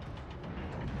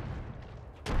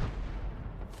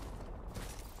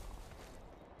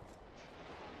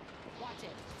 Watch it.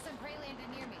 Some prey landed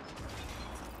near me.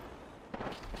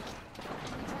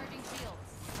 Recharging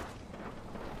shields.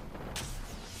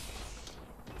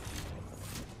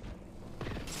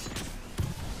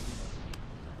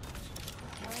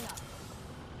 Healing up.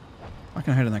 I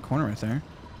can hide in that corner right there.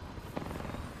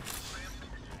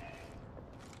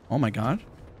 Oh my God.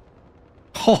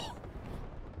 Oh.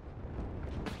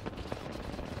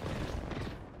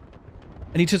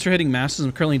 Any tips for hitting masters?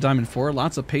 I'm currently Diamond 4.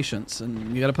 Lots of patience,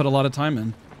 and you got to put a lot of time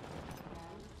in.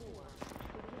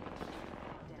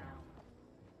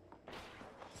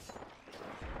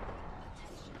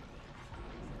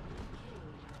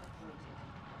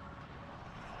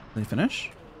 Did they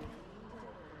finish?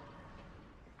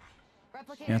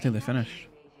 Replicator Yeah, I think they incoming. finished.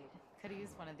 Could have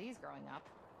used one of these growing up.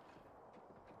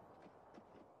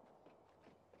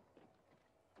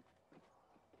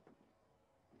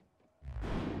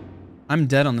 I'm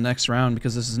dead on the next round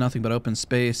because this is nothing but open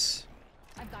space.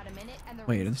 I've got a minute and the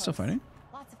Wait, ring's are they still close. fighting?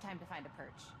 Lots of time to find a perch.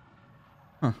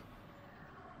 Huh.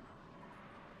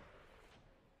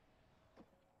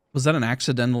 Was that an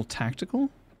accidental tactical?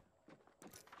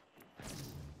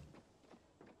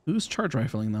 Who's charge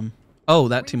rifling them? Oh,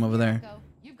 that team over there. Go.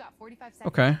 You've got 45 seconds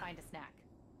Okay. to find a snack.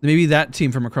 Maybe that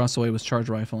team from across the way was charge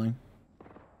rifling.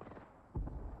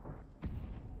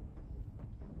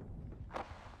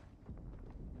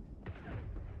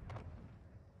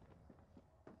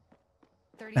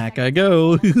 Back I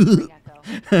go.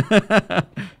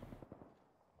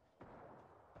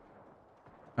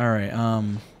 All right.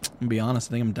 I'm gonna be honest.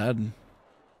 I think I'm dead.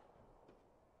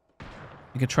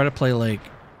 I could try to play like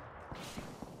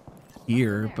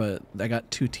here, but I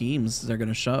got two teams. They're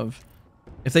gonna shove.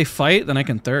 If they fight, then I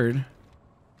can third.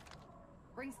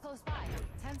 Rings close by.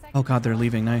 10 seconds. Oh God, they're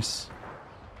leaving. Nice.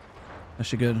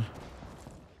 Actually good.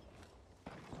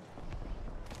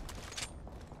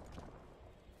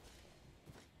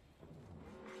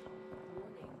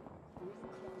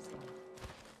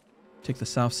 Take the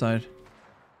south side.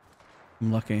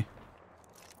 I'm lucky.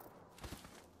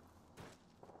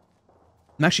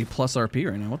 I'm actually plus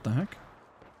RP right now. What the heck?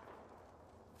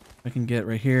 I can get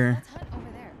right here. Let's hunt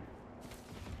over there.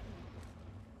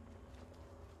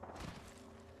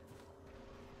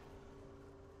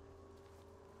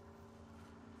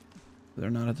 They're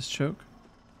not at this choke.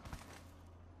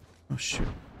 Oh shoot.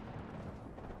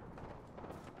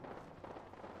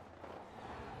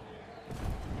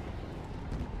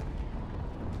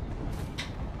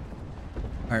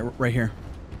 All right, right here.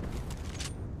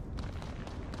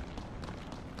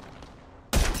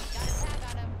 Got a tag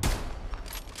on him.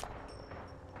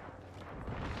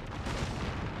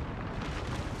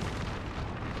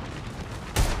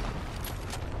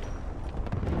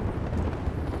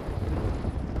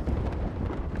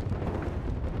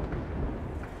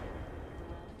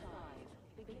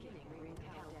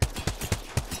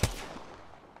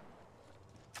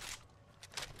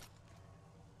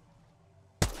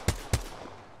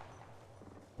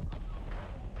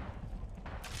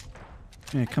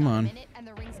 Yeah, come on. Minute and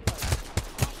the ring's closed.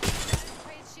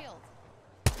 Praise shield.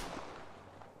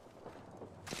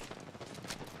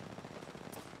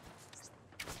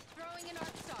 Throwing an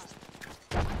arc star.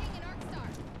 Tucking an arc star.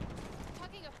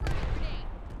 Tucking a ferment grenade.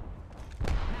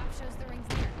 Map shows the ring's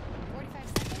near. 45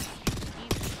 seconds.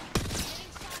 Easy. Getting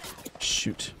shot at.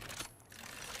 Shoot.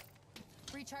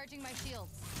 Recharging my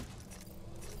shields.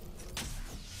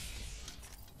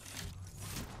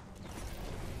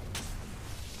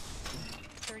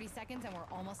 Seconds and we're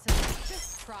almost to the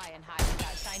just try and hide with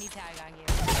that shiny tag on you.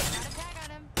 Got a tag on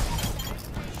him.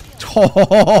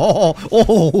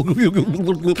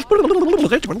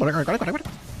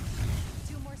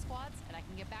 Two more squads and I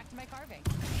can get back to my carving.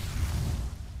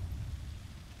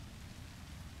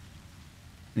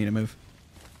 Need to move.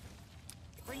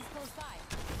 Rings close by.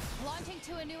 Launching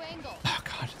to a new angle. Oh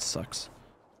god, it sucks.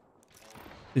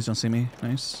 Please don't see me.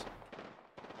 Nice.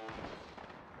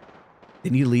 They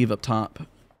need to leave up top.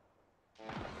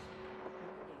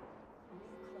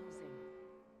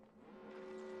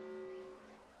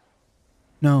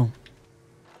 No.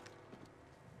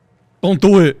 Don't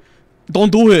do it.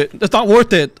 Don't do it. That's not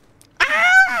worth it.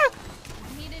 Ah!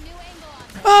 Need a new angle on.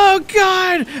 Oh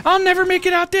god! I'll never make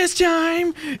it out this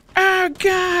time. Oh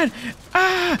god!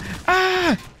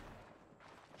 Ah!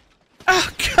 Oh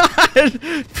god!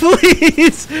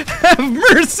 Please have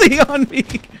mercy on me.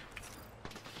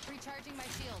 Recharging my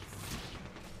shields.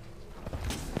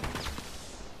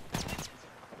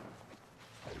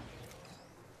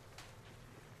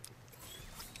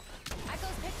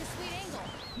 Echoes picked a sweet angle.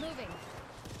 Moving.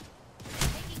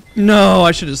 No,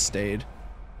 I should have stayed.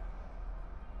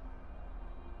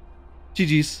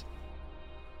 GG's.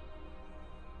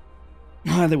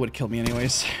 Ah, they would have killed me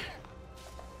anyways.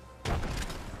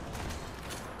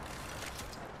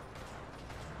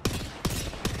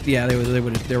 Yeah,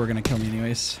 they were gonna kill me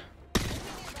anyways.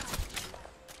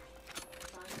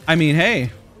 I mean,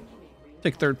 hey,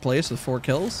 take third place with 4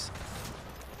 kills.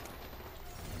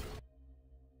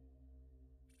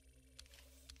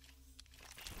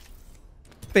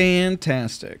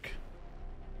 Fantastic.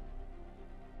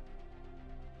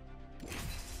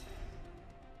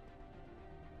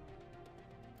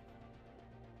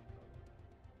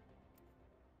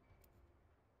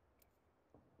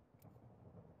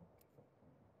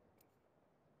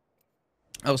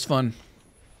 That was fun.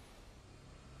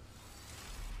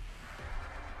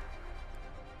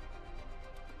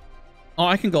 Oh,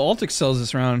 I can go Altix cells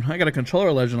this round. I got a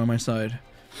controller legend on my side.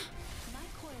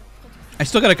 I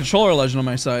still got a controller legend on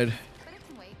my side. But it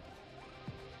can wait.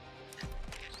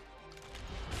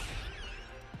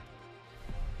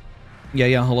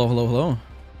 Yeah, hello.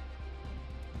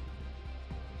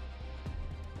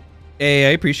 Hey,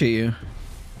 I appreciate you.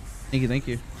 Thank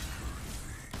you.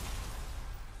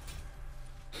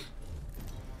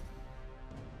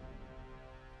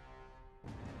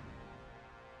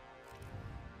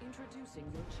 Introducing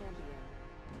your champion.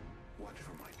 Watch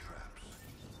for my traps.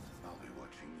 I'll be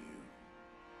watching you.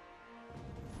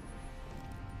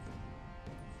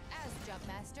 As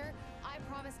Jumpmaster, I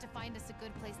promise to find us a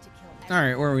good place to kill. All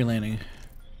right, where are we landing?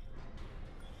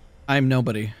 I'm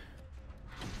nobody.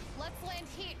 Let's land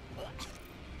here.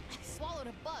 Swallowed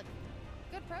a bug.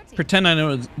 Good protein. Pretend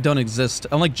I don't exist.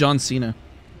 I'm like John Cena.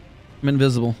 I'm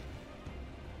invisible,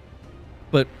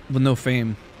 but with no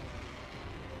fame.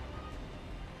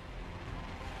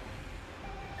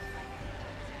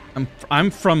 I'm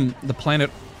from the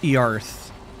planet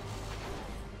Earth.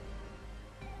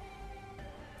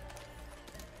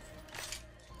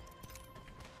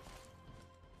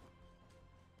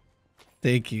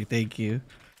 Thank you.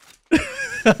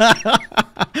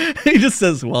 He just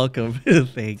says welcome.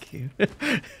 Thank you.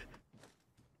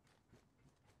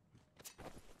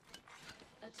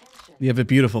 You have a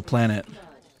beautiful planet.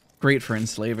 Great for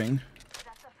enslaving.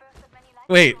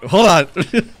 Wait, hold on.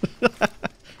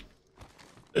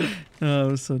 Oh, I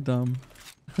was so dumb.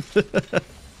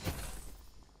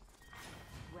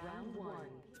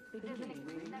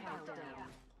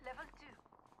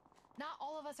 Not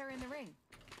all of us are in the ring.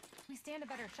 We stand a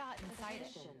better shot inside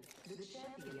it.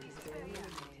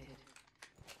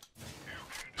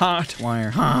 Hot wire,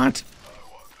 hot.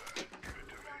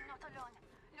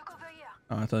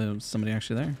 Oh, I thought there was somebody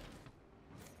actually there.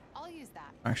 I'll use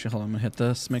that. Actually, hold on, I'm gonna hit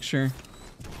this, make sure.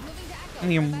 Moving to Echo for a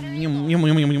Yum, better yum, angle. yum,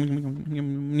 yum, yum, yum,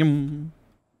 yum, yum.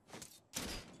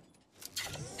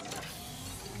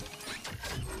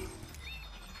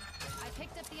 I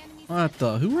picked up the enemy's What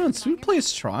the? Who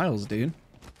plays Trials, dude?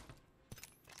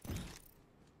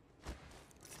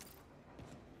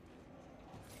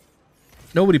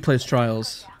 Nobody plays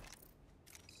Trials.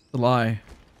 It's a lie.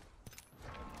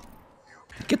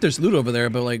 Get there's loot over there,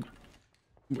 but like, where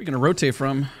are we gonna rotate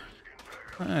from?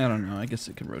 I don't know. I guess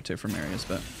it can rotate from areas,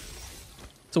 but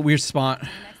it's a weird spot.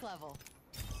 next level.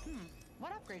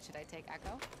 What upgrade should I take,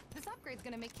 Echo? This upgrade's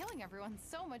gonna make killing everyone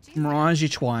so much easier. Mirage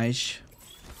twice.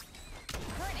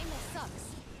 Current angle sucks.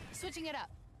 Switching it up.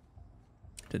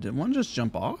 Did one just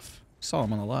jump off? Saw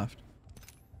him on the left.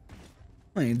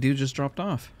 Hey, dude just dropped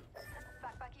off.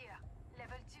 Backpack here.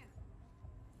 Level 2.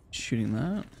 Shooting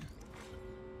that.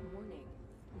 Warning.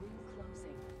 Room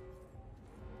closing.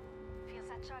 Feels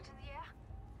that charge in the air?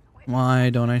 Why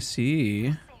don't I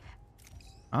see?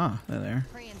 Ah, they're there.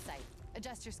 Prey in sight.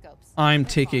 Adjust your scopes. I'm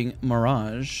They're taking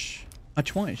Mirage. A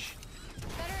twice. far.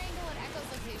 Better angle at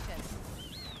Echo's location.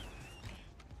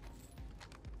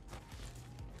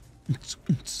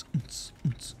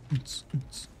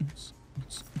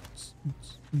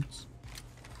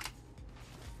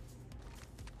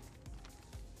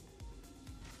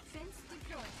 Fence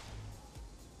deployed.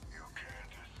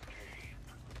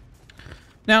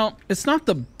 Now, it's not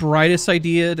the brightest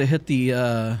idea to hit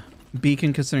the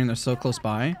beacon considering they're so close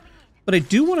by, but I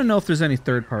do want to know if there's any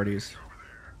third parties.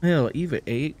 Oh, Eva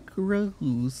 8,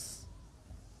 gross.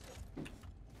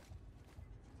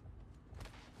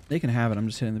 They can have it, I'm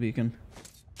just hitting the beacon.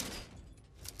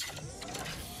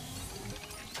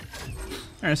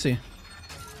 Alright, I see.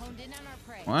 Honed in on our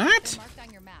prey. What? They're marked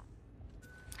on your map.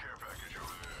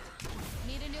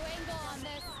 Need a new angle on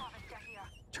this.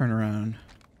 Turn around.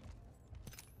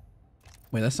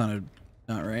 Wait, that sounded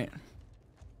not right.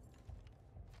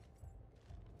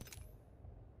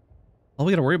 All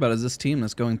we gotta worry about is this team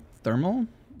that's going thermal?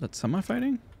 That's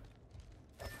semi-fighting?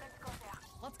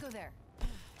 Let's go there.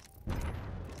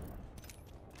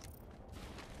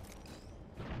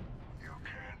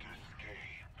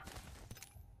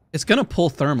 It's gonna pull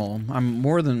thermal.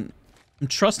 I'm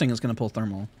trusting it's gonna pull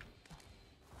thermal.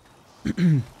 Look,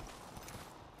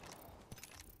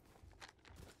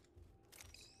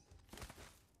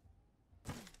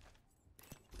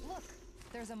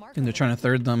 there's a mark. And they're trying to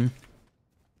third them.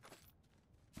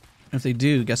 And if they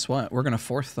do, guess what? We're gonna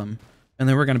fourth them. And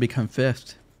then we're gonna become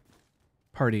fifth.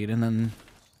 Partied, and then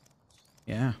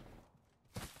yeah.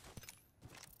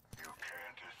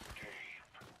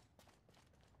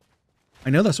 I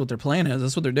know that's what their plan is.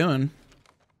 That's what they're doing.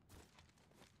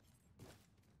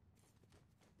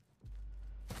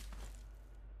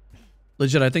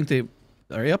 Legit, I think they...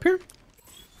 Are you up here?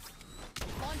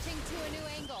 Launching to a new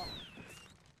angle.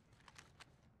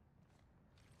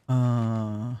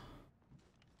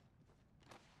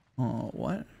 Oh,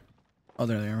 what? Oh,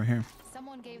 there they are right here.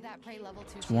 Someone gave that prey level 2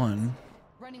 It's shields. one.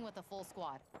 Running with a full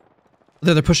squad.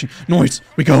 There, they're pushing. Noise!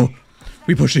 We go!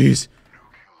 We push these!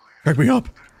 Back me up!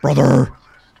 Brother!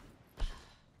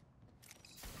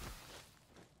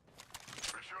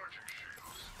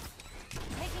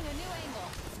 Taking a new angle.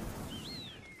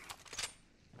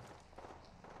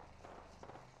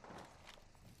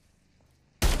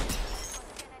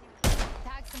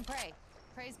 Tag some prey.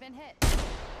 Prey's been hit.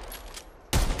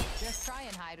 Just try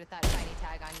and hide with that shiny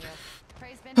tag on you.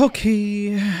 Prey's been hit.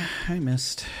 Okay. I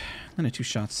missed. Only 2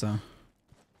 shots, though.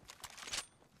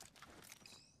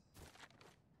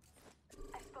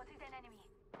 I spotted an enemy.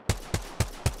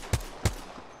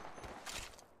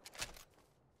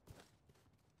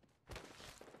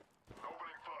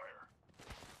 Opening fire.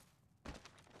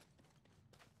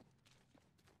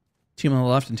 Team on the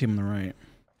left and team on the right.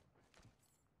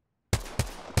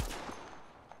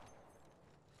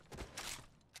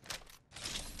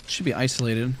 Should be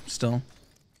isolated still.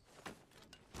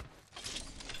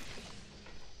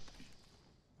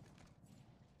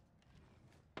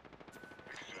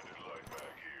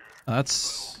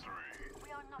 That's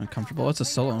uncomfortable. It's a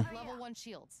solo. Level 1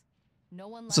 shields. No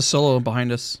one It's a solo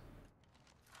behind us.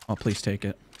 Oh, please take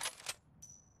it.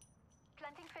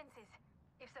 Planting fences.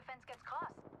 If the fence gets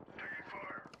crossed.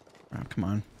 Oh, come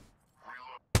on.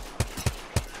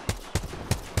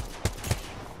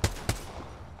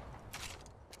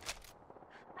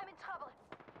 I'm in trouble.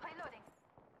 Reloading.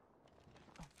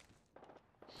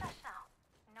 Shush now.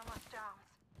 No more storms.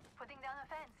 Putting down a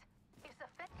fence. If the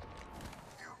fence.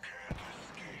 You can't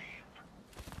escape.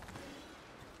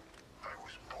 I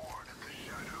was born in the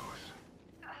shadows.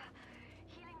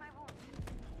 Healing my wounds.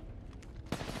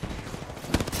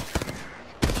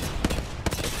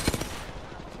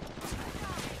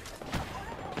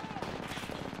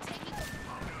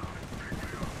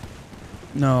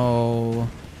 No.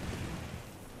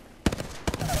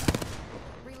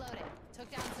 Reloading. Took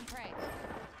down some prey.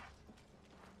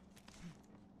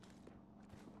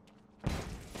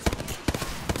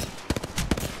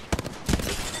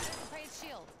 Prey's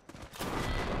shield.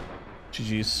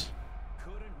 GG's.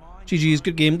 GG's.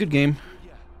 Good game. Good game.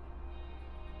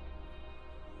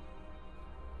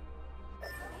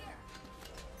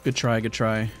 Good try. Good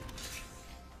try.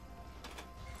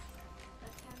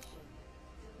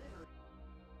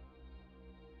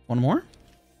 One more?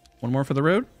 One more for the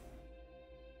road?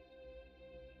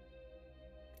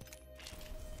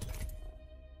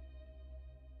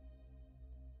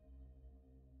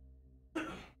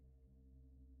 Alright,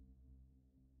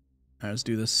 let's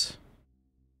do this.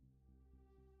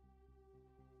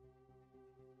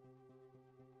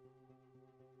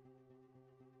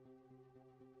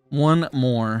 One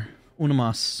more. Una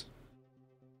más.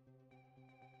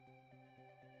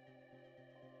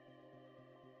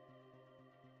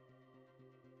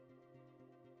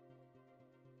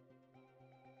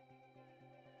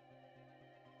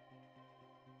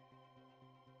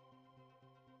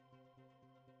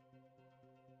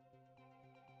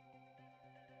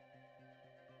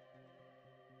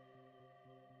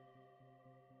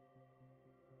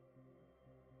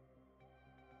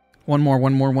 One more,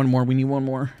 one more, one more. We need one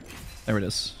more. There it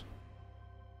is.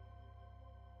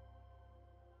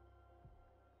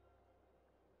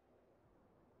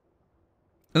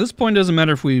 At this point, it doesn't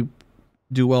matter if we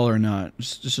do well or not.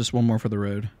 Just one more for the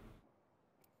road.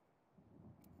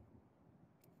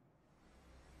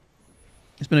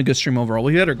 It's been a good stream overall.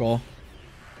 We hit our goal.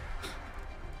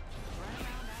 Run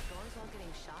around outdoors while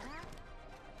getting shot at?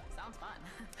 Sounds fun.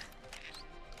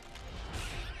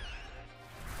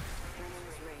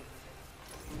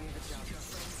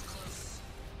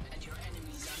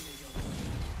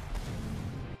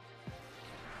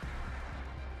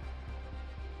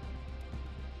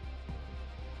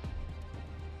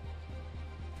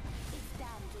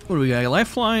 What do we got?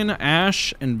 Lifeline,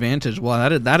 Ash, and Vantage. Wow,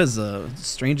 that is the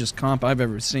strangest comp I've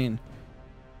ever seen.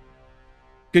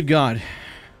 Good God.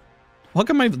 How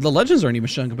come the legends aren't even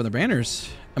showing up in the banners?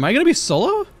 Am I going to be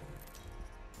solo?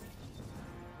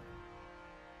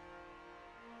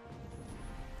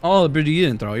 Oh, but you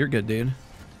didn't throw. You're good, dude.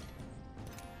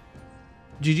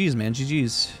 GG's, man.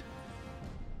 GG's.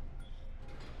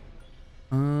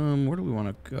 Where do we want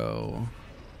to go?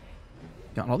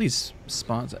 Got all these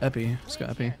spots. Epi. Let's go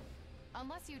Epi.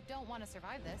 Unless you don't want to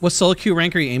survive this. What solo queue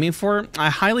rank are you aiming for? I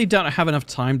highly doubt I have enough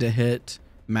time to hit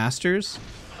Masters.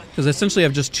 Because essentially I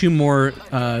have just 2 more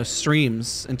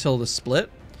streams until the split.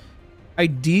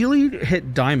 Ideally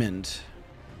hit Diamond.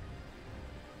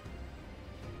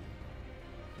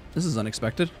 This is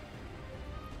unexpected.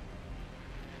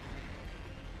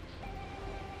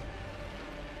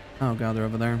 Oh god, they're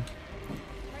over there.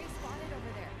 Prey spotted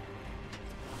over there.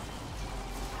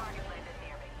 Target landed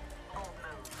near me. Bold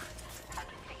move.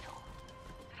 Happy fatal.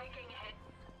 Taking hit.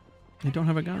 They don't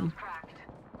have a gun. Cracked.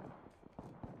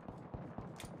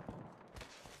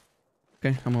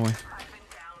 Okay, I'm away. I've been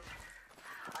downed.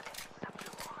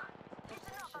 Unacceptable.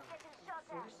 Listen up, I'm getting shot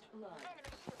at.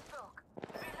 Enemy shield broke.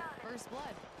 Reloading. First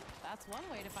blood. That's one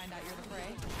way to find out you're the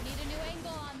prey. Need a new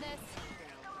angle on this.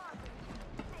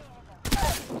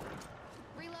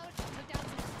 Reload. Took down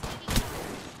some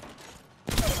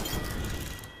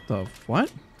The what?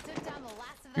 Took down the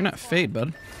last of You're not Fade,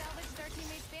 bud. Salvaged our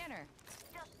teammate's banner.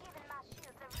 Just giving my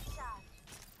shields a recharge.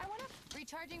 I wanna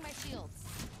recharging my shields.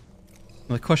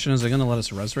 The question is, are they going to let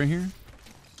us res right here?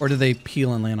 Or do they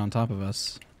peel and land on top of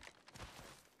us?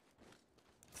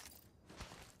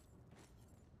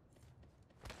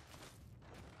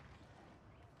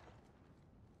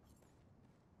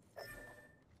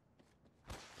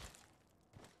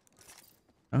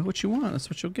 Oh, what you want, that's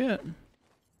what you'll get.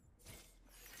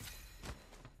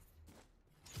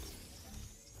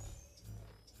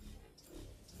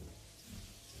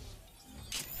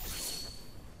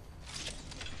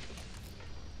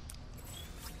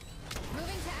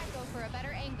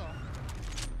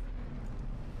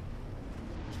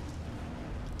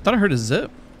 Thought I heard a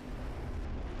zip.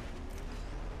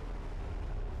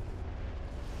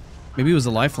 Maybe it was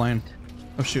a lifeline.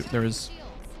 Oh shoot, there is.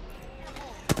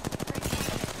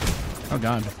 Oh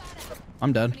god.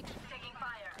 I'm dead.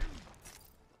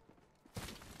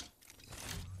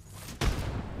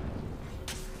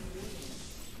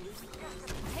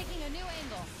 Taking a new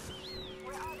angle.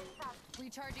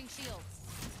 Recharging shields.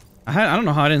 I don't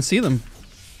know how I didn't see them.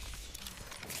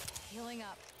 Healing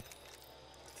up.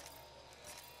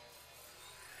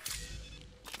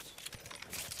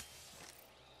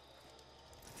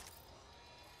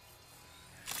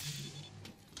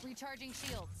 Recharging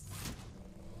shields.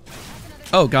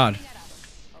 Oh god.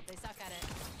 Hope they suck at it.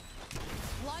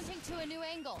 Launching to a new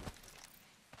angle.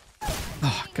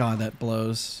 Oh god, that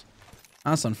blows.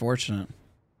 That's unfortunate.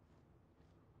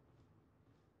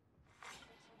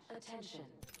 Attention,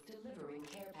 delivering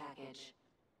care package.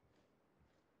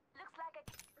 Looks like I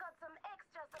got some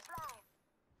extra supplies.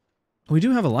 We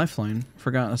do have a lifeline.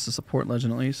 Forgot us to support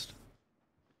legend at least.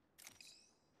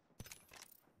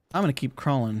 I'm gonna keep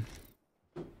crawling.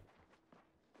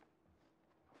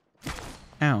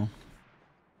 Ow.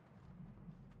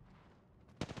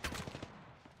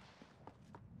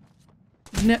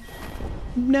 Nah.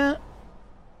 Nah.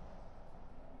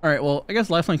 Alright, well, I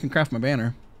guess Lifeline can craft my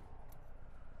banner.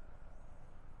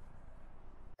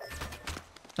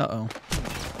 Uh-oh.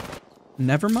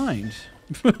 Never mind.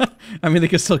 I mean, they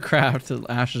can still craft.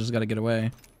 Ash has got to get away.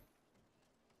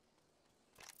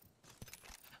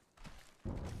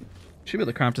 Should be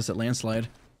able to craft us at Landslide.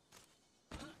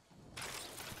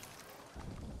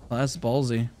 Well, that's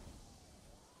ballsy.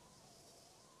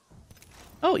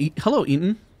 Oh, hello,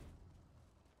 Eaton.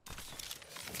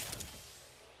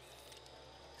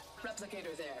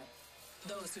 Replicator there.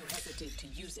 Those who hesitate to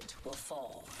use it will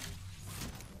fall.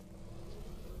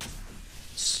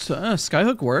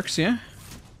 Skyhook works, yeah.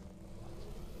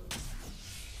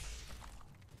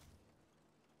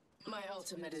 My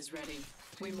ultimate is ready.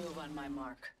 We move on my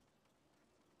mark.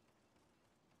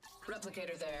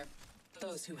 Replicator there.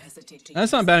 Those who hesitate to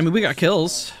That's not bad. I mean, we got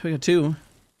kills. We got 2.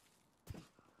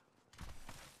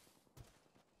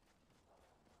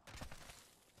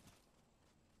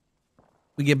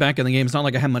 We get back in the game. It's not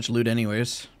like I have much loot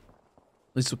anyways.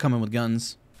 At least we'll come in with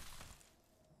guns.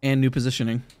 And new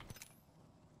positioning.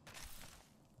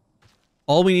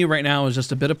 All we need right now is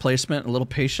just a bit of placement, a little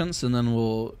patience, and then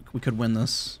we could win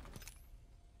this.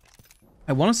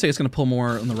 I want to say it's going to pull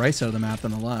more on the right side of the map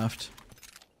than the left.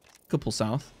 Could pull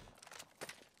south.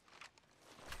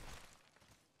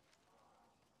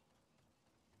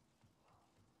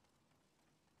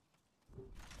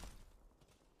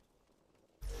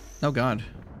 Oh god.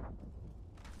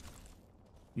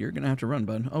 You're gonna have to run,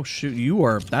 bud. Oh shoot, you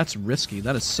are. That's risky.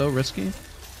 That is so risky.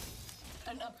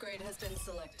 An upgrade has been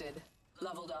selected.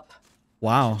 Leveled up.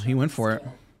 Wow, he went for it.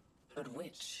 But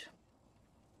which?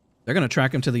 They're gonna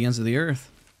track him to the ends of the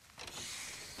earth.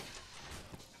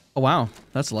 Oh wow,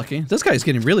 that's lucky. This guy's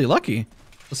getting really lucky.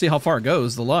 Let's see how far it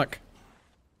goes, the luck.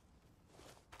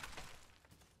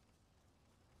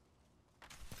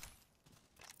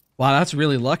 Wow, that's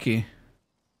really lucky.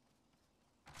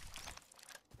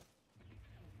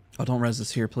 Oh, don't res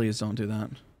this here, please. Don't do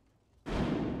that. You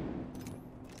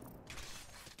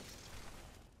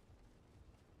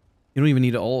don't even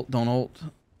need to ult. Don't ult.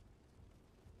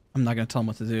 I'm not going to tell him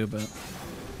what to do, but...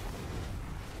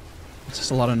 It's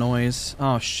just a lot of noise.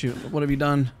 Oh, shoot. What have you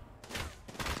done?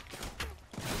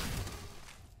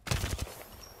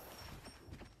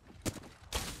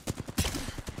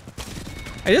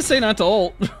 I did say not to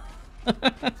ult.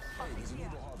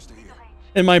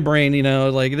 In my brain, you know,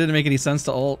 like, it didn't make any sense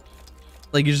to ult.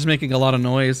 Like, you're just making a lot of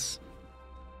noise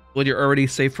when you're already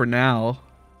safe for now.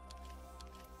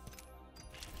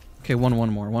 Okay, one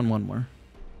more.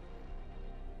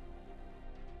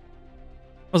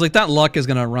 I was like, that luck is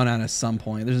gonna run out at some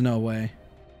point. There's no way.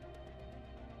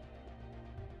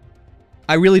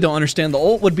 I really don't understand. The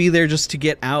ult would be there just to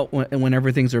get out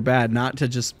whenever things are bad, not to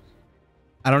just...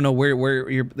 I don't know where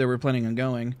they were planning on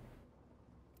going.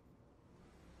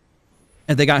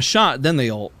 If they got shot, then they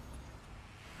ult.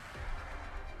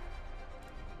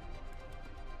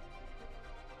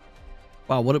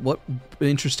 Wow, what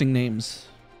interesting names.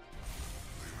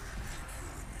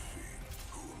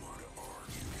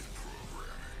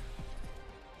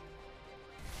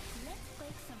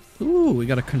 Ooh, we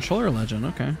got a controller legend.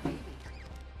 Okay. I was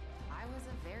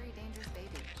a very dangerous baby.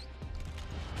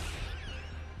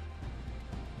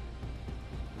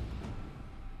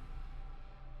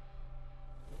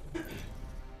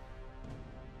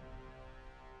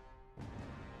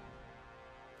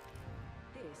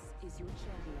 This is your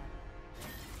champion.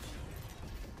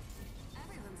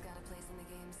 Everyone's got a place in the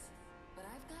games.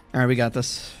 All right, we got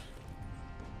this.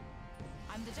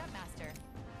 I'm the jump master.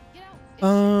 You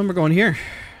know, We're going here.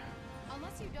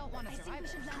 unless you don't want to survive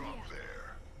it.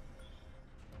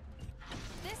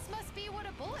 This must be what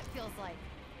a bullet feels like.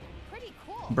 Pretty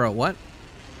cool. Bro, what?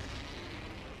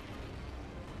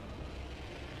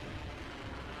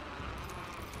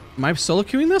 Am I solo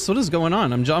queuing this? What is going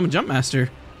on? I'm a jump master.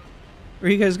 Where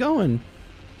are you guys going?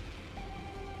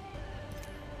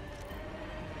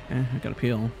 Okay, I gotta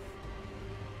peel.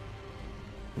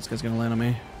 This guy's gonna land on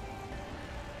me.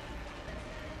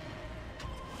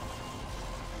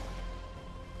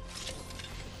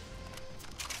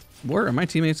 Where are my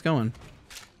teammates going?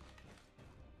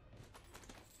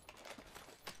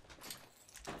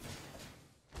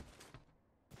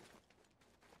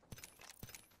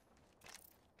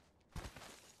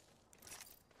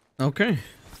 Okay.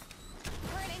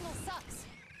 Current angle sucks.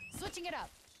 Switching it up.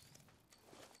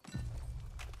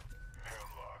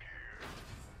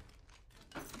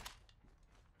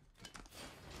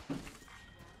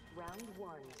 Round 1.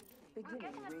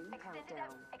 Beginning ring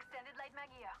countdown. Extended light mag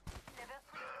here. Level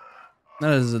 3.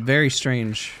 That is very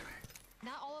strange.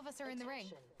 Not all of us are in the ring.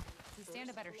 We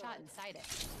stand a better shot inside it.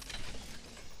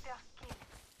 Their skin.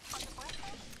 On the bright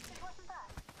side, it wasn't bad.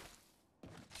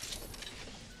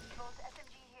 Volt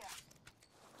SMG here.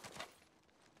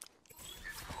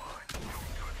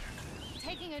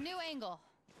 Taking a new angle.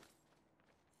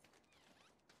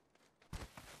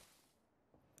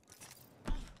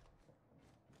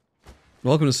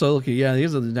 Welcome to solo queue. Yeah,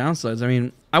 these are the downsides. I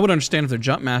mean, I would understand if they're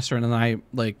jump master and then I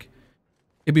like.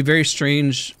 It'd be very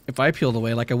strange if I peeled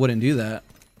away. Like I wouldn't do that.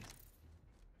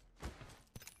 I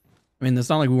mean, it's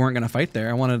not like we weren't gonna fight there.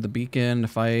 I wanted the beacon to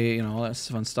fight, you know, all that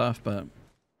fun stuff. But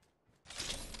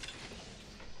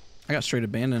I got straight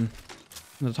abandoned.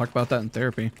 I'm gonna talk about that in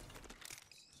therapy.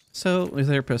 So, the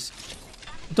therapist,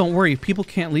 don't worry. People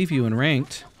can't leave you in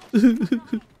ranked. We need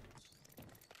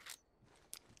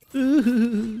a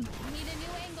new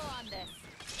angle on this.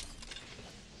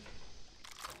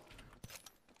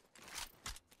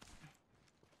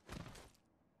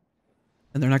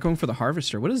 And they're not going for the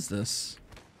harvester. What is this?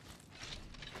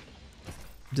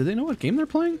 Do they know what game they're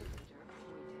playing?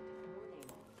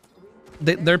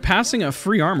 They're passing a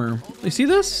free armor. You see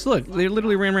this? Look, they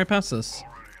literally ran right past this.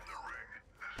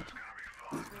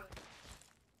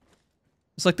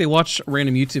 It's like they watched a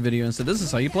random YouTube video and said, "This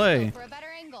is how you play." For a better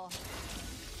angle.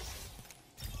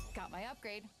 Got my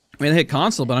upgrade. I mean, they hit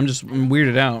console, but I'm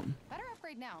weirded out. Better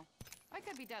upgrade now. I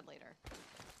could be dead later.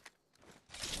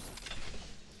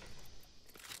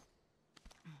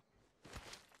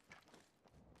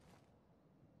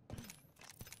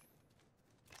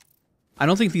 I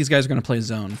don't think these guys are going to play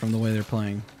zone from the way they're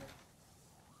playing.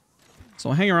 So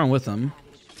I'll hang around with them.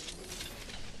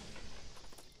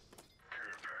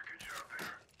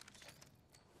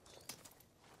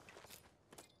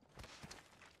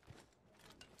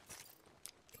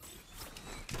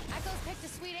 Echo's picked a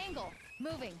sweet angle.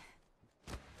 Moving.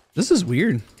 This is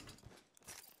weird.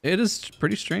 It is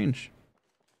pretty strange.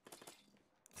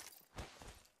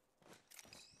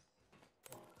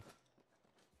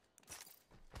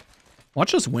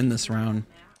 Watch us win this round.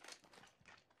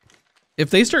 If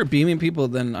they start beaming people,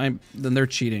 then they're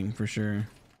cheating for sure.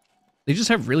 They just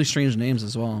have really strange names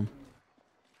as well.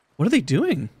 What are they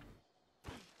doing?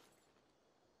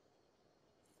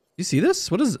 You see this?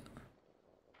 What is it?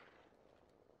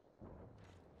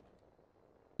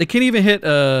 They can't even hit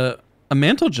a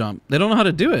mantle jump. They don't know how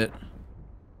to do it.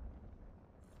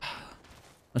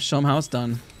 Let's show them how it's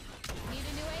done. Need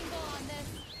a new angle on this.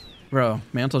 Bro,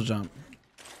 mantle jump.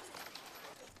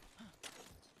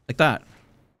 Like that.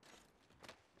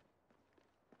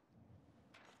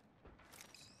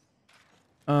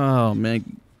 Oh my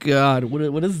god,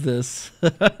 what is this?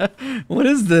 What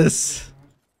is this?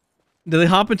 Do they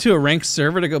hop into a ranked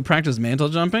server to go practice mantle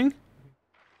jumping?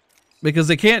 Because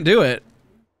they can't do it.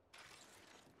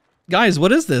 Guys,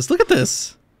 what is this? Look at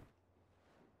this.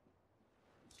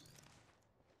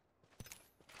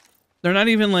 They're not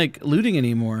even like looting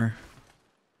anymore.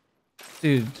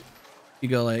 Dude, you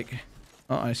go like,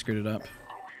 oh, I screwed it up.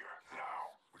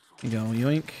 You go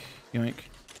yoink, yoink.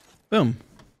 Boom.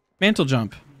 Mantle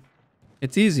jump.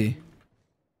 It's easy.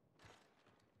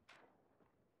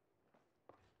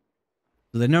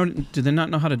 Do they not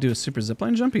know how to do a super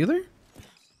zipline jump either?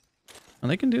 Oh,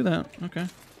 they can do that. Okay.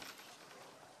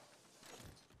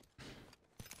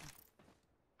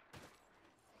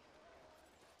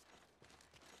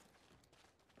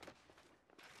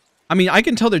 I mean, I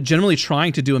can tell they're generally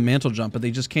trying to do a mantle jump, but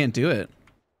they just can't do it.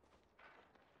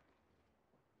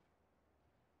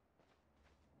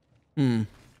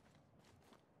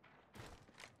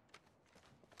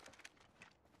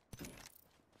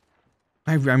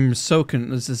 I'm so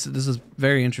this is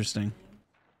very interesting.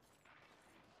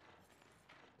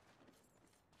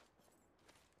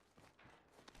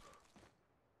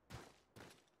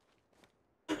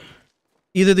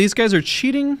 Either these guys are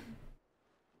cheating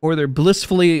or they're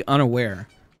blissfully unaware.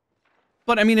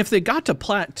 But I mean, if they got to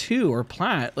Plat II or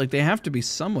Plat, like they have to be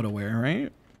somewhat aware, right?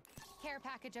 Care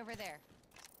package over there.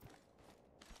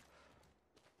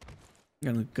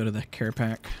 I'm gonna go to the care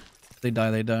pack. If they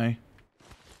die, they die.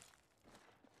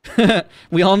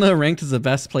 We all know ranked is the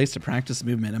best place to practice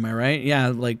movement, am I right? Yeah,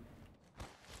 like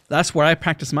that's where I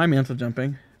practice my mantle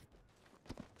jumping.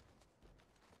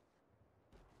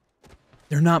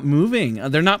 They're not moving.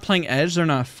 They're not playing edge. They're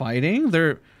not fighting.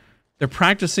 They're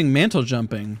practicing mantle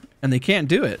jumping, and they can't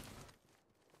do it.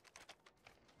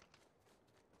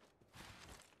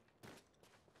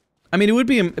 I mean, it would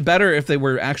be better if they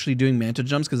were actually doing mantle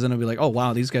jumps, because then it'd be like, oh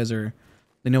wow, these guys they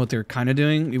know what they're kind of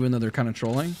doing, even though they're kind of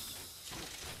trolling.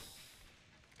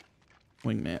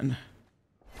 Wingman.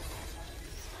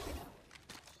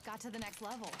 Got to the next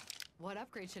level. What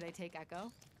upgrade should I take,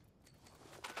 Echo?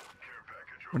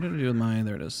 What did I do with my?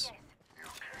 There it is.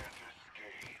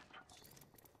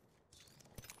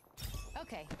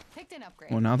 Okay, picked an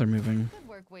upgrade. Well, now they're moving. Good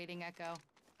work waiting, Echo.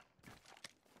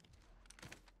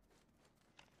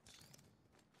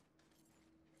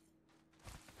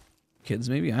 Kids,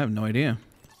 maybe? I have no idea.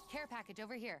 Care package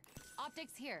over here.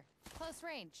 Optics here. Close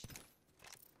range.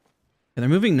 And they're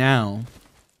moving now.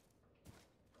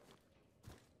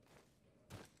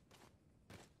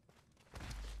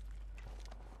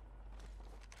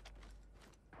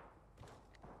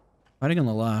 Fighting on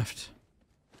the left.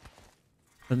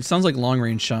 But it sounds like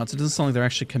long-range shots. It doesn't sound like they're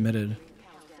actually committed.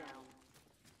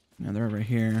 Yeah, they're over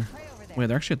here. Wait,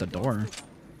 they're actually at the door.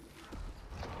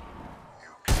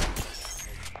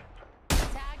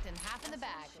 Tagged and half in the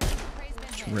bag. Prey's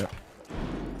been hit. Rip.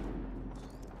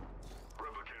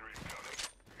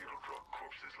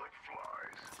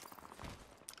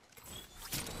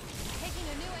 Taking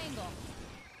a new angle.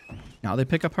 Now they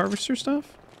pick up harvester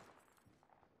stuff?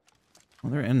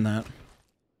 Well, they're in that.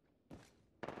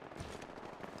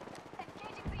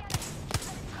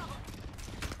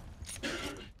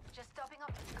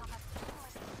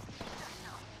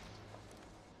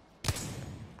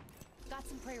 Got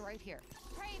some prey right here.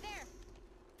 Prey there.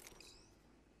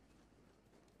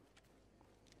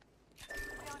 We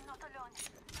are not alone.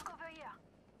 Look over here.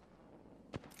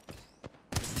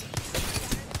 Shattered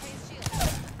the prey's shield.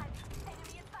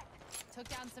 Enemy in sight. Took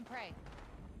down some prey.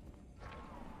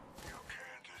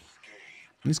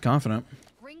 He's confident.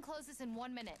 Ring closes in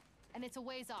 1 minute, and it's a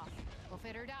ways off. Go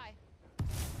fit or die.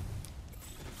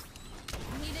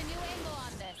 Need a new angle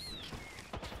on this.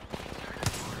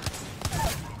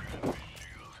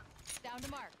 Down to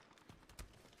mark.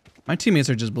 My teammates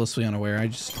are just blissfully unaware.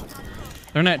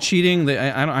 They're not cheating.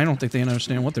 I don't think they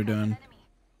understand what they're doing.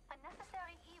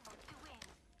 Unnecessary evil to win.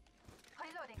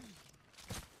 Reloading.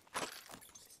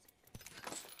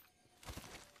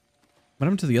 What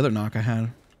happened to the other knock I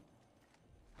had?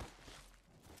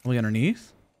 Only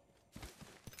underneath?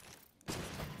 Shut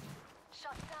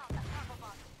down the turbo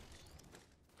bot.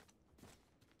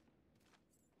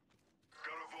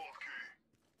 Got a vault key.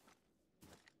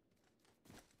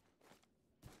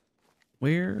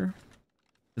 Where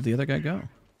did the other guy go?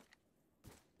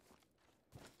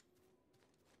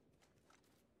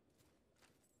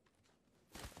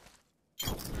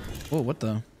 Whoa, what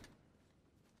the?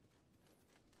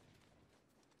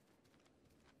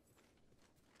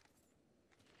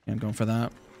 I'm going for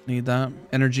that. Need that.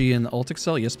 Energy in the ult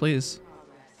cell? Yes, please.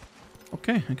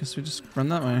 Okay, I guess we just run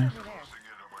that way.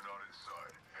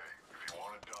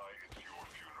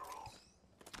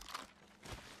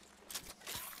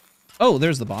 Oh,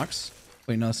 there's the box.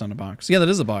 Wait, no, that's not a box. Yeah, that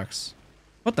is a box.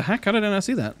 What the heck? How did I not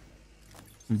see that?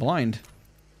 I'm blind.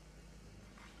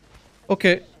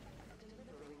 Okay.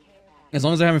 As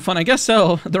long as they're having fun. I guess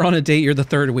so. They're on a date. You're the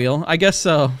third wheel. I guess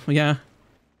so. Yeah.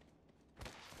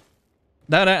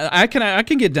 That I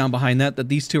can get down behind that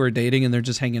these two are dating and they're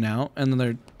just hanging out and then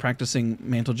they're practicing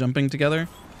mantle jumping together.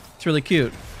 It's really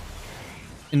cute.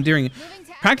 Endearing.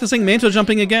 Practicing mantle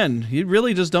jumping again. You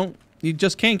really just don't. You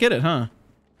just can't get it, huh?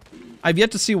 I've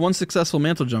yet to see one successful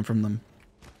mantle jump from them.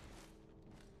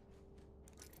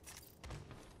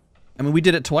 I mean, we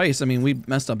did it twice. I mean, we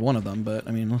messed up one of them, but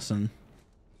I mean, listen.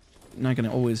 You're not going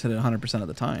to always hit it 100% of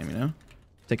the time, you know?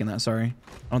 Taking that, sorry.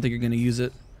 I don't think you're going to use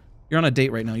it. You're on a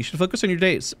date right now. You should focus on your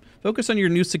dates. Focus on your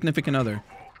new significant other.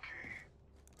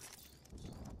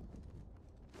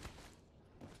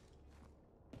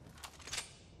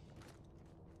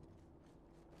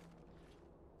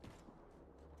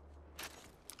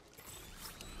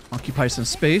 Occupy some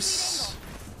space.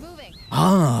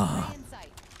 Ah. Prey in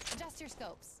sight. Adjust your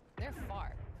scopes. They're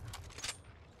far.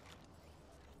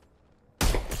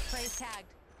 Prey's tagged.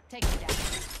 Take him down.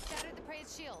 Shattered the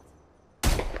prey's shield.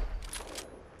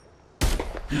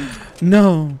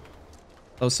 No.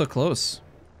 That was so close.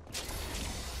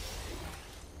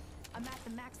 I'm at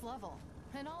the max level,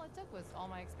 and all it took was all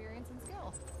my experience and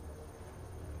skill.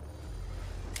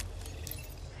 60%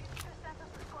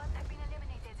 of the squads have been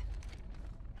eliminated.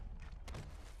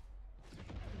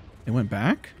 It went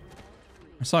back?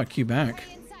 I saw it queue back.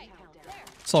 Prey in sight. There.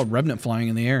 I saw a Revenant flying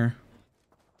in the air.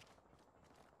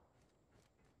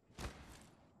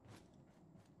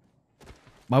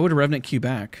 Why would a Revenant queue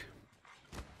back?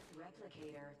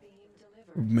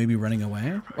 Or maybe running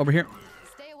away? Over here.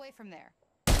 Stay away from there.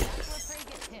 That's where prey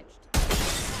gets pinched.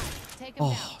 Take him Oh,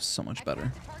 down. so much I better.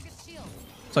 cracked the target's shield.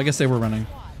 So I guess they were running.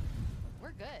 Squad.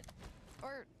 We're good.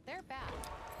 Or they're bad.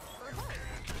 Or both.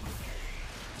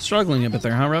 Struggling a bit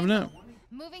there, huh, Revenant?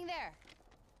 Moving there.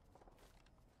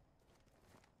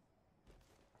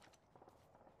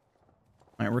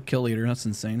 Alright, we're kill leader. That's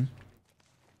insane.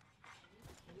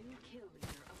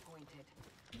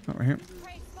 Over here.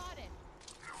 Prey spotted.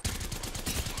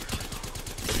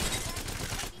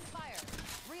 Taking fire.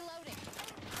 Reloading.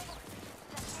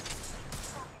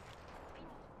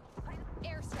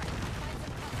 Airstrike. Find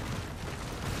some cover.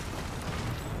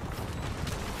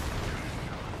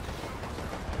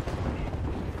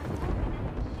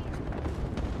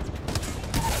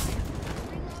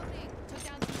 Reloading. Took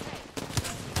down some prey.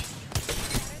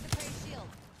 Shattered the prey shield.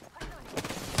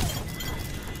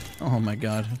 Oh my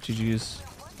god. GG's.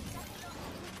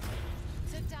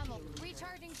 Took down the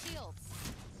recharging shields.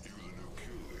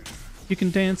 You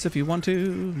can dance if you want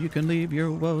to. You can leave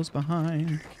your woes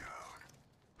behind.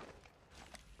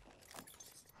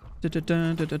 You can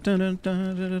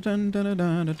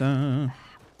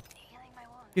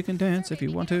dance if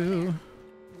you want to.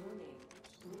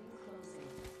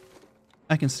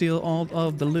 I can steal all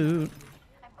of the loot.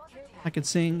 I can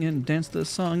sing and dance the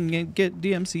song and get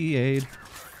DMCA'd.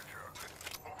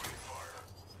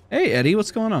 Hey Eddie,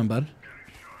 what's going on, bud?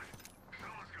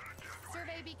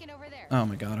 Survey beacon over there. Oh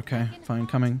my god, okay. Fine,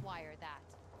 coming. Wire that.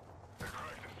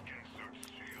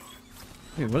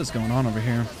 Dude, what is going on over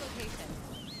here? Location.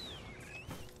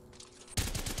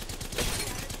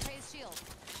 Shattered the prey's shield.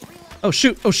 Reload. Oh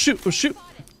shoot, oh shoot, oh shoot.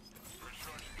 Spotted.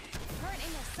 Current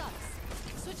angle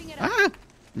sucks. Switching it up. Ah!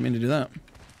 Didn't mean to do that.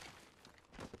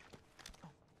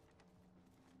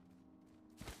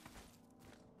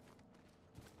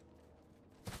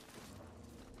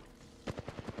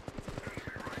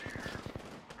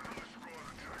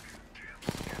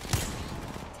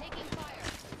 Taking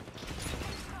fire.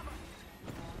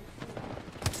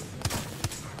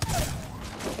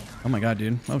 Oh my god,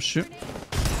 dude. Oh shoot.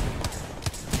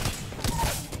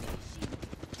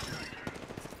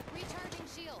 Recharging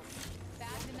shields.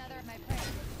 Bagged another of my prey.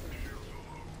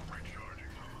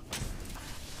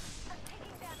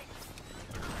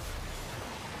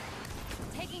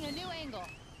 Taking a new angle.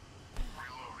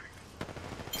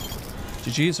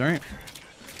 GG's, alright.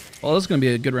 Well, this is gonna be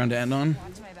a good round to end on.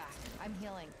 Watch my back. I'm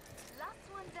healing. Last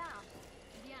one down.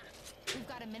 Yeah. We've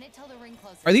got a minute till the ring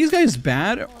closes. Are these guys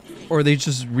bad, or are they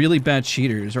just really bad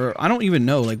cheaters? Or I don't even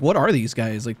know. Like, what are these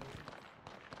guys? Like,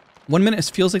 1 minute it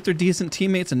feels like they're decent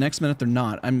teammates, and next minute they're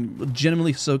not. I'm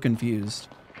legitimately so confused.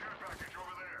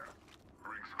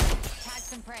 Tag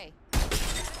some prey.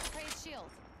 Shattered prey's shield.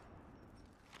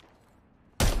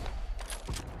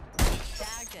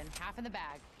 Bagged and half in the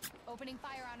bag. Opening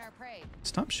fire on our prey.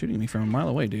 Stop shooting me from a mile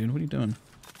away, dude. What are you doing?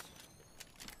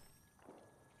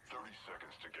 30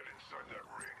 seconds to get inside that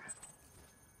ring.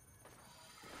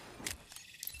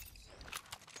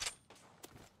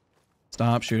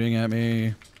 Stop shooting at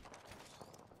me.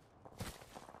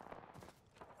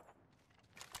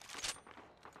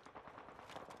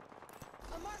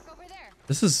 A mark over there.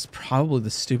 This is probably the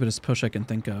stupidest push I can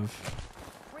think of.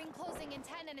 Ring closing in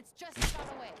 10 and it's just a shot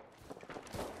away.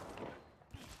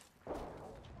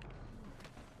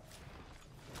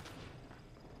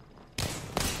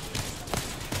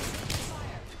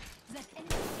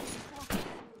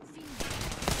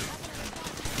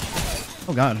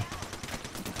 Oh god.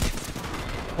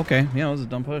 Okay, yeah, it was a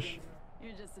dumb push.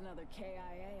 You're just another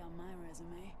KIA on my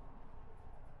resume.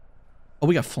 Oh,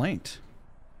 we got flanked.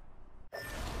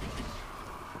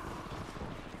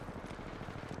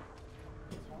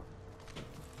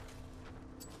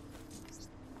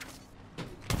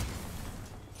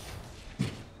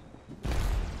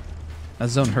 That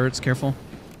zone hurts, careful.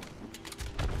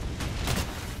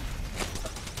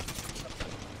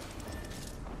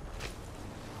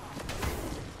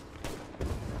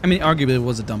 I mean, arguably it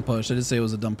was a dumb push. I did say it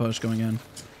was a dumb push going in.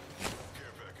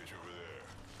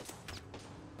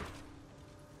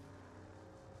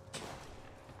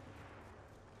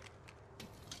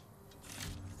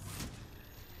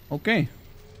 Okay.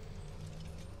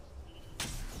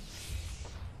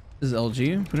 This is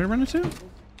LG. What did I run into?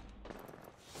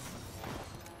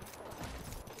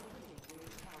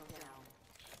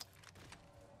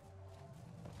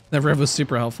 That rev was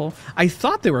super helpful. I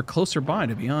thought they were closer by,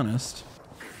 to be honest.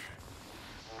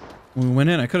 When we went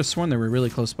in, I could have sworn they were really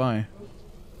close by.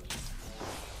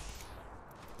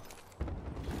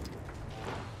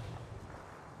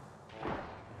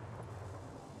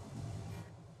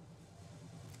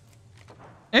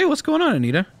 Hey, what's going on,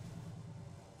 Anita?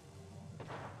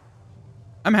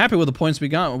 I'm happy with the points we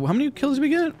got. How many kills did we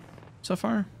get so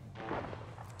far?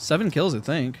 7 kills, I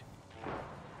think.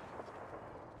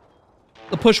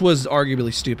 The push was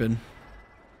arguably stupid.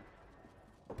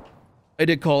 I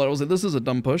did call it. I was like, this is a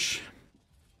dumb push.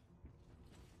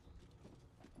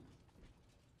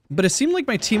 But it seemed like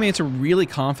my teammates are really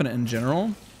confident in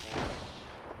general.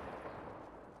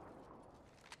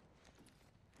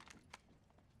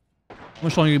 How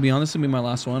much longer are you gonna be on? This is gonna be my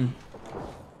last one.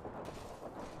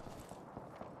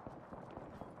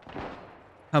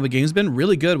 How the game's been?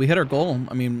 Really good. We hit our goal.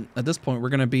 I mean, at this point, we're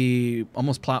gonna be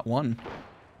almost Plat 1.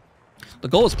 The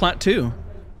goal is Plat 2.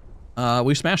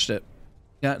 We smashed it.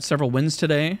 Got several wins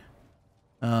today.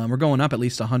 We're going up at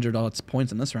least 100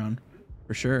 points in this round,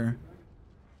 for sure.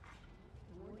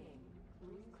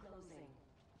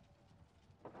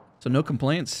 So no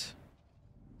complaints.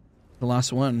 The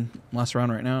last one, last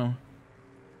round right now.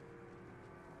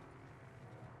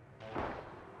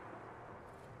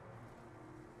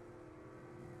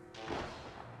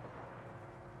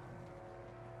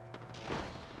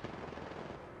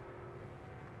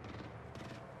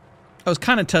 I was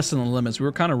kind of testing the limits. We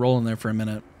were kind of rolling there for a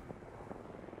minute.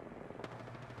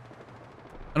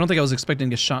 I don't think I was expecting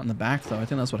to get shot in the back, though. I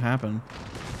think that's what happened.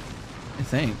 I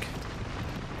think.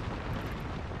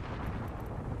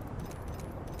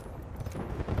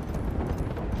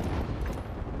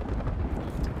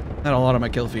 Had a lot on my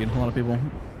kill feed. A lot of people.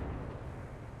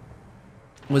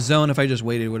 With zone, if I just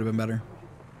waited, it would have been better.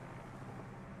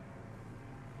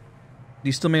 Do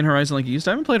you still main Horizon like you used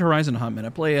to? I haven't played Horizon in a hot minute. I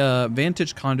play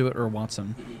Vantage, Conduit, or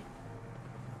Wattson.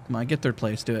 Come on, get third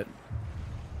place. Do it.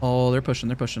 Oh, they're pushing.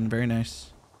 They're pushing. Very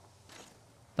nice.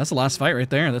 That's the last fight right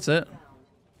there. That's it.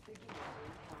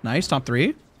 Nice. Top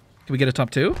 3. Can we get a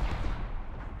top 2?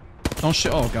 Don't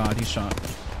shoot. Oh, God. He's shot.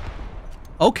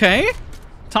 Okay.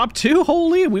 Top 2?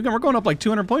 Holy. We're going up like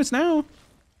 200 points now.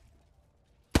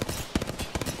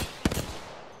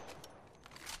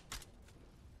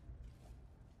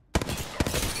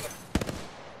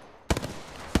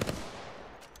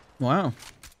 Wow.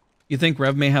 You think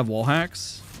Rev may have wall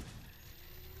hacks?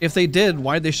 If they did,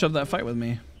 why'd they shove that fight with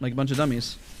me? Like a bunch of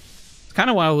dummies. It's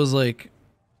kind of why I was like...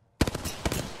 I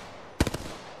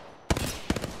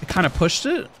kind of pushed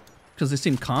it. Because they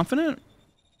seemed confident.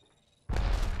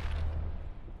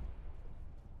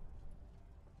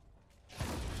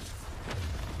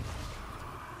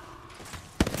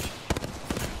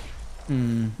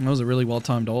 That was a really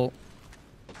well-timed ult.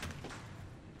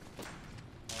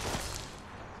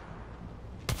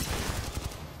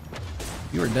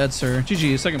 You are dead, sir.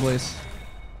 GG, second place.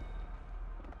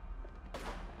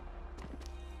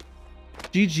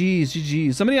 GG's,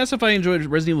 GG's. Somebody asked if I enjoyed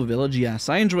Resident Evil Village. Yes,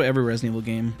 I enjoy every Resident Evil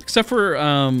game. Except for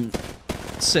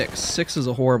 6. 6 is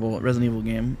a horrible Resident Evil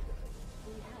game.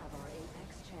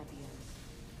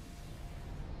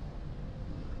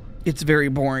 It's very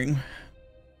boring.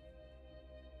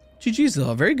 GG's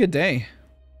though, very good day.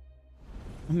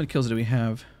 How many kills do we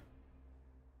have?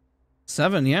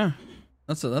 7, yeah.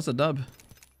 That's a dub.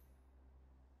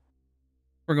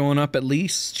 We're going up at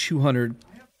least 200.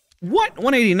 What?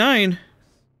 189?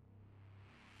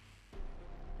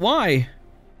 Why?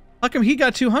 How come he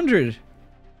got 200?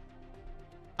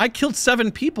 I killed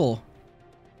 7 people.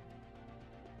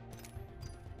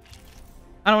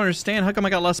 I don't understand. How come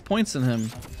I got less points than him?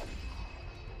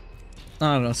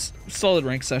 I don't know. Solid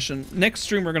rank session. Next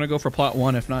stream we're going to go for Plat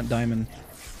 1, if not Diamond.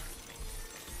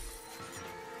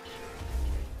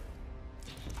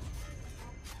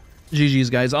 GG's,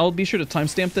 guys. I'll be sure to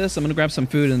timestamp this. I'm going to grab some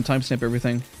food and timestamp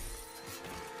everything.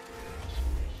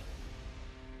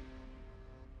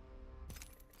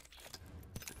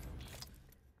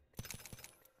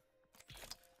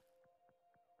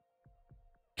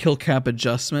 Kill cap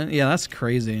adjustment. Yeah, that's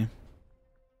crazy.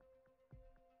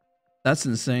 That's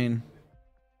insane.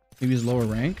 Maybe his lower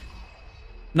rank.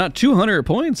 Not 200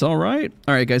 points. All right.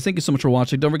 All right, guys. Thank you so much for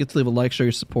watching. Don't forget to leave a like, show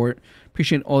your support.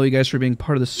 Appreciate all you guys for being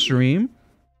part of the stream.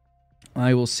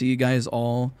 I will see you guys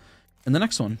all in the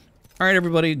next one. All right,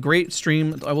 everybody, great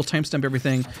stream. I will timestamp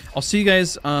everything. I'll see you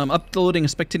guys uploading a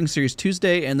spectating series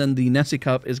Tuesday, and then the Nessie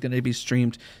Cup is going to be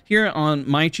streamed here on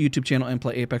my YouTube channel and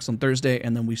Play Apex on Thursday,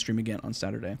 and then we stream again on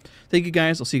Saturday. Thank you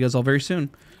guys. I'll see you guys all very soon.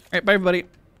 All right, bye, everybody.